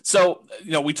future. So,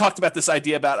 we talked about this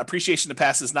idea about appreciation to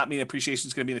past does not mean appreciation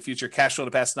is going to be in the future. Cash flow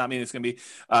to past does not mean it's going to be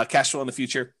cash flow in the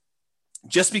future.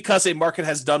 Just because a market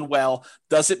has done well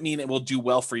doesn't mean it will do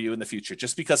well for you in the future.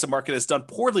 Just because a market has done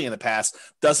poorly in the past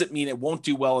doesn't mean it won't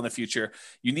do well in the future.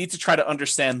 You need to try to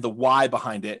understand the why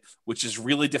behind it, which is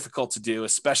really difficult to do,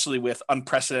 especially with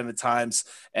unprecedented times.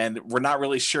 And we're not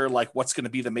really sure like what's going to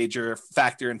be the major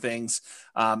factor in things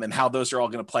and how those are all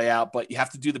going to play out, but you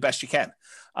have to do the best you can.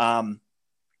 And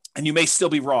you may still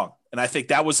be wrong. And I think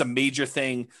that was a major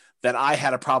thing that I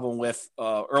had a problem with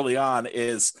early on,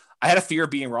 is I had a fear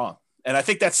of being wrong. And I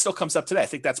think that still comes up today. I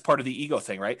think that's part of the ego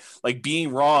thing, right? Like being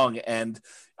wrong and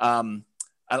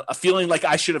a feeling like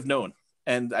I should have known.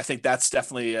 And I think that's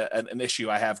definitely an issue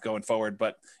I have going forward.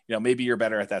 But, maybe you're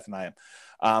better at that than I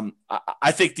am.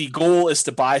 I think the goal is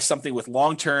to buy something with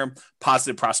long-term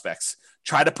positive prospects.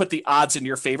 Try to put the odds in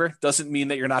your favor. Doesn't mean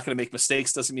that you're not going to make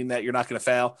mistakes. Doesn't mean that you're not going to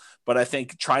fail. But I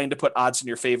think trying to put odds in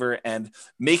your favor and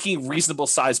making reasonable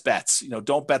size bets.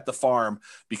 Don't bet the farm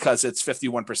because it's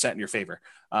 51% in your favor.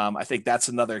 I think that's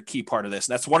another key part of this.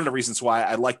 And that's one of the reasons why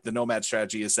I like the Nomad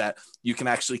strategy, is that you can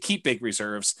actually keep big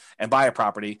reserves and buy a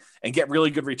property and get really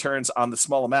good returns on the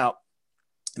small amount.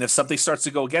 And if something starts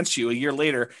to go against you a year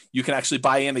later, you can actually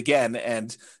buy in again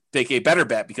and take a better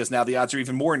bet, because now the odds are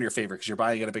even more in your favor because you're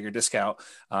buying at a bigger discount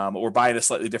or buying a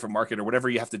slightly different market, or whatever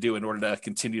you have to do in order to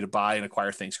continue to buy and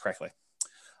acquire things correctly.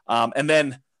 And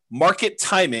then market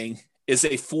timing is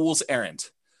a fool's errand.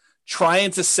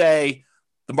 Trying to say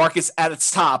the market's at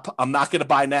its top, I'm not going to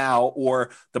buy now, or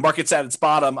the market's at its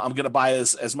bottom, I'm going to buy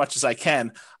as much as I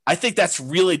can. I think that's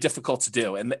really difficult to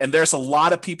do. And there's a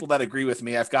lot of people that agree with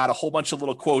me. I've got a whole bunch of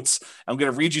little quotes. I'm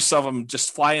going to read you some of them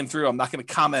just flying through. I'm not going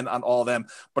to comment on all of them,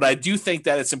 but I do think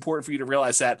that it's important for you to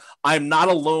realize that I'm not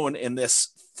alone in this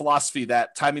philosophy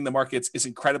that timing the markets is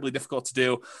incredibly difficult to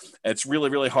do. It's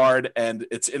really, really hard, and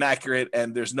it's inaccurate,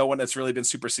 and there's no one that's really been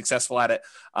super successful at it.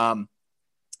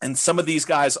 And some of these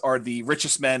guys are the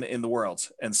richest men in the world.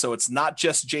 And so it's not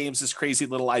just James's crazy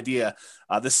little idea.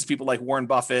 This is people like Warren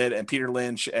Buffett and Peter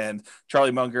Lynch and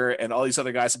Charlie Munger and all these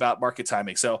other guys about market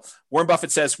timing. So Warren Buffett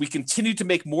says, we continue to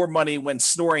make more money when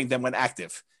snoring than when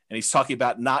active. And he's talking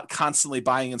about not constantly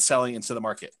buying and selling into the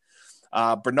market.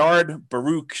 Bernard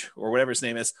Baruch, or whatever his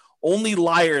name is, only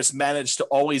liars manage to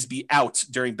always be out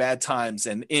during bad times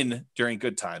and in during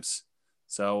good times.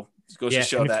 So it goes to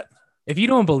show that. If you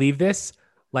don't believe this,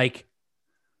 like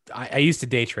I used to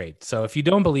day trade. So if you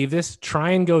don't believe this,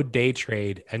 try and go day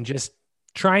trade and just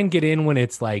try and get in when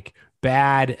it's like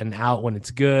bad and out when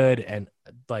it's good, and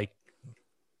like,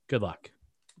 good luck.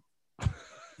 I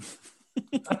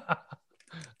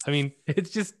mean,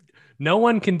 it's just, no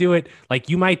one can do it. Like,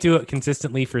 you might do it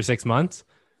consistently for 6 months,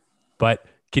 but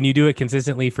can you do it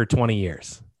consistently for 20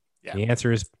 years? Yeah. The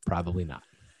answer is probably not.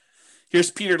 Here's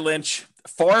Peter Lynch.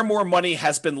 Far more money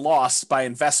has been lost by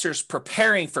investors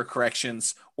preparing for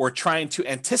corrections or trying to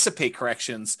anticipate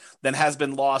corrections than has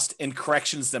been lost in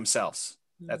corrections themselves.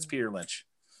 That's Peter Lynch.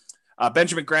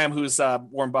 Benjamin Graham, who's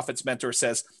Warren Buffett's mentor,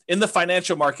 says, in the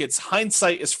financial markets,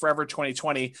 hindsight is forever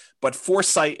 20/20, but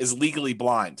foresight is legally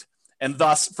blind. And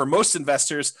thus, for most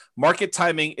investors, market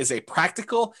timing is a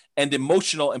practical and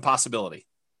emotional impossibility.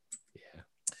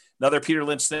 Another Peter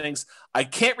Lynch things. I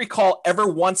can't recall ever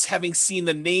once having seen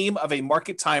the name of a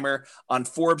market timer on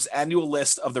Forbes' annual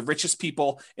list of the richest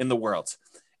people in the world.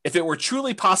 If it were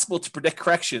truly possible to predict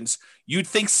corrections, you'd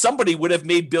think somebody would have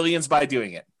made billions by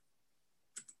doing it.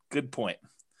 Good point.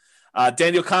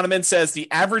 Daniel Kahneman says the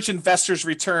average investor's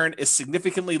return is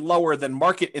significantly lower than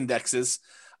market indices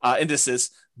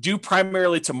due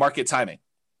primarily to market timing,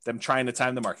 them trying to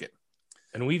time the market.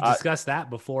 And we've discussed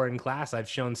that before in class. I've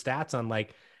shown stats on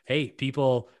like, hey,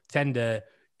 people tend to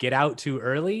get out too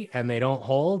early and they don't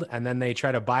hold, and then they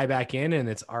try to buy back in and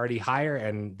it's already higher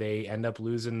and they end up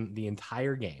losing the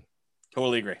entire game.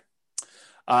 Totally agree.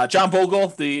 John Bogle,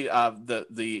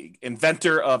 the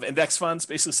inventor of index funds,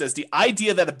 basically says the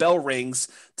idea that a bell rings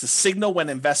to signal when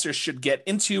investors should get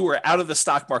into or out of the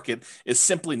stock market is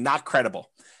simply not credible.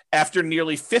 After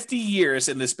nearly 50 years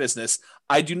in this business,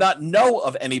 I do not know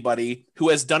of anybody who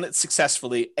has done it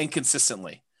successfully and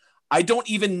consistently. I don't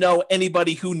even know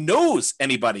anybody who knows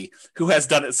anybody who has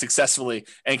done it successfully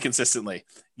and consistently.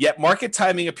 Yet market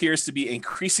timing appears to be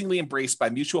increasingly embraced by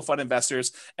mutual fund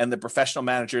investors and the professional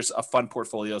managers of fund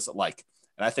portfolios alike.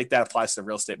 And I think that applies to the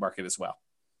real estate market as well.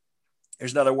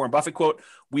 Here's another Warren Buffett quote.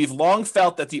 We've long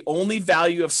felt that the only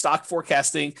value of stock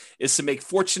forecasting is to make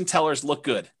fortune tellers look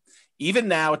good. Even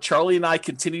now, Charlie and I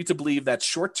continue to believe that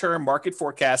short-term market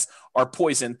forecasts are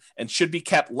poison and should be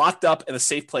kept locked up in a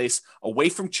safe place away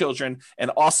from children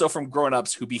and also from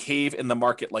grown-ups who behave in the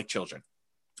market like children.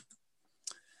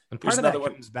 And part of that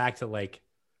comes back to like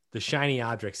the shiny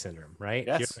object syndrome, right?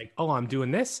 Yes. You're like, oh, I'm doing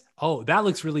this. Oh, that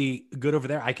looks really good over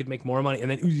there. I could make more money.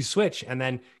 And then you switch. And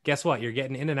then guess what? You're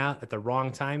getting in and out at the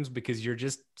wrong times because you're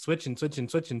just switching. Right?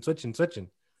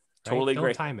 Totally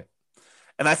agree. Don't time it.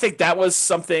 And I think that was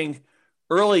something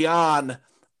early on.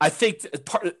 I think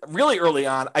really early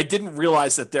on, I didn't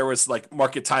realize that there was like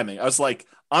market timing. I was like,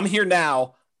 I'm here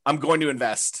now. I'm going to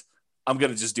invest. I'm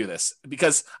going to just do this,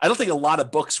 because I don't think a lot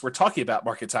of books were talking about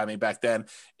market timing back then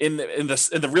in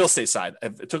the real estate side.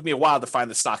 It took me a while to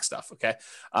find the stock stuff. Okay.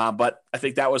 But I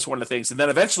think that was one of the things. And then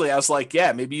eventually I was like,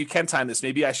 yeah, maybe you can time this.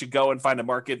 Maybe I should go and find a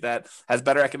market that has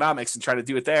better economics and try to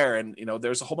do it there. And,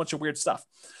 there's a whole bunch of weird stuff.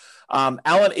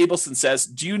 Alan Abelson says,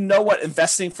 do you know what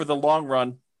investing for the long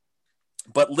run,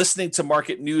 but listening to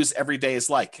market news every day is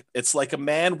like? It's like a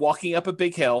man walking up a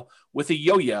big hill with a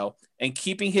yo-yo and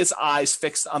keeping his eyes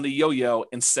fixed on the yo-yo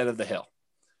instead of the hill.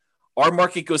 Our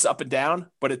market goes up and down,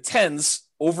 but it tends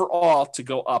overall to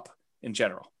go up in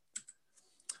general.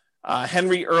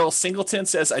 Henry Earl Singleton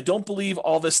says, I don't believe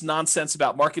all this nonsense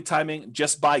about market timing.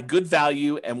 Just buy good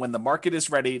value, and when the market is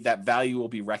ready, that value will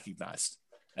be recognized.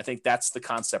 I think that's the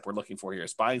concept we're looking for here,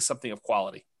 is buying something of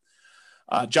quality.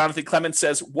 Jonathan Clemens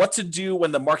says, what to do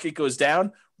when the market goes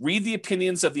down? Read the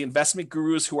opinions of the investment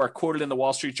gurus who are quoted in the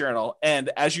Wall Street Journal. And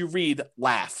as you read,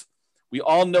 laugh. We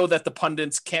all know that the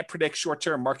pundits can't predict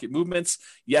short-term market movements,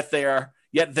 yet there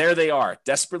they are,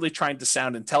 desperately trying to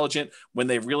sound intelligent when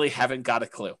they really haven't got a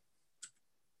clue.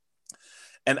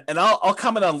 And I'll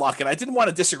comment on luck. And I didn't want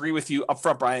to disagree with you up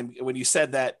front, Brian, when you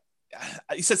said that.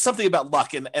 You said something about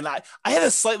luck, and I had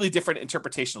a slightly different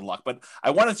interpretation of luck, but I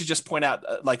wanted to just point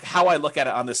out like how I look at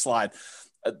it on this slide.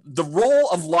 The role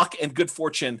of luck and good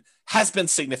fortune has been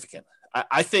significant.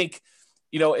 I think,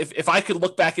 if I could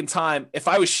look back in time, if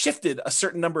I was shifted a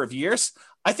certain number of years,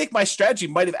 I think my strategy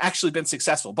might have actually been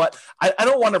successful. But I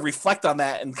don't want to reflect on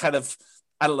that and kind of,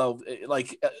 I don't know,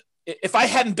 like if I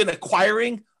hadn't been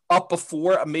acquiring up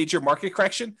before a major market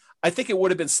correction, I think it would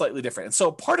have been slightly different. And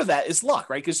so part of that is luck,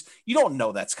 right? Because you don't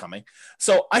know that's coming.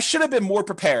 So I should have been more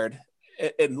prepared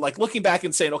and like looking back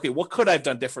and saying, okay, what could I have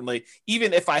done differently?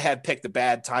 Even if I had picked a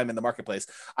bad time in the marketplace,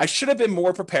 I should have been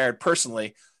more prepared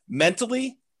personally,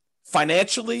 mentally,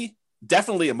 financially,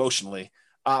 definitely emotionally,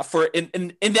 for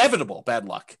an inevitable bad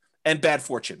luck and bad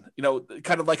fortune,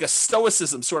 kind of like a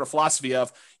stoicism sort of philosophy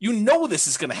of, this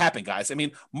is going to happen, guys. I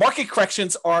mean, market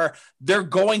corrections they're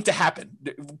going to happen.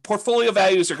 Portfolio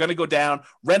values are going to go down.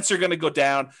 Rents are going to go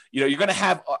down. You're going to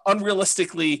have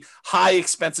unrealistically high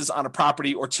expenses on a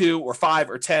property or 2 or 5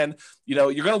 or 10.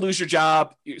 You're going to lose your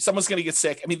job. Someone's going to get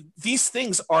sick. I mean, these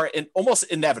things are almost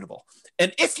inevitable.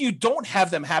 And if you don't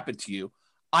have them happen to you,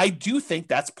 I do think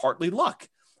that's partly luck.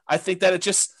 I think that it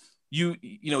just, you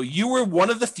were one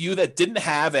of the few that didn't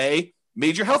have a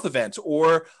major health event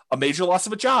or a major loss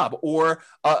of a job or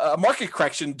a market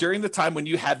correction during the time when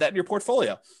you had that in your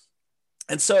portfolio.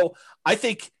 And so I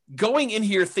think going in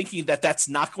here thinking that that's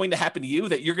not going to happen to you,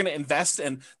 that you're going to invest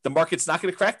and the market's not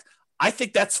going to correct, I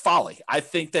think that's folly. I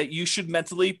think that you should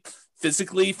mentally,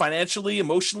 physically, financially,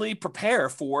 emotionally prepare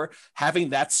for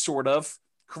having that sort of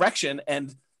correction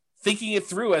and thinking it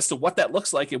through as to what that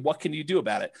looks like and what can you do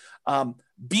about it.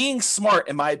 Being smart,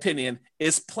 in my opinion,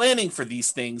 is planning for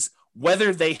these things,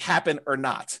 whether they happen or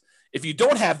not. If you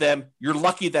don't have them, you're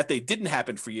lucky that they didn't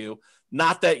happen for you,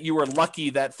 not that you were lucky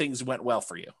that things went well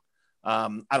for you. I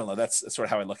don't know. That's sort of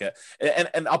how I look at it.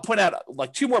 And I'll point out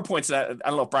like two more points. That I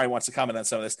don't know if Brian wants to comment on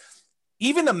some of this.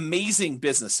 Even amazing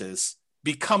businesses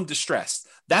become distressed.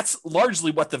 That's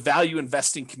largely what the value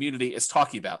investing community is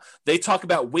talking about. They talk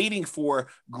about waiting for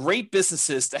great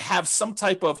businesses to have some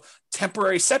type of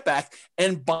temporary setback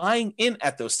and buying in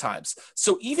at those times.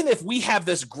 So even if we have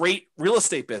this great real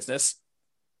estate business,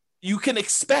 you can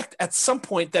expect at some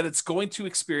point that it's going to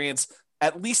experience,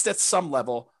 at least at some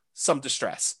level, some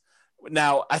distress.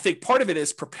 Now, I think part of it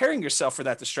is preparing yourself for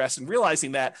that distress and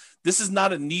realizing that this is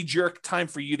not a knee-jerk time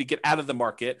for you to get out of the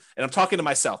market. And I'm talking to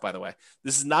myself, by the way.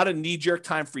 This is not a knee-jerk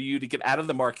time for you to get out of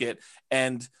the market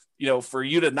and, you know, for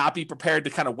you to not be prepared to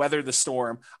kind of weather the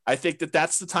storm. I think that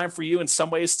that's the time for you in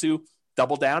some ways to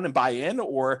double down and buy in,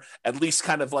 or at least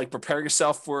kind of like prepare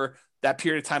yourself for that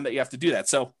period of time that you have to do that.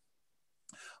 So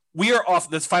we are off.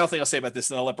 This final thing I'll say about this,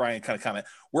 and I'll let Brian kind of comment.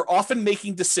 We're often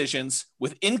making decisions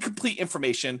with incomplete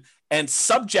information and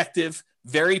subjective,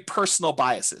 very personal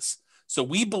biases. So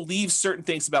we believe certain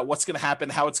things about what's going to happen,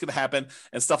 how it's going to happen,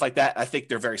 and stuff like that. I think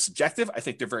they're very subjective. I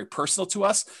think they're very personal to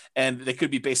us, and they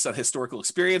could be based on historical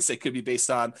experience. They could be based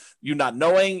on you not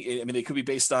knowing. I mean, they could be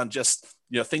based on just,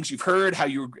 you know, things you've heard, how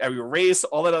you were raised,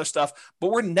 all that other stuff.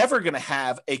 But we're never going to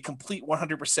have a complete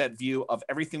 100% view of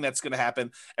everything that's going to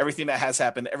happen, everything that has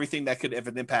happened, everything that could have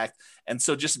an impact. And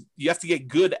so just you have to get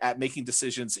good at making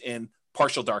decisions in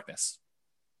partial darkness.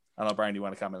 I don't know, Brian, do you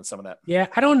want to comment on some of that? Yeah,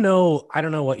 I don't know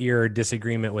what your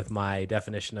disagreement with my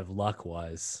definition of luck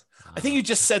was. I think you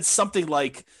just said something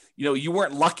like, you know, you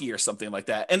weren't lucky or something like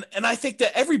that. And I think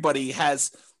that everybody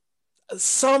has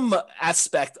some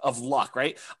aspect of luck,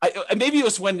 right? Maybe it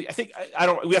was when we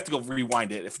have to go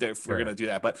rewind it if we're going to do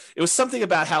that, but it was something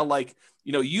about how, like,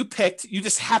 you know, you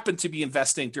just happened to be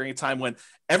investing during a time when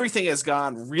everything has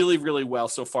gone really, really well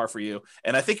so far for you.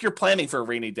 And I think you're planning for a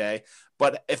rainy day,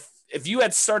 but if you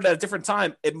had started at a different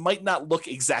time, it might not look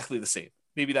exactly the same.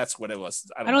 Maybe that's what it was.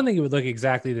 I don't think it would look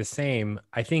exactly the same.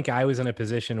 I think I was in a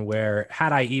position where,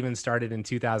 had I even started in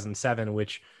 2007,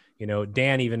 which, you know,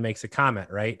 Dan even makes a comment,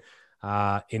 right?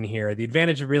 In here, the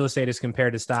advantage of real estate as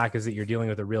compared to stock is that you're dealing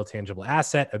with a real tangible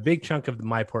asset. A big chunk of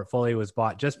my portfolio was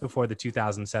bought just before the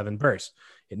 2007 burst.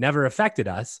 It never affected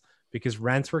us because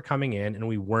rents were coming in and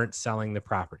we weren't selling the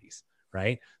properties,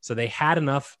 right? So they had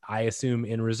enough, I assume,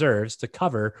 in reserves to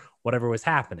cover whatever was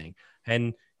happening.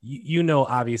 And you know,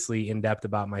 obviously in depth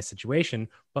about my situation,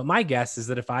 but my guess is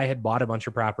that if I had bought a bunch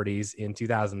of properties in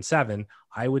 2007,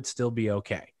 I would still be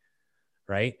okay,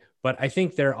 right? But I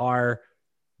think there are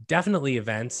definitely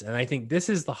events. And I think this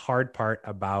is the hard part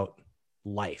about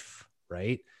life,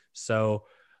 right? So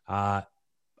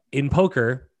in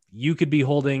poker, you could be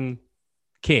holding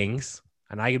kings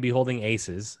and I could be holding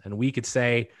aces, and we could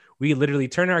literally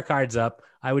turn our cards up.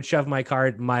 I would shove my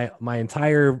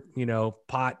entire, you know,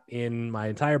 pot in, my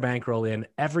entire bankroll in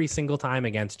every single time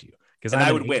against you. Because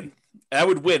I would win. I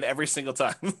would win every single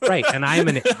time. Right. And I'm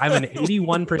an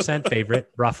 81%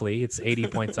 favorite, roughly. It's 80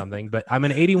 point something, but I'm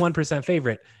an 81%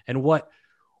 favorite. And what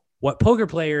poker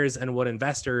players and what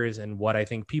investors and what I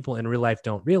think people in real life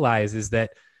don't realize is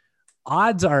that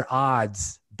odds are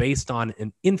odds based on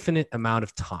an infinite amount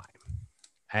of time.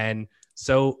 And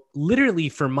so literally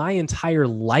for my entire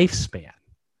lifespan,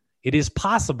 it is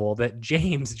possible that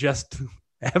James just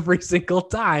every single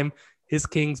time his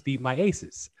kings beat my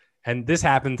aces. And this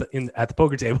happened at the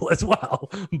poker table as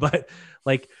well. But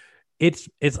like, it's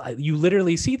you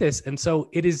literally see this. And so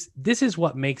this is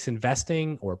what makes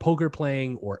investing or poker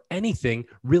playing or anything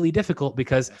really difficult,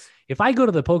 because if I go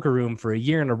to the poker room for a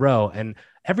year in a row and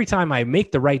every time I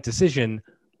make the right decision,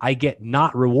 I get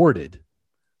not rewarded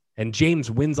and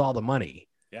James wins all the money.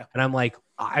 Yeah. And I'm like,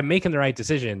 I'm making the right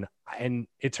decision. And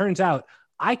it turns out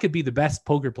I could be the best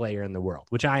poker player in the world,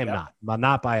 which I am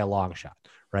not by a long shot.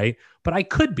 Right. But I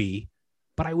could be,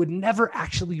 but I would never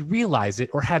actually realize it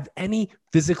or have any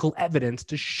physical evidence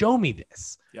to show me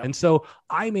this. Yep. And so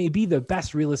I may be the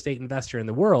best real estate investor in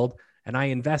the world and I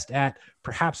invest at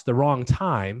perhaps the wrong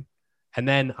time. And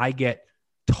then I get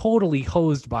totally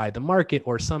hosed by the market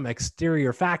or some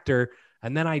exterior factor.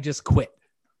 And then I just quit.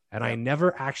 And I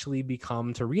never actually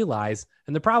become to realize.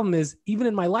 And the problem is, even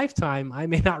in my lifetime, I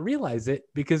may not realize it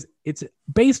because it's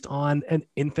based on an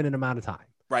infinite amount of time.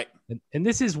 Right. And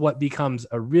this is what becomes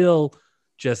a real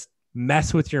just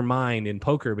mess with your mind in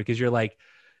poker, because you're like,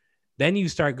 Then you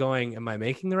start going, am I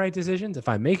making the right decisions? If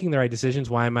I'm making the right decisions,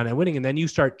 why am I not winning? And then you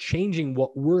start changing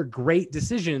what were great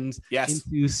decisions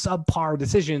into subpar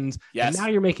decisions. And now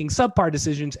you're making subpar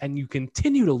decisions and you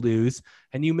continue to lose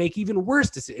and you make even worse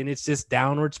decisions. And it's just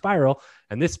downward spiral.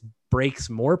 And this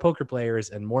breaks more poker players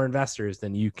and more investors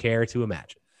than you care to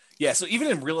imagine. Yeah. So even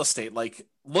in real estate, like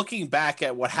looking back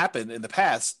at what happened in the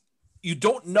past, you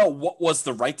don't know what was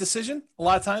the right decision a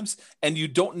lot of times. And you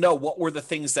don't know what were the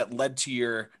things that led to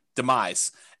your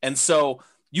demise. And so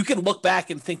you can look back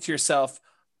and think to yourself,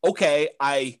 okay,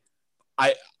 I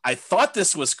thought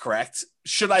this was correct.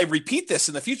 Should I repeat this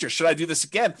in the future? Should I do this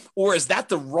again? Or is that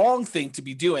the wrong thing to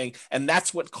be doing? And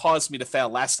that's what caused me to fail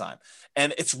last time.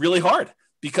 And it's really hard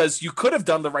because you could have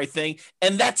done the right thing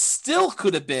and that still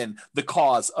could have been the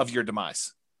cause of your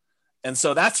demise. And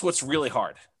so that's what's really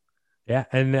hard. Yeah.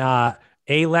 And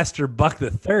A. Lester Buck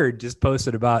III just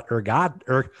posted about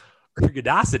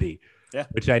ergodicity. Yeah.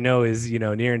 Which I know is,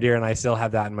 near and dear. And I still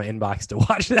have that in my inbox to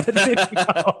watch that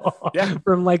video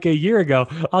from like a year ago.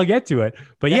 I'll get to it.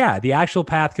 But the actual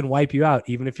path can wipe you out,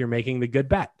 even if you're making the good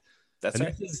bet. That's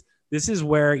right. This is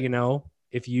where,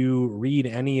 if you read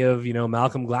any of,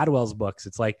 Malcolm Gladwell's books,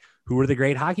 it's like, who are the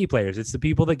great hockey players? It's the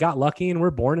people that got lucky and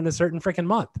were born in a certain freaking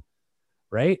month.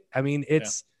 Right. I mean,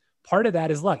 it's part of that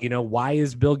is luck. Why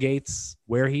is Bill Gates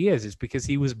where he is? It's because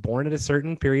he was born at a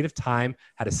certain period of time,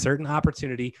 had a certain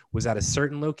opportunity, was at a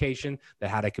certain location that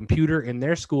had a computer in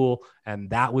their school, and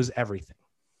that was everything.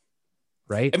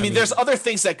 Right? I mean, there's other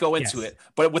things that go into it,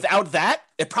 but without that,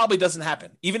 it probably doesn't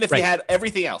happen, even if you had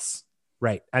everything else.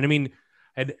 Right. And I mean,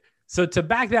 and so to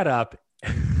back that up,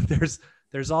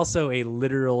 there's also a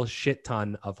literal shit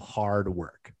ton of hard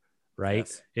work, right?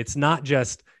 Yes. It's not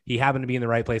just he happened to be in the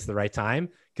right place at the right time,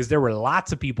 because there were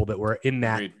lots of people that were in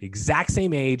that exact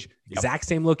same age, exact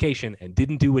same location, and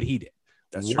didn't do what he did.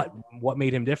 What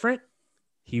made him different?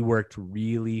 He worked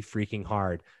really freaking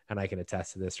hard, and I can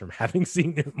attest to this from having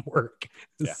seen him work.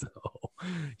 Yeah. So,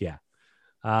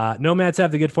 nomads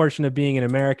have the good fortune of being in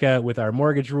America with our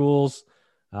mortgage rules.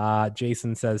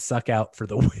 Jason says, "Suck out for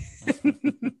the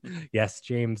win." Yes,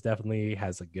 James definitely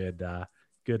has a good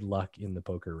luck in the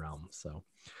poker realm. So.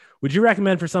 Would you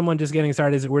recommend for someone just getting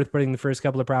started, is it worth putting the first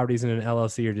couple of properties in an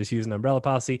LLC or just use an umbrella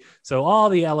policy? So all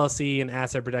the LLC and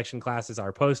asset protection classes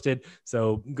are posted.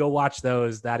 So go watch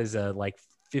those. That is a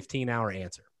 15-hour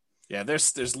answer. Yeah,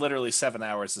 there's literally 7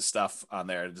 hours of stuff on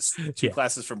there. Just two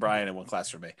classes from Brian and one class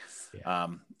from me. Yeah.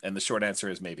 And the short answer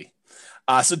is maybe.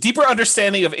 So deeper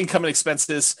understanding of income and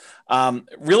expenses,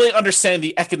 really understanding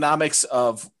the economics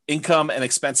of income and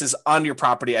expenses on your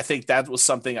property. I think that was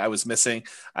something I was missing.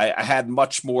 I had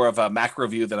much more of a macro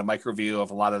view than a micro view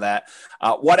of a lot of that.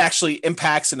 What actually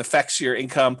impacts and affects your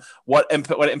income? What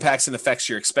impacts and affects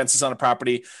your expenses on a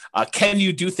property? Can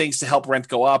you do things to help rent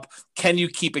go up? Can you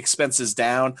keep expenses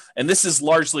down? And this is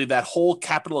largely that whole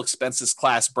capital expenses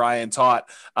class Brian taught.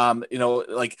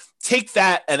 Take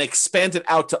that and expand it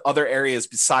out to other areas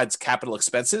besides capital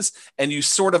expenses. And you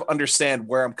sort of understand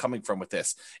where I'm coming from with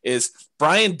this. Is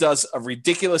Brian does a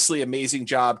ridiculously amazing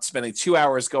job spending 2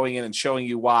 hours going in and showing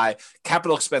you why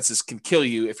capital expenses can kill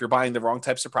you if you're buying the wrong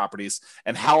types of properties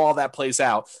and how all that plays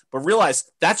out. But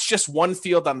realize that's just one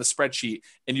field on the spreadsheet.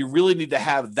 And you really need to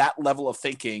have that level of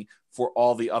thinking for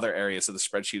all the other areas of the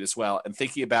spreadsheet as well. And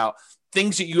thinking about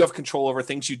things that you have control over,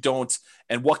 things you don't,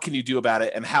 and what can you do about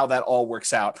it and how that all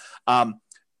works out.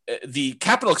 The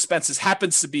capital expenses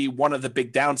happens to be one of the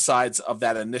big downsides of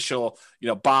that initial,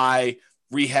 buy,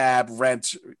 rehab,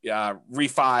 rent,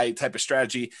 refi type of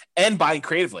strategy, and buying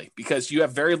creatively, because you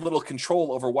have very little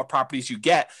control over what properties you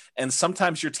get. And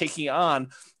sometimes you're taking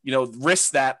on, risks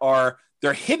that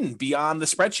they're hidden beyond the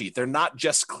spreadsheet. They're not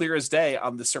just clear as day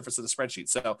on the surface of the spreadsheet.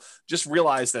 So just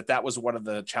realize that was one of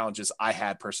the challenges I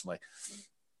had personally.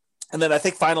 And then I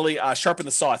think finally, sharpen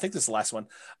the saw. I think this is the last one.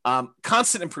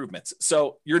 Constant improvements.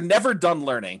 So you're never done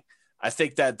learning. I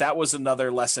think that was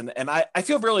another lesson. And I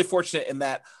feel really fortunate in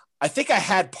that I think I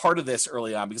had part of this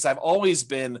early on because I've always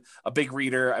been a big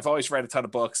reader. I've always read a ton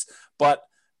of books, but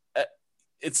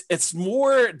it's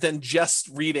more than just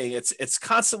reading. It's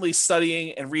constantly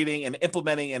studying and reading and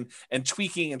implementing and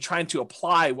tweaking and trying to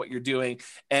apply what you're doing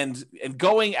and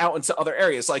going out into other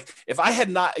areas. Like if I had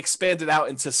not expanded out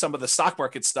into some of the stock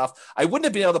market stuff, I wouldn't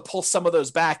have been able to pull some of those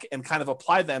back and kind of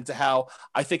apply them to how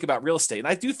I think about real estate. And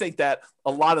I do think that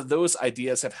a lot of those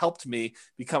ideas have helped me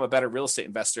become a better real estate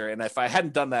investor. And if I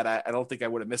hadn't done that, I don't think I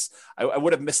would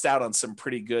have missed out on some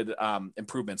pretty good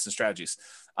improvements and strategies.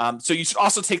 So you should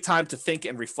also take time to think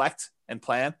and reflect and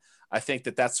plan. I think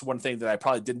that's one thing that I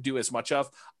probably didn't do as much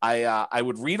of. I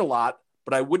would read a lot,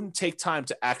 but I wouldn't take time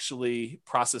to actually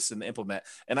process and implement.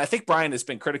 And I think Brian has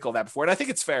been critical of that before. And I think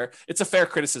it's fair. It's a fair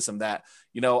criticism that,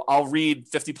 I'll read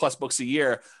 50 plus books a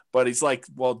year, but he's like,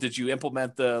 well, did you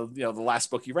implement the last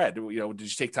book you read? Did you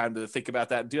take time to think about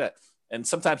that and do it? And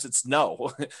sometimes it's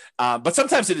no, but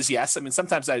sometimes it is yes. I mean,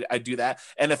 sometimes I do that.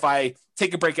 And if I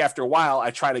take a break after a while,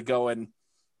 I try to go and,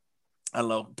 I don't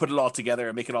know, put it all together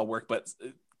and make it all work. But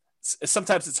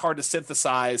sometimes it's hard to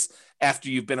synthesize after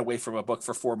you've been away from a book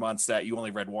for 4 months that you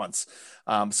only read once.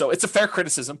 So it's a fair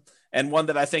criticism, and one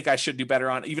that I think I should do better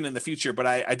on even in the future, but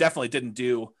I definitely didn't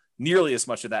do nearly as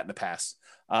much of that in the past.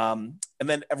 And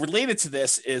then related to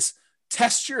this is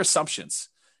test your assumptions.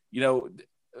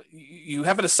 You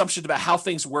have an assumption about how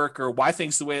things work or why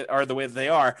things the way that they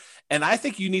are. And I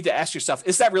think you need to ask yourself,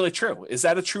 is that really true? Is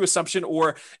that a true assumption?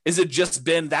 Or is it just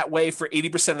been that way for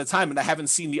 80% of the time and I haven't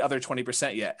seen the other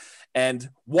 20% yet? And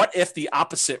what if the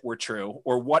opposite were true?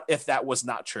 Or what if that was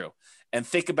not true? And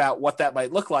think about what that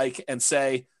might look like and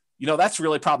say, that's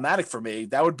really problematic for me.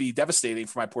 That would be devastating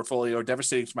for my portfolio,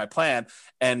 devastating to my plan,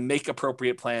 and make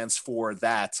appropriate plans for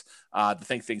that, to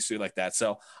think things through like that.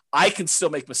 So I can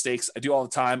still make mistakes. I do all the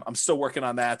time. I'm still working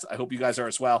on that. I hope you guys are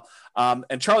as well.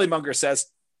 And Charlie Munger says,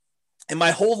 in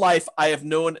my whole life, I have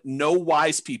known no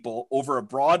wise people over a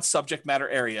broad subject matter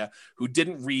area who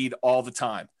didn't read all the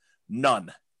time.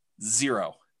 None.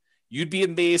 Zero. You'd be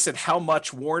amazed at how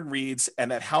much Warren reads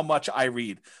and at how much I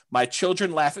read. My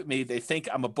children laugh at me. They think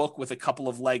I'm a book with a couple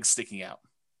of legs sticking out.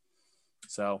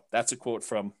 So that's a quote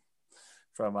from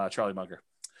Charlie Munger.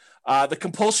 The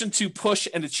compulsion to push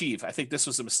and achieve. I think this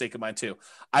was a mistake of mine too.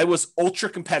 I was ultra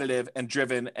competitive and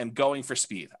driven and going for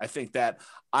speed. I think that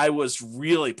I was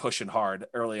really pushing hard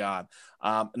early on.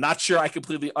 Not sure I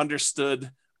completely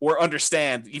understood or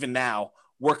understand even now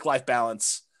work-life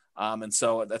balance. And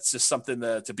so that's just something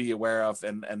to be aware of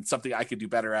and something I could do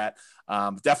better at.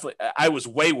 Definitely, I was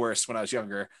way worse when I was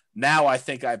younger. Now I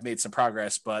think I've made some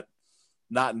progress, but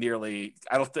not nearly.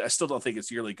 I still don't think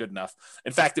it's nearly good enough.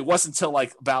 In fact, it wasn't until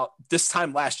like about this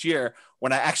time last year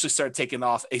when I actually started taking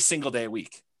off a single day a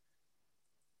week,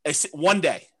 one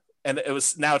day, and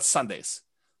now it's Sundays.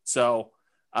 So,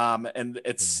 and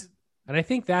I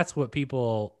think that's what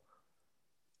people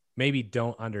maybe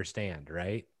don't understand,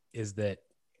 right? Is that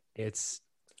it's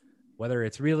whether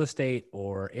it's real estate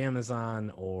or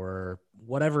Amazon or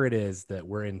whatever it is that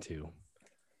we're into,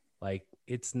 like,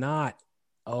 it's not,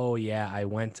 oh yeah, I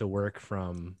went to work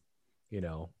from,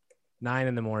 9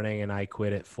 a.m. and I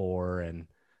quit at 4. And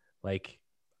like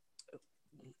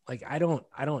I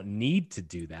don't need to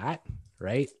do that.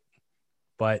 Right.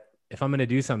 But if I'm going to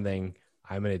do something,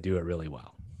 I'm going to do it really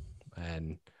well.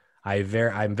 And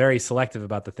I'm very selective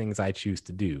about the things I choose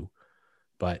to do,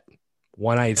 but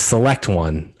when I select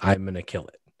one, I'm going to kill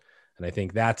it. And I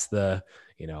think that's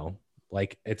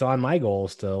it's on my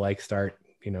goals to start,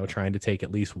 trying to take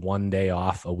at least one day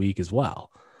off a week as well.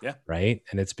 Yeah. Right.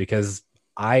 And it's because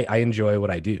I enjoy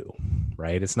what I do.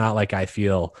 Right. It's not like I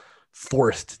feel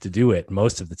forced to do it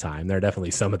most of the time. There are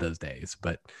definitely some of those days,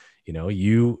 but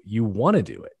you want to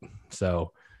do it.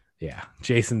 So yeah.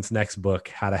 Jason's next book,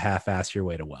 How to Half-Ass Your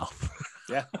Way to Wealth.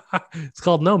 Yeah. It's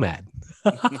called Nomad.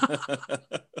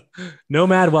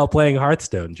 Nomad while playing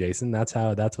Hearthstone, Jason. That's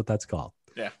what that's called.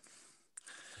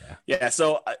 Yeah.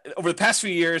 So over the past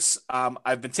few years,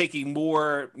 I've been taking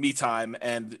more me time,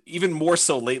 and even more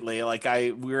so lately. Like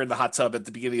we were in the hot tub at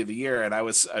the beginning of the year, and I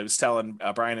was telling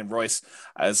Brian and Royce,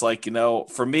 I was like,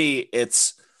 for me,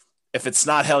 if it's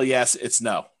not hell yes, it's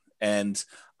no. And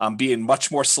I'm being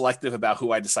much more selective about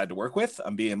who I decide to work with.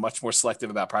 I'm being much more selective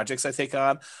about projects I take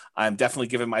on. I'm definitely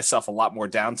giving myself a lot more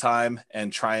downtime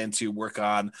and trying to work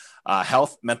on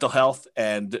health, mental health,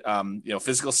 and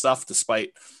physical stuff,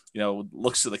 despite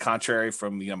looks to the contrary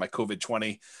from my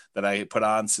COVID-20 that I put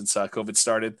on since COVID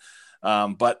started.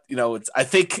 But I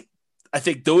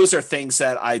think those are things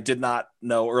that I did not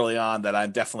know early on that I'm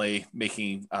definitely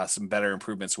making some better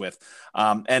improvements with.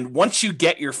 And once you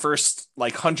get your first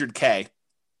 100K,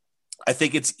 I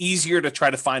think it's easier to try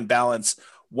to find balance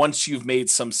once you've made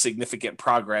some significant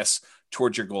progress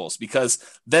towards your goals, because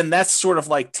then that's sort of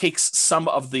takes some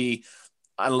of the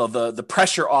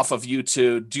pressure off of you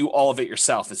to do all of it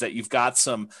yourself. Is that you've got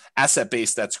some asset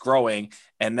base that's growing,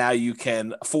 and now you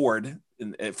can afford,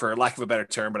 for lack of a better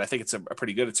term, but I think it's a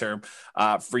pretty good term,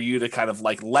 for you to kind of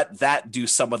let that do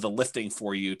some of the lifting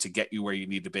for you to get you where you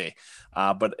need to be.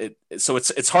 But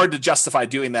it's hard to justify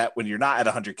doing that when you're not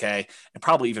at 100K, and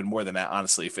probably even more than that,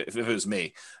 honestly. If it was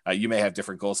me, you may have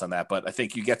different goals on that, but I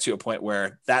think you get to a point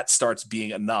where that starts being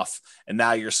enough, and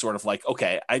now you're sort of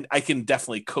okay, I can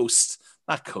definitely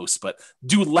not coast, but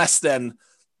do less than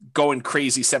going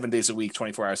crazy 7 days a week,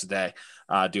 24 hours a day,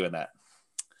 doing that.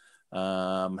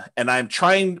 And I'm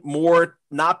trying more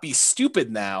not be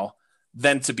stupid now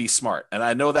than to be smart. And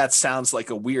I know that sounds like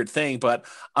a weird thing, but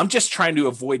I'm just trying to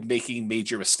avoid making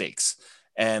major mistakes.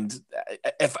 And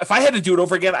if I had to do it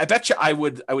over again, I bet you I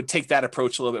would take that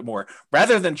approach a little bit more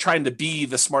rather than trying to be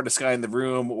the smartest guy in the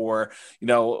room or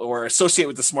associate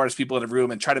with the smartest people in the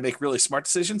room and try to make really smart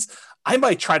decisions. I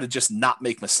might try to just not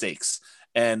make mistakes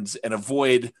and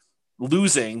avoid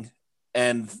losing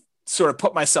and sort of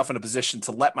put myself in a position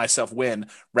to let myself win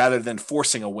rather than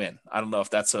forcing a win. I don't know if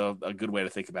that's a good way to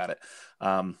think about it.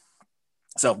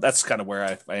 So that's kind of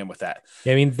where I am with that.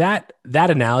 Yeah, I mean, that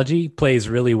analogy plays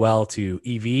really well to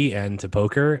EV and to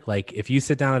poker. Like if you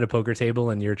sit down at a poker table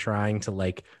and you're trying to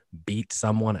like beat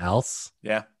someone else,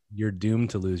 yeah, you're doomed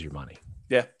to lose your money.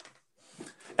 Yeah.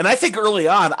 And I think early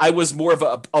on I was more of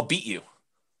a I'll beat you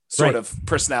sort of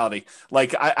personality.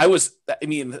 Like I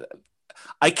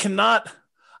cannot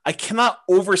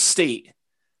overstate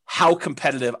how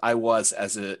competitive I was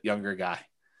as a younger guy.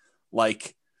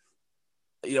 Like,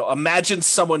 imagine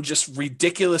someone just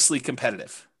ridiculously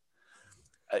competitive.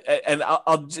 And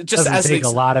I'll just doesn't take a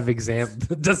lot of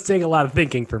doesn't take a lot of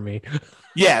thinking for me.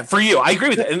 Yeah, for you. I agree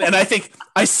with it. And I think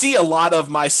I see a lot of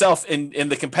myself in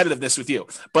the competitiveness with you.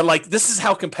 But like, this is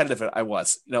how competitive I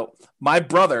was. My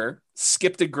brother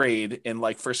skipped a grade in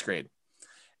like first grade.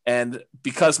 And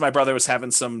because my brother was having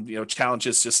some,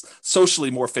 challenges, just socially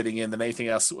more fitting in than anything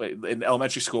else in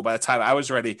elementary school, by the time I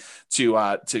was ready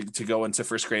to go into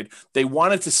first grade, they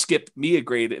wanted to skip me a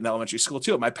grade in elementary school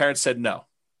too. My parents said no.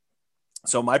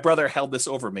 So my brother held this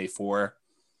over me for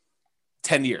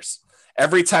 10 years.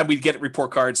 Every time we'd get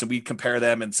report cards and we'd compare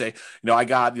them and say, I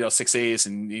got, 6 A's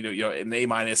and, an A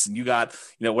minus and you got,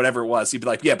 whatever it was, he'd be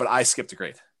like, yeah, but I skipped a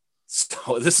grade.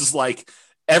 So this is like,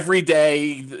 every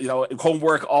day,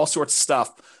 homework, all sorts of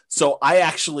stuff. So I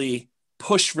actually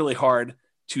pushed really hard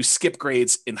to skip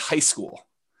grades in high school.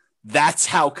 That's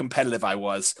how competitive I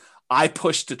was. I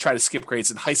pushed to try to skip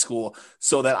grades in high school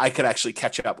so that I could actually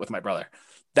catch up with my brother.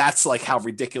 That's like how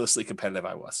ridiculously competitive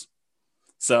I was.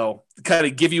 So to kind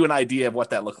of give you an idea of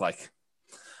what that looked like.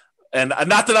 And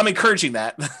not that I'm encouraging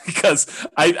that because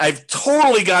I've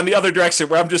totally gone the other direction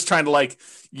where I'm just trying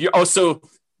to so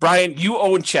Brian, you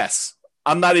own chess.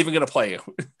 I'm not even going to play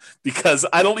you because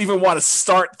I don't even want to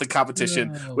start the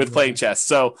competition with playing chess.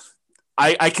 So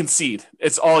I concede.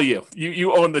 It's all you.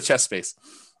 You own the chess space.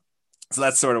 So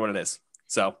that's sort of what it is.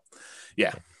 So,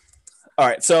 yeah. All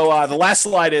right. So the last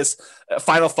slide is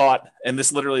final thought. And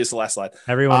this literally is the last slide.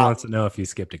 Everyone wants to know if you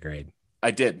skipped a grade.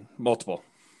 I did. Multiple.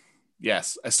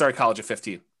 Yes. I started college at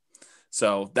 15.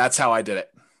 So that's how I did it.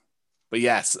 But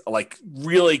yes, like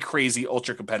really crazy,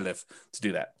 ultra competitive to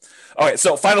do that. All right.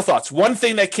 So final thoughts. One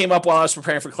thing that came up while I was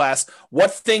preparing for class,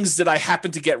 what things did I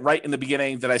happen to get right in the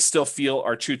beginning that I still feel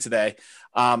are true today?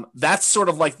 That's sort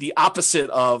of like the opposite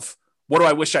of what do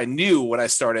I wish I knew when I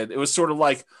started? It was sort of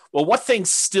like, well, what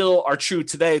things still are true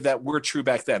today that were true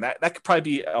back then? That could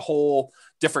probably be a whole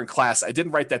different class. I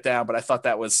didn't write that down, but I thought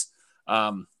that was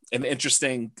an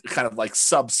interesting kind of like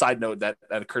side note that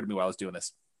occurred to me while I was doing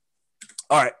this.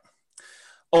 All right.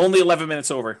 Only 11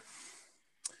 minutes over.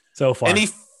 So far.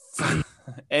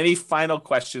 Any final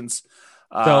questions?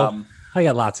 So I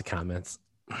got lots of comments.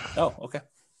 Oh, okay.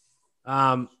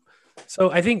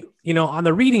 So I think, on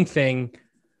the reading thing,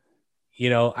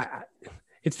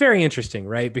 it's very interesting,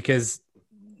 right? Because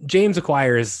James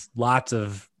acquires lots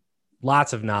of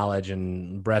knowledge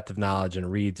and breadth of knowledge and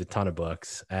reads a ton of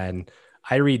books. And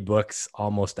I read books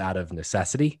almost out of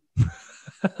necessity.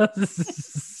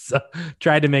 So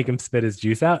tried to make him spit his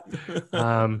juice out.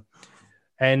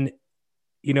 And,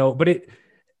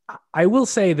 I will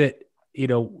say that,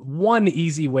 one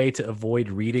easy way to avoid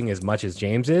reading as much as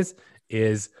James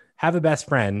is have a best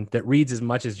friend that reads as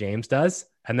much as James does,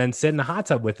 and then sit in a hot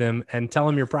tub with him and tell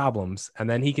him your problems. And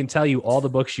then he can tell you all the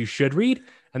books you should read.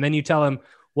 And then you tell him,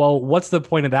 well, what's the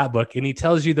point of that book? And he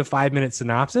tells you the 5-minute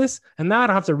synopsis, and now I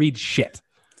don't have to read shit.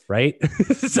 Right.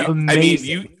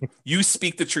 You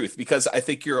speak the truth because I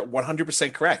think you're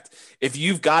 100% correct. If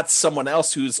you've got someone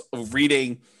else who's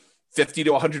reading 50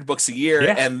 to 100 books a year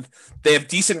and they have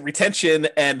decent retention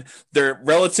and they're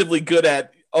relatively good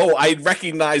at, I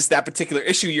recognize that particular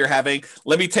issue you're having.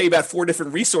 Let me tell you about 4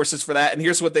 different resources for that. And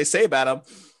here's what they say about them.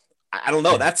 I don't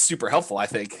know. That's super helpful. I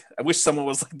think I wish someone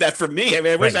was like that for me. I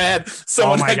mean, I wish I had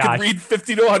someone that could read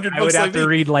 50 to 100 books. I would have to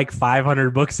read like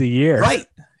 500 books a year. Right.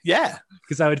 Yeah.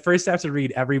 Because I would first have to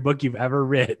read every book you've ever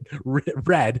read, and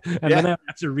then I would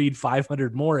have to read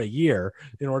 500 more a year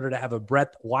in order to have a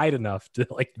breadth wide enough to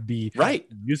like be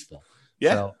useful.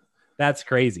 Yeah, so that's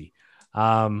crazy.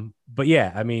 But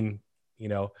yeah, I mean,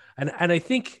 and I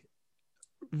think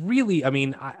really, I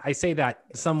mean, I say that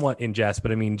somewhat in jest,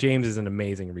 but I mean, James is an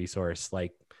amazing resource,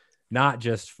 like not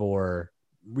just for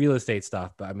real estate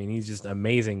stuff, but I mean, he's just an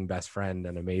amazing best friend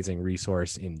and amazing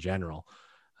resource in general.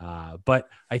 But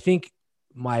I think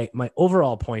my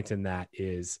overall point in that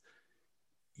is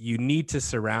you need to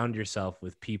surround yourself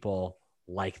with people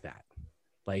like that.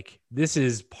 Like, this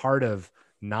is part of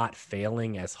not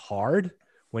failing as hard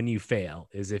when you fail,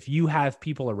 is if you have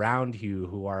people around you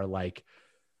who are like,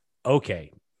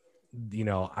 okay, you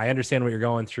know, I understand what you're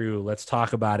going through. Let's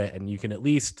talk about it. And you can at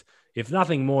least, if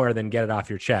nothing more, than get it off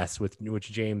your chest,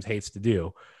 which James hates to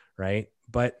do. Right.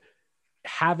 But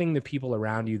having the people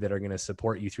around you that are going to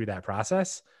support you through that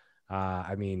process.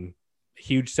 I mean,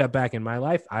 huge setback in my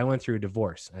life. I went through a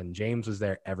divorce and James was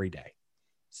there every day.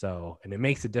 So, and it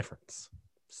makes a difference.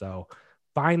 So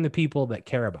find the people that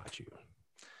care about you.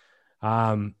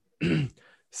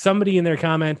 Somebody in their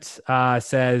comment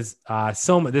says,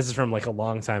 this is from like a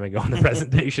long time ago in the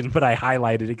presentation, but I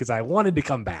highlighted it because I wanted to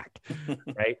come back,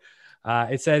 right?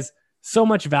 It says, so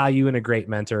much value in a great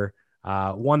mentor,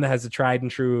 one that has a tried and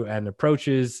true and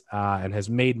approaches and has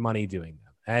made money doing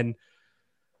them. And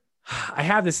I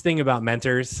have this thing about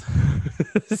mentors.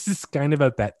 This is kind of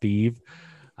a pet peeve.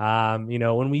 You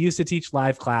know, when we used to teach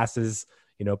live classes,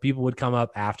 you know, people would come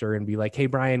up after and be like, hey,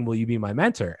 Brian, will you be my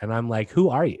mentor? And I'm like, who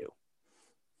are you?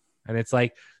 And it's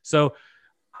like, so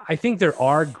I think there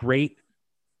are great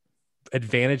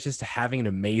advantages to having an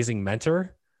amazing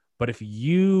mentor. But if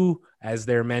you, as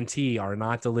their mentee, are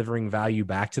not delivering value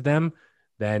back to them,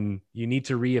 then you need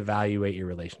to reevaluate your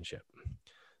relationship.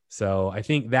 So I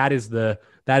think that is the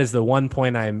one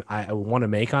point I want to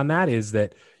make on that, is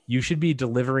that you should be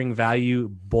delivering value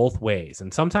both ways.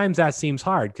 And sometimes that seems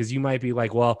hard because you might be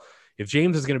like, well, if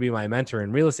James is going to be my mentor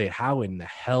in real estate, how in the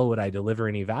hell would I deliver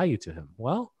any value to him?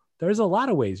 Well, there's a lot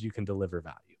of ways you can deliver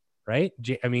value, right?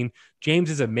 I mean, James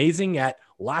is amazing at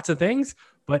lots of things,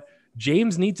 but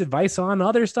James needs advice on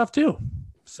other stuff too.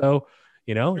 So,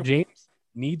 you know, James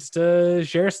needs to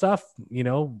share stuff, you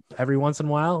know, every once in a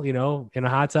while, you know, in a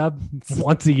hot tub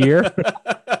once a year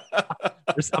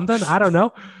or something. I don't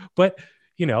know. But,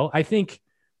 you know, I think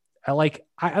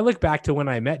I look back to when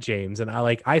I met James and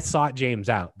I sought James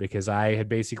out because I had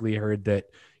basically heard that,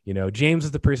 you know, James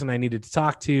is the person I needed to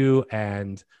talk to.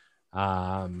 And,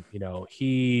 you know,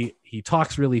 he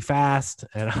talks really fast.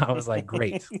 And I was like,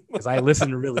 great, because I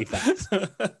listen really fast.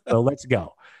 So let's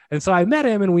go. And so I met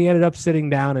him and we ended up sitting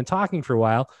down and talking for a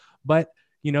while. But,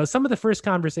 you know, some of the first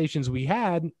conversations we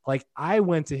had, like I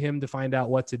went to him to find out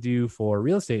what to do for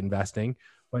real estate investing,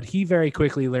 but he very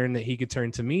quickly learned that he could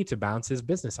turn to me to bounce his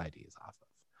business ideas off of.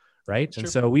 Right. And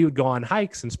so we would go on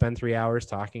hikes and spend 3 hours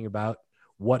talking about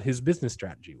what his business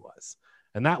strategy was.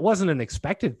 And that wasn't an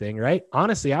expected thing, right?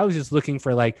 Honestly, I was just looking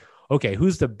for like, okay,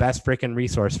 who's the best freaking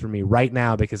resource for me right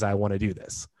now because I want to do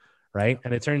this, right?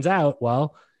 And it turns out,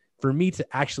 well, for me to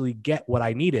actually get what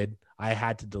I needed, I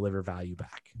had to deliver value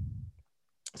back.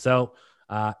 So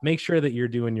make sure that you're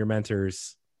doing your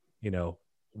mentors, you know,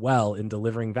 well in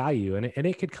delivering value. And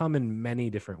it could come in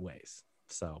many different ways.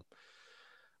 So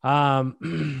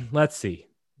let's see.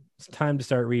 It's time to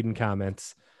start reading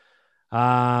comments.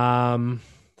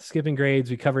 Skipping grades,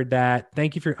 we covered that.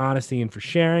 Thank you for your honesty and for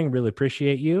sharing. Really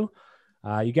appreciate you.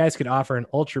 You guys could offer an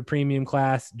ultra premium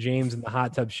class, James in the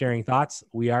hot tub sharing thoughts.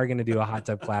 We are going to do a hot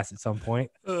tub class at some point.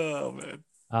 Oh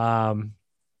man.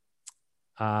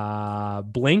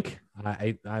 Blink.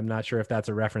 I'm not sure if that's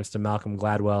a reference to Malcolm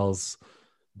Gladwell's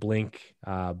Blink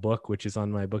book, which is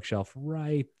on my bookshelf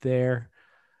right there.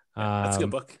 That's a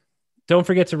good book. Don't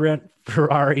forget to rent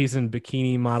Ferraris and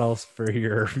bikini models for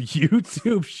your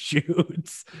YouTube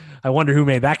shoots. I wonder who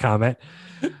made that comment.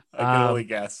 I can only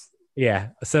guess. Yeah.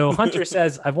 So Hunter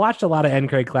says, I've watched a lot of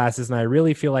NCREG classes and I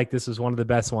really feel like this is one of the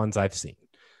best ones I've seen.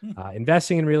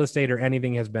 Investing in real estate or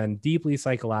anything has been deeply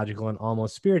psychological and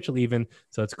almost spiritual even.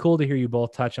 So it's cool to hear you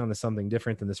both touch on something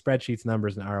different than the spreadsheets,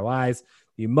 numbers, and ROIs.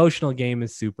 The emotional game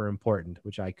is super important,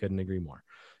 which I couldn't agree more.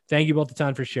 Thank you both a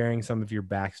ton for sharing some of your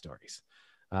backstories.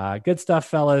 Good stuff,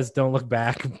 fellas. Don't look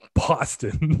back.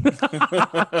 Boston.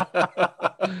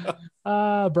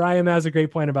 Brian has a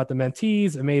great point about the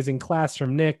mentees. Amazing class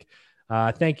from Nick.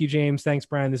 Thank you, James. Thanks,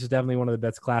 Brian. This is definitely one of the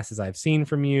best classes I've seen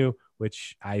from you,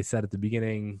 which I said at the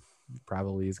beginning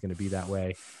probably is going to be that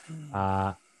way.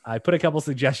 I put a couple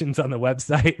suggestions on the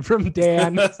website from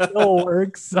Dan. It still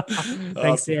works.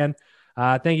 Thanks, Dan.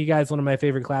 Thank you, guys. One of my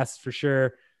favorite classes for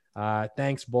sure.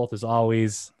 Thanks both as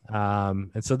always.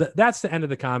 And so that's the end of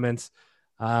the comments.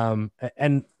 And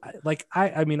like,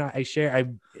 I share,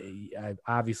 I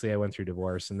obviously I went through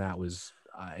divorce and that was,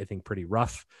 I think pretty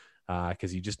rough,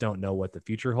 cause you just don't know what the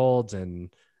future holds. And,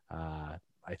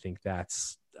 I think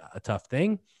that's a tough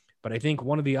thing. But I think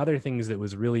one of the other things that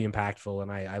was really impactful,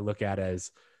 and I look at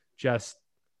as just,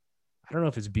 I don't know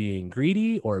if it's being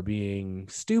greedy or being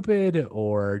stupid,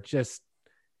 or just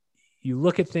you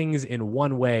look at things in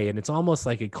one way, and it's almost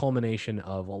like a culmination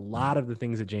of a lot of the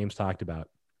things that James talked about.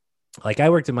 Like I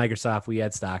worked at Microsoft, we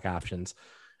had stock options.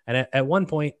 And at one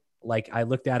point, like I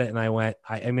looked at it and I went,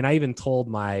 I mean, I even told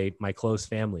my close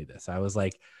family this. I was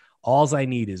like, all I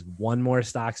need is one more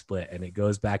stock split and it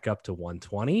goes back up to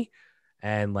 120.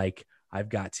 And like, I've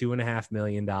got $2.5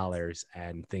 million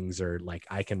and things are like,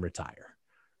 I can retire.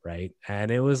 Right. And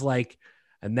it was like,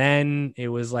 and then it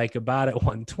was like about at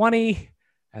 120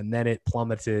 and then it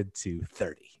plummeted to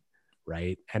 30.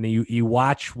 Right. And you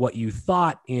watch what you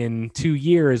thought in 2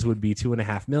 years would be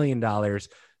 $2.5 million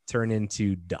turn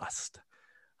into dust.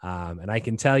 And I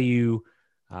can tell you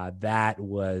that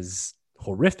was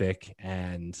horrific.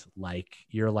 And like,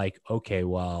 you're like, okay,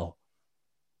 well,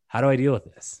 how do I deal with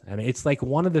this? And it's like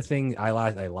one of the things I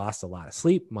lost a lot of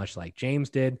sleep, much like James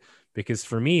did, because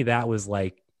for me, that was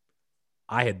like,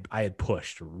 I had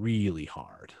pushed really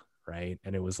hard. Right.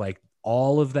 And it was like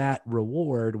all of that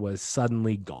reward was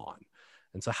suddenly gone.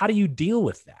 And so how do you deal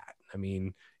with that? I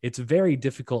mean, it's very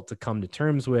difficult to come to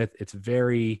terms with. It's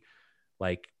very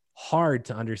like hard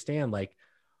to understand, like,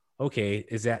 okay,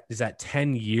 is that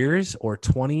 10 years or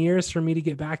 20 years for me to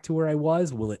get back to where I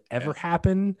was? Will it ever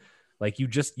happen? Like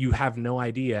you have no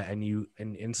idea. And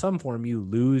in some form, you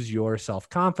lose your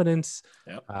self-confidence.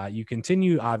 Yep. You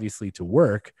continue obviously to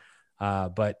work,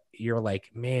 but you're like,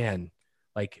 man,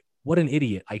 like what an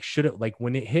idiot. I should have, like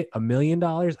when it hit $1 million,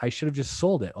 I should have just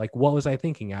sold it. Like, what was I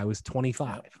thinking? I was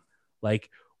 25. Yep. Like,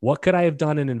 what could I have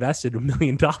done and invested $1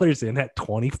 million in at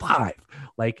 25?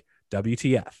 Like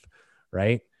WTF.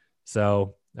 Right.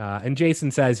 So, and Jason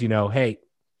says, you know, hey,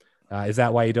 is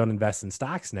that why you don't invest in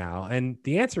stocks now? And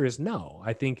the answer is no.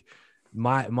 I think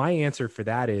my answer for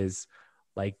that is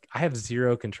like, I have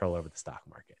zero control over the stock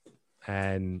market.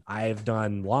 And I've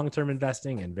done long-term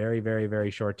investing and very, very, very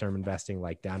short-term investing,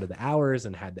 like down to the hours,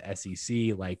 and had the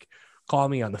SEC like call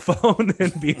me on the phone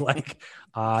and be like,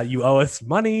 you owe us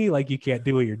money. Like you can't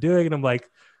do what you're doing. And I'm like,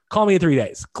 call me in 3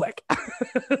 days, click.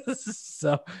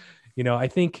 So, you know, I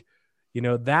think, you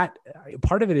know, that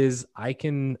part of it is I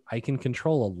can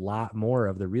control a lot more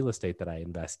of the real estate that I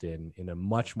invest in a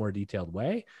much more detailed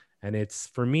way. And it's,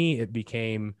 for me, it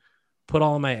became put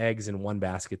all of my eggs in one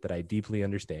basket that I deeply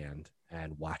understand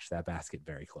and watch that basket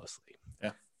very closely.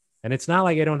 Yeah. And it's not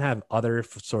like I don't have other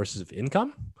sources of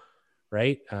income,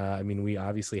 right? I mean, we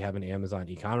obviously have an Amazon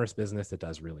e-commerce business that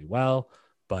does really well,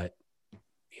 but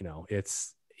you know,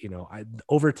 it's, you know,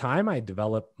 over time I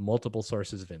develop multiple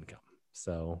sources of income.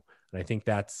 So, and I think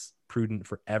that's prudent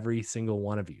for every single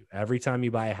one of you. Every time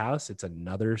you buy a house, it's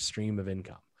another stream of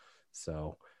income.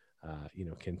 So, you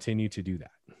know, continue to do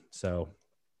that. So,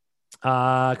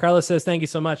 Carlos says, thank you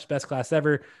so much. Best class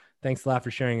ever. Thanks a lot for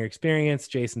sharing your experience.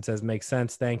 Jason says, makes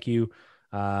sense. Thank you.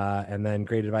 And then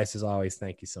great advice as always.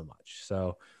 Thank you so much.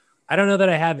 So I don't know that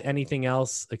I have anything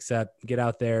else except get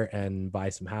out there and buy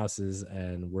some houses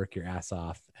and work your ass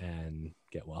off and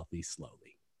get wealthy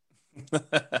slowly.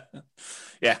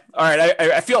 Yeah. All right.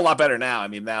 I feel a lot better now. I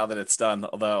mean, now that it's done,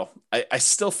 although I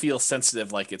still feel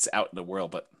sensitive, like it's out in the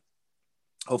world, but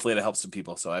hopefully it helps some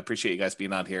people. So I appreciate you guys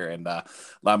being on here and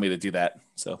allow me to do that.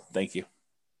 So thank you.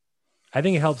 I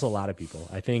think it helps a lot of people.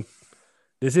 I think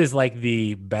this is like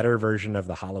the better version of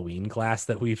the Halloween class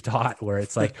that we've taught, where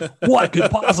it's like, what could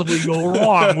possibly go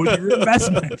wrong with your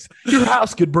investments? Your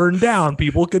house could burn down.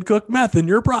 People could cook meth in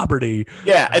your property.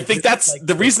 Yeah, I think that's like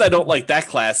the reason I don't like that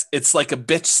class. It's like a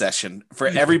bitch session for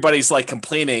everybody's like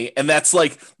complaining. And that's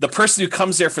like the person who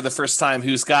comes there for the first time,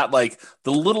 who's got like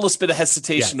the littlest bit of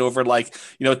hesitation over like,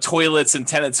 you know, toilets and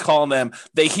tenants calling them.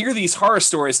 They hear these horror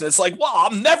stories and it's like, well,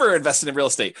 I'm never investing in real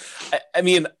estate. I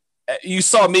mean, you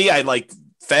saw me, I like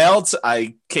failed.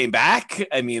 I came back.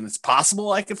 I mean, it's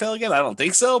possible I could fail again. I don't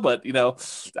think so, but you know,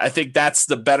 I think that's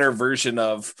the better version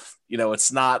of, you know,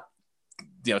 it's not,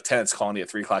 you know, tenants calling you at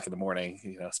 3 o'clock in the morning,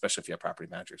 you know, especially if you have property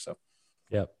manager. So,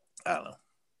 yep. I don't know.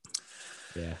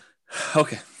 Yeah.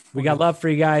 Okay. We got love for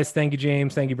you guys. Thank you,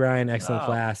 James. Thank you, Brian. Excellent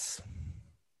class.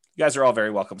 You guys are all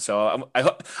very welcome. So I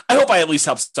hope I at least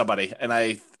help somebody.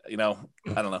 And you know,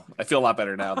 I don't know. I feel a lot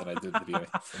better now than I did at the beginning.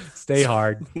 Stay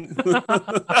hard.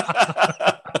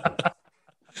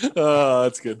 Oh,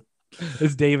 that's good.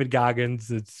 It's David Goggins.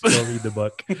 Go read the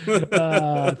book.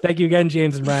 Thank you again,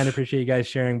 James and Brian. I appreciate you guys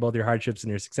sharing both your hardships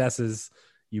and your successes.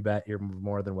 You bet. You're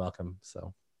more than welcome.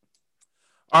 So,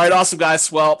 all right, awesome,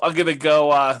 guys. Well, I'm gonna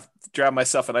go grab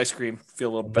myself an ice cream. Feel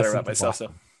a little better about myself.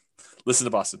 Boston. So, listen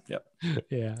to Boston. Yep.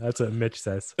 Yeah, that's what Mitch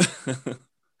says.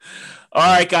 All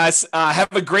right, guys.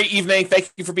 Have a great evening.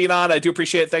 Thank you for being on. I do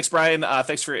appreciate it. Thanks, Brian.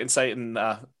 Thanks for your insight and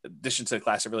addition to the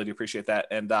class. I really do appreciate that.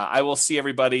 And I will see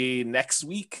everybody next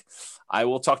week. I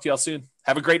will talk to you all soon.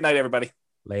 Have a great night, everybody.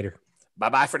 Later.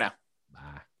 Bye-bye for now.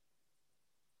 Bye.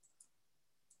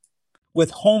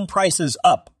 With home prices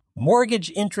up,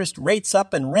 mortgage interest rates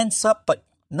up, and rents up, but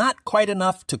not quite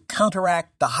enough to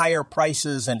counteract the higher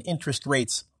prices and interest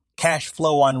rates, cash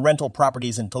flow on rental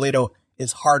properties in Toledo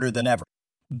is harder than ever.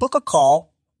 Book a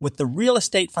call with the Real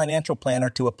Estate Financial Planner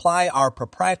to apply our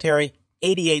proprietary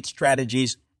 88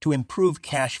 strategies to improve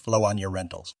cash flow on your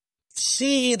rentals.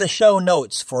 See the show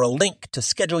notes for a link to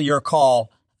schedule your call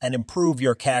and improve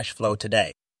your cash flow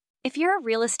today. If you're a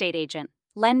real estate agent,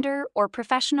 lender, or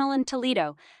professional in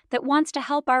Toledo that wants to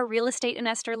help our Real Estate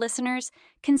Investor listeners,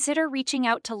 consider reaching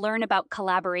out to learn about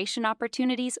collaboration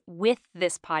opportunities with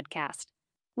this podcast.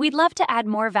 We'd love to add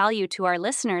more value to our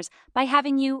listeners by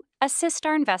having you assist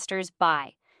our investors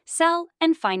buy, sell,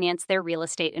 and finance their real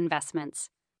estate investments.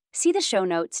 See the show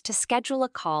notes to schedule a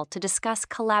call to discuss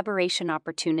collaboration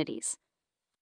opportunities.